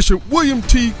is Bishop William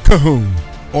T. Cahoon.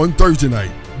 On Thursday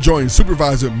night, join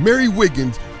Supervisor Mary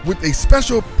Wiggins with a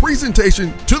special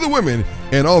presentation to the women,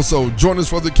 and also join us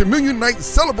for the Communion Night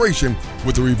celebration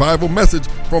with a revival message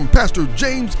from Pastor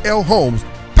James L. Holmes,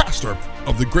 pastor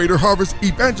of the Greater Harvest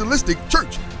Evangelistic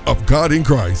Church of God in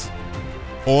Christ.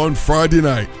 On Friday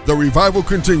night, the revival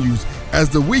continues as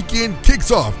the weekend kicks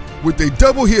off with a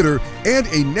double hitter and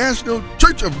a National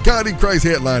Church of God in Christ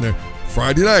headliner.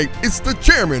 Friday night, it's the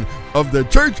chairman of the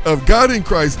Church of God in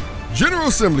Christ General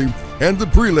Assembly and the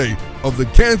prelate of the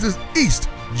Kansas East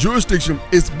Jurisdiction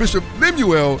is Bishop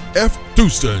Lemuel F.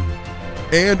 Houston.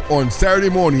 And on Saturday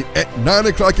morning at 9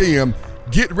 o'clock a.m.,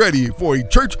 get ready for a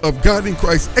Church of God in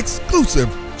Christ exclusive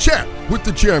chat with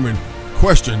the chairman,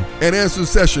 question and answer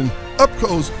session up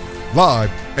close,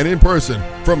 live, and in person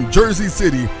from Jersey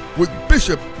City with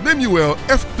Bishop Lemuel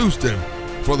F. Houston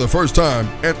for the first time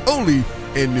and only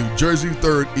in New Jersey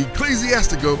 3rd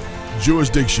Ecclesiastical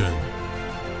Jurisdiction.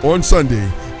 On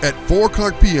Sunday at 4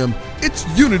 o'clock p.m., it's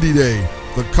Unity Day,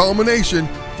 the culmination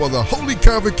for the Holy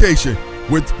Convocation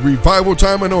with revival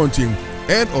time anointing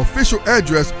and official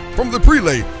address from the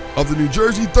prelate of the New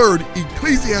Jersey 3rd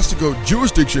Ecclesiastical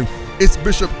Jurisdiction is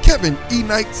Bishop Kevin E.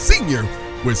 Knight Sr.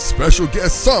 with special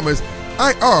guest psalmist,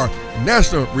 IR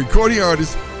National Recording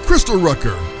Artist Crystal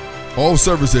Rucker. All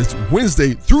services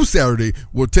Wednesday through Saturday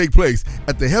will take place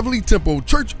at the Heavenly Temple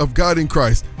Church of God in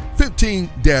Christ,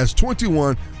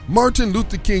 15-21 Martin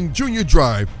Luther King Jr.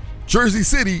 Drive, Jersey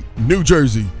City, New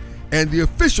Jersey. And the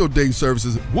official day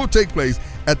services will take place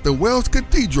at the Wells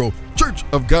Cathedral Church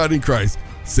of God in Christ,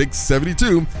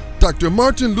 672 Dr.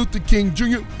 Martin Luther King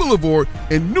Jr. Boulevard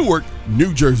in Newark,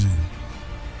 New Jersey.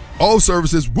 All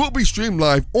services will be streamed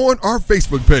live on our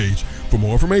Facebook page. For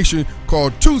more information, call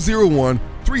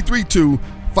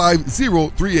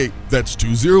 201-332-5038. That's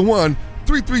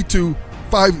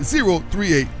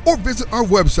 201-332-5038. Or visit our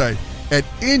website at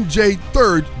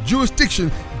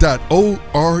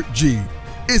nj3rdjurisdiction.org.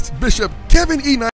 It's Bishop Kevin E. Knight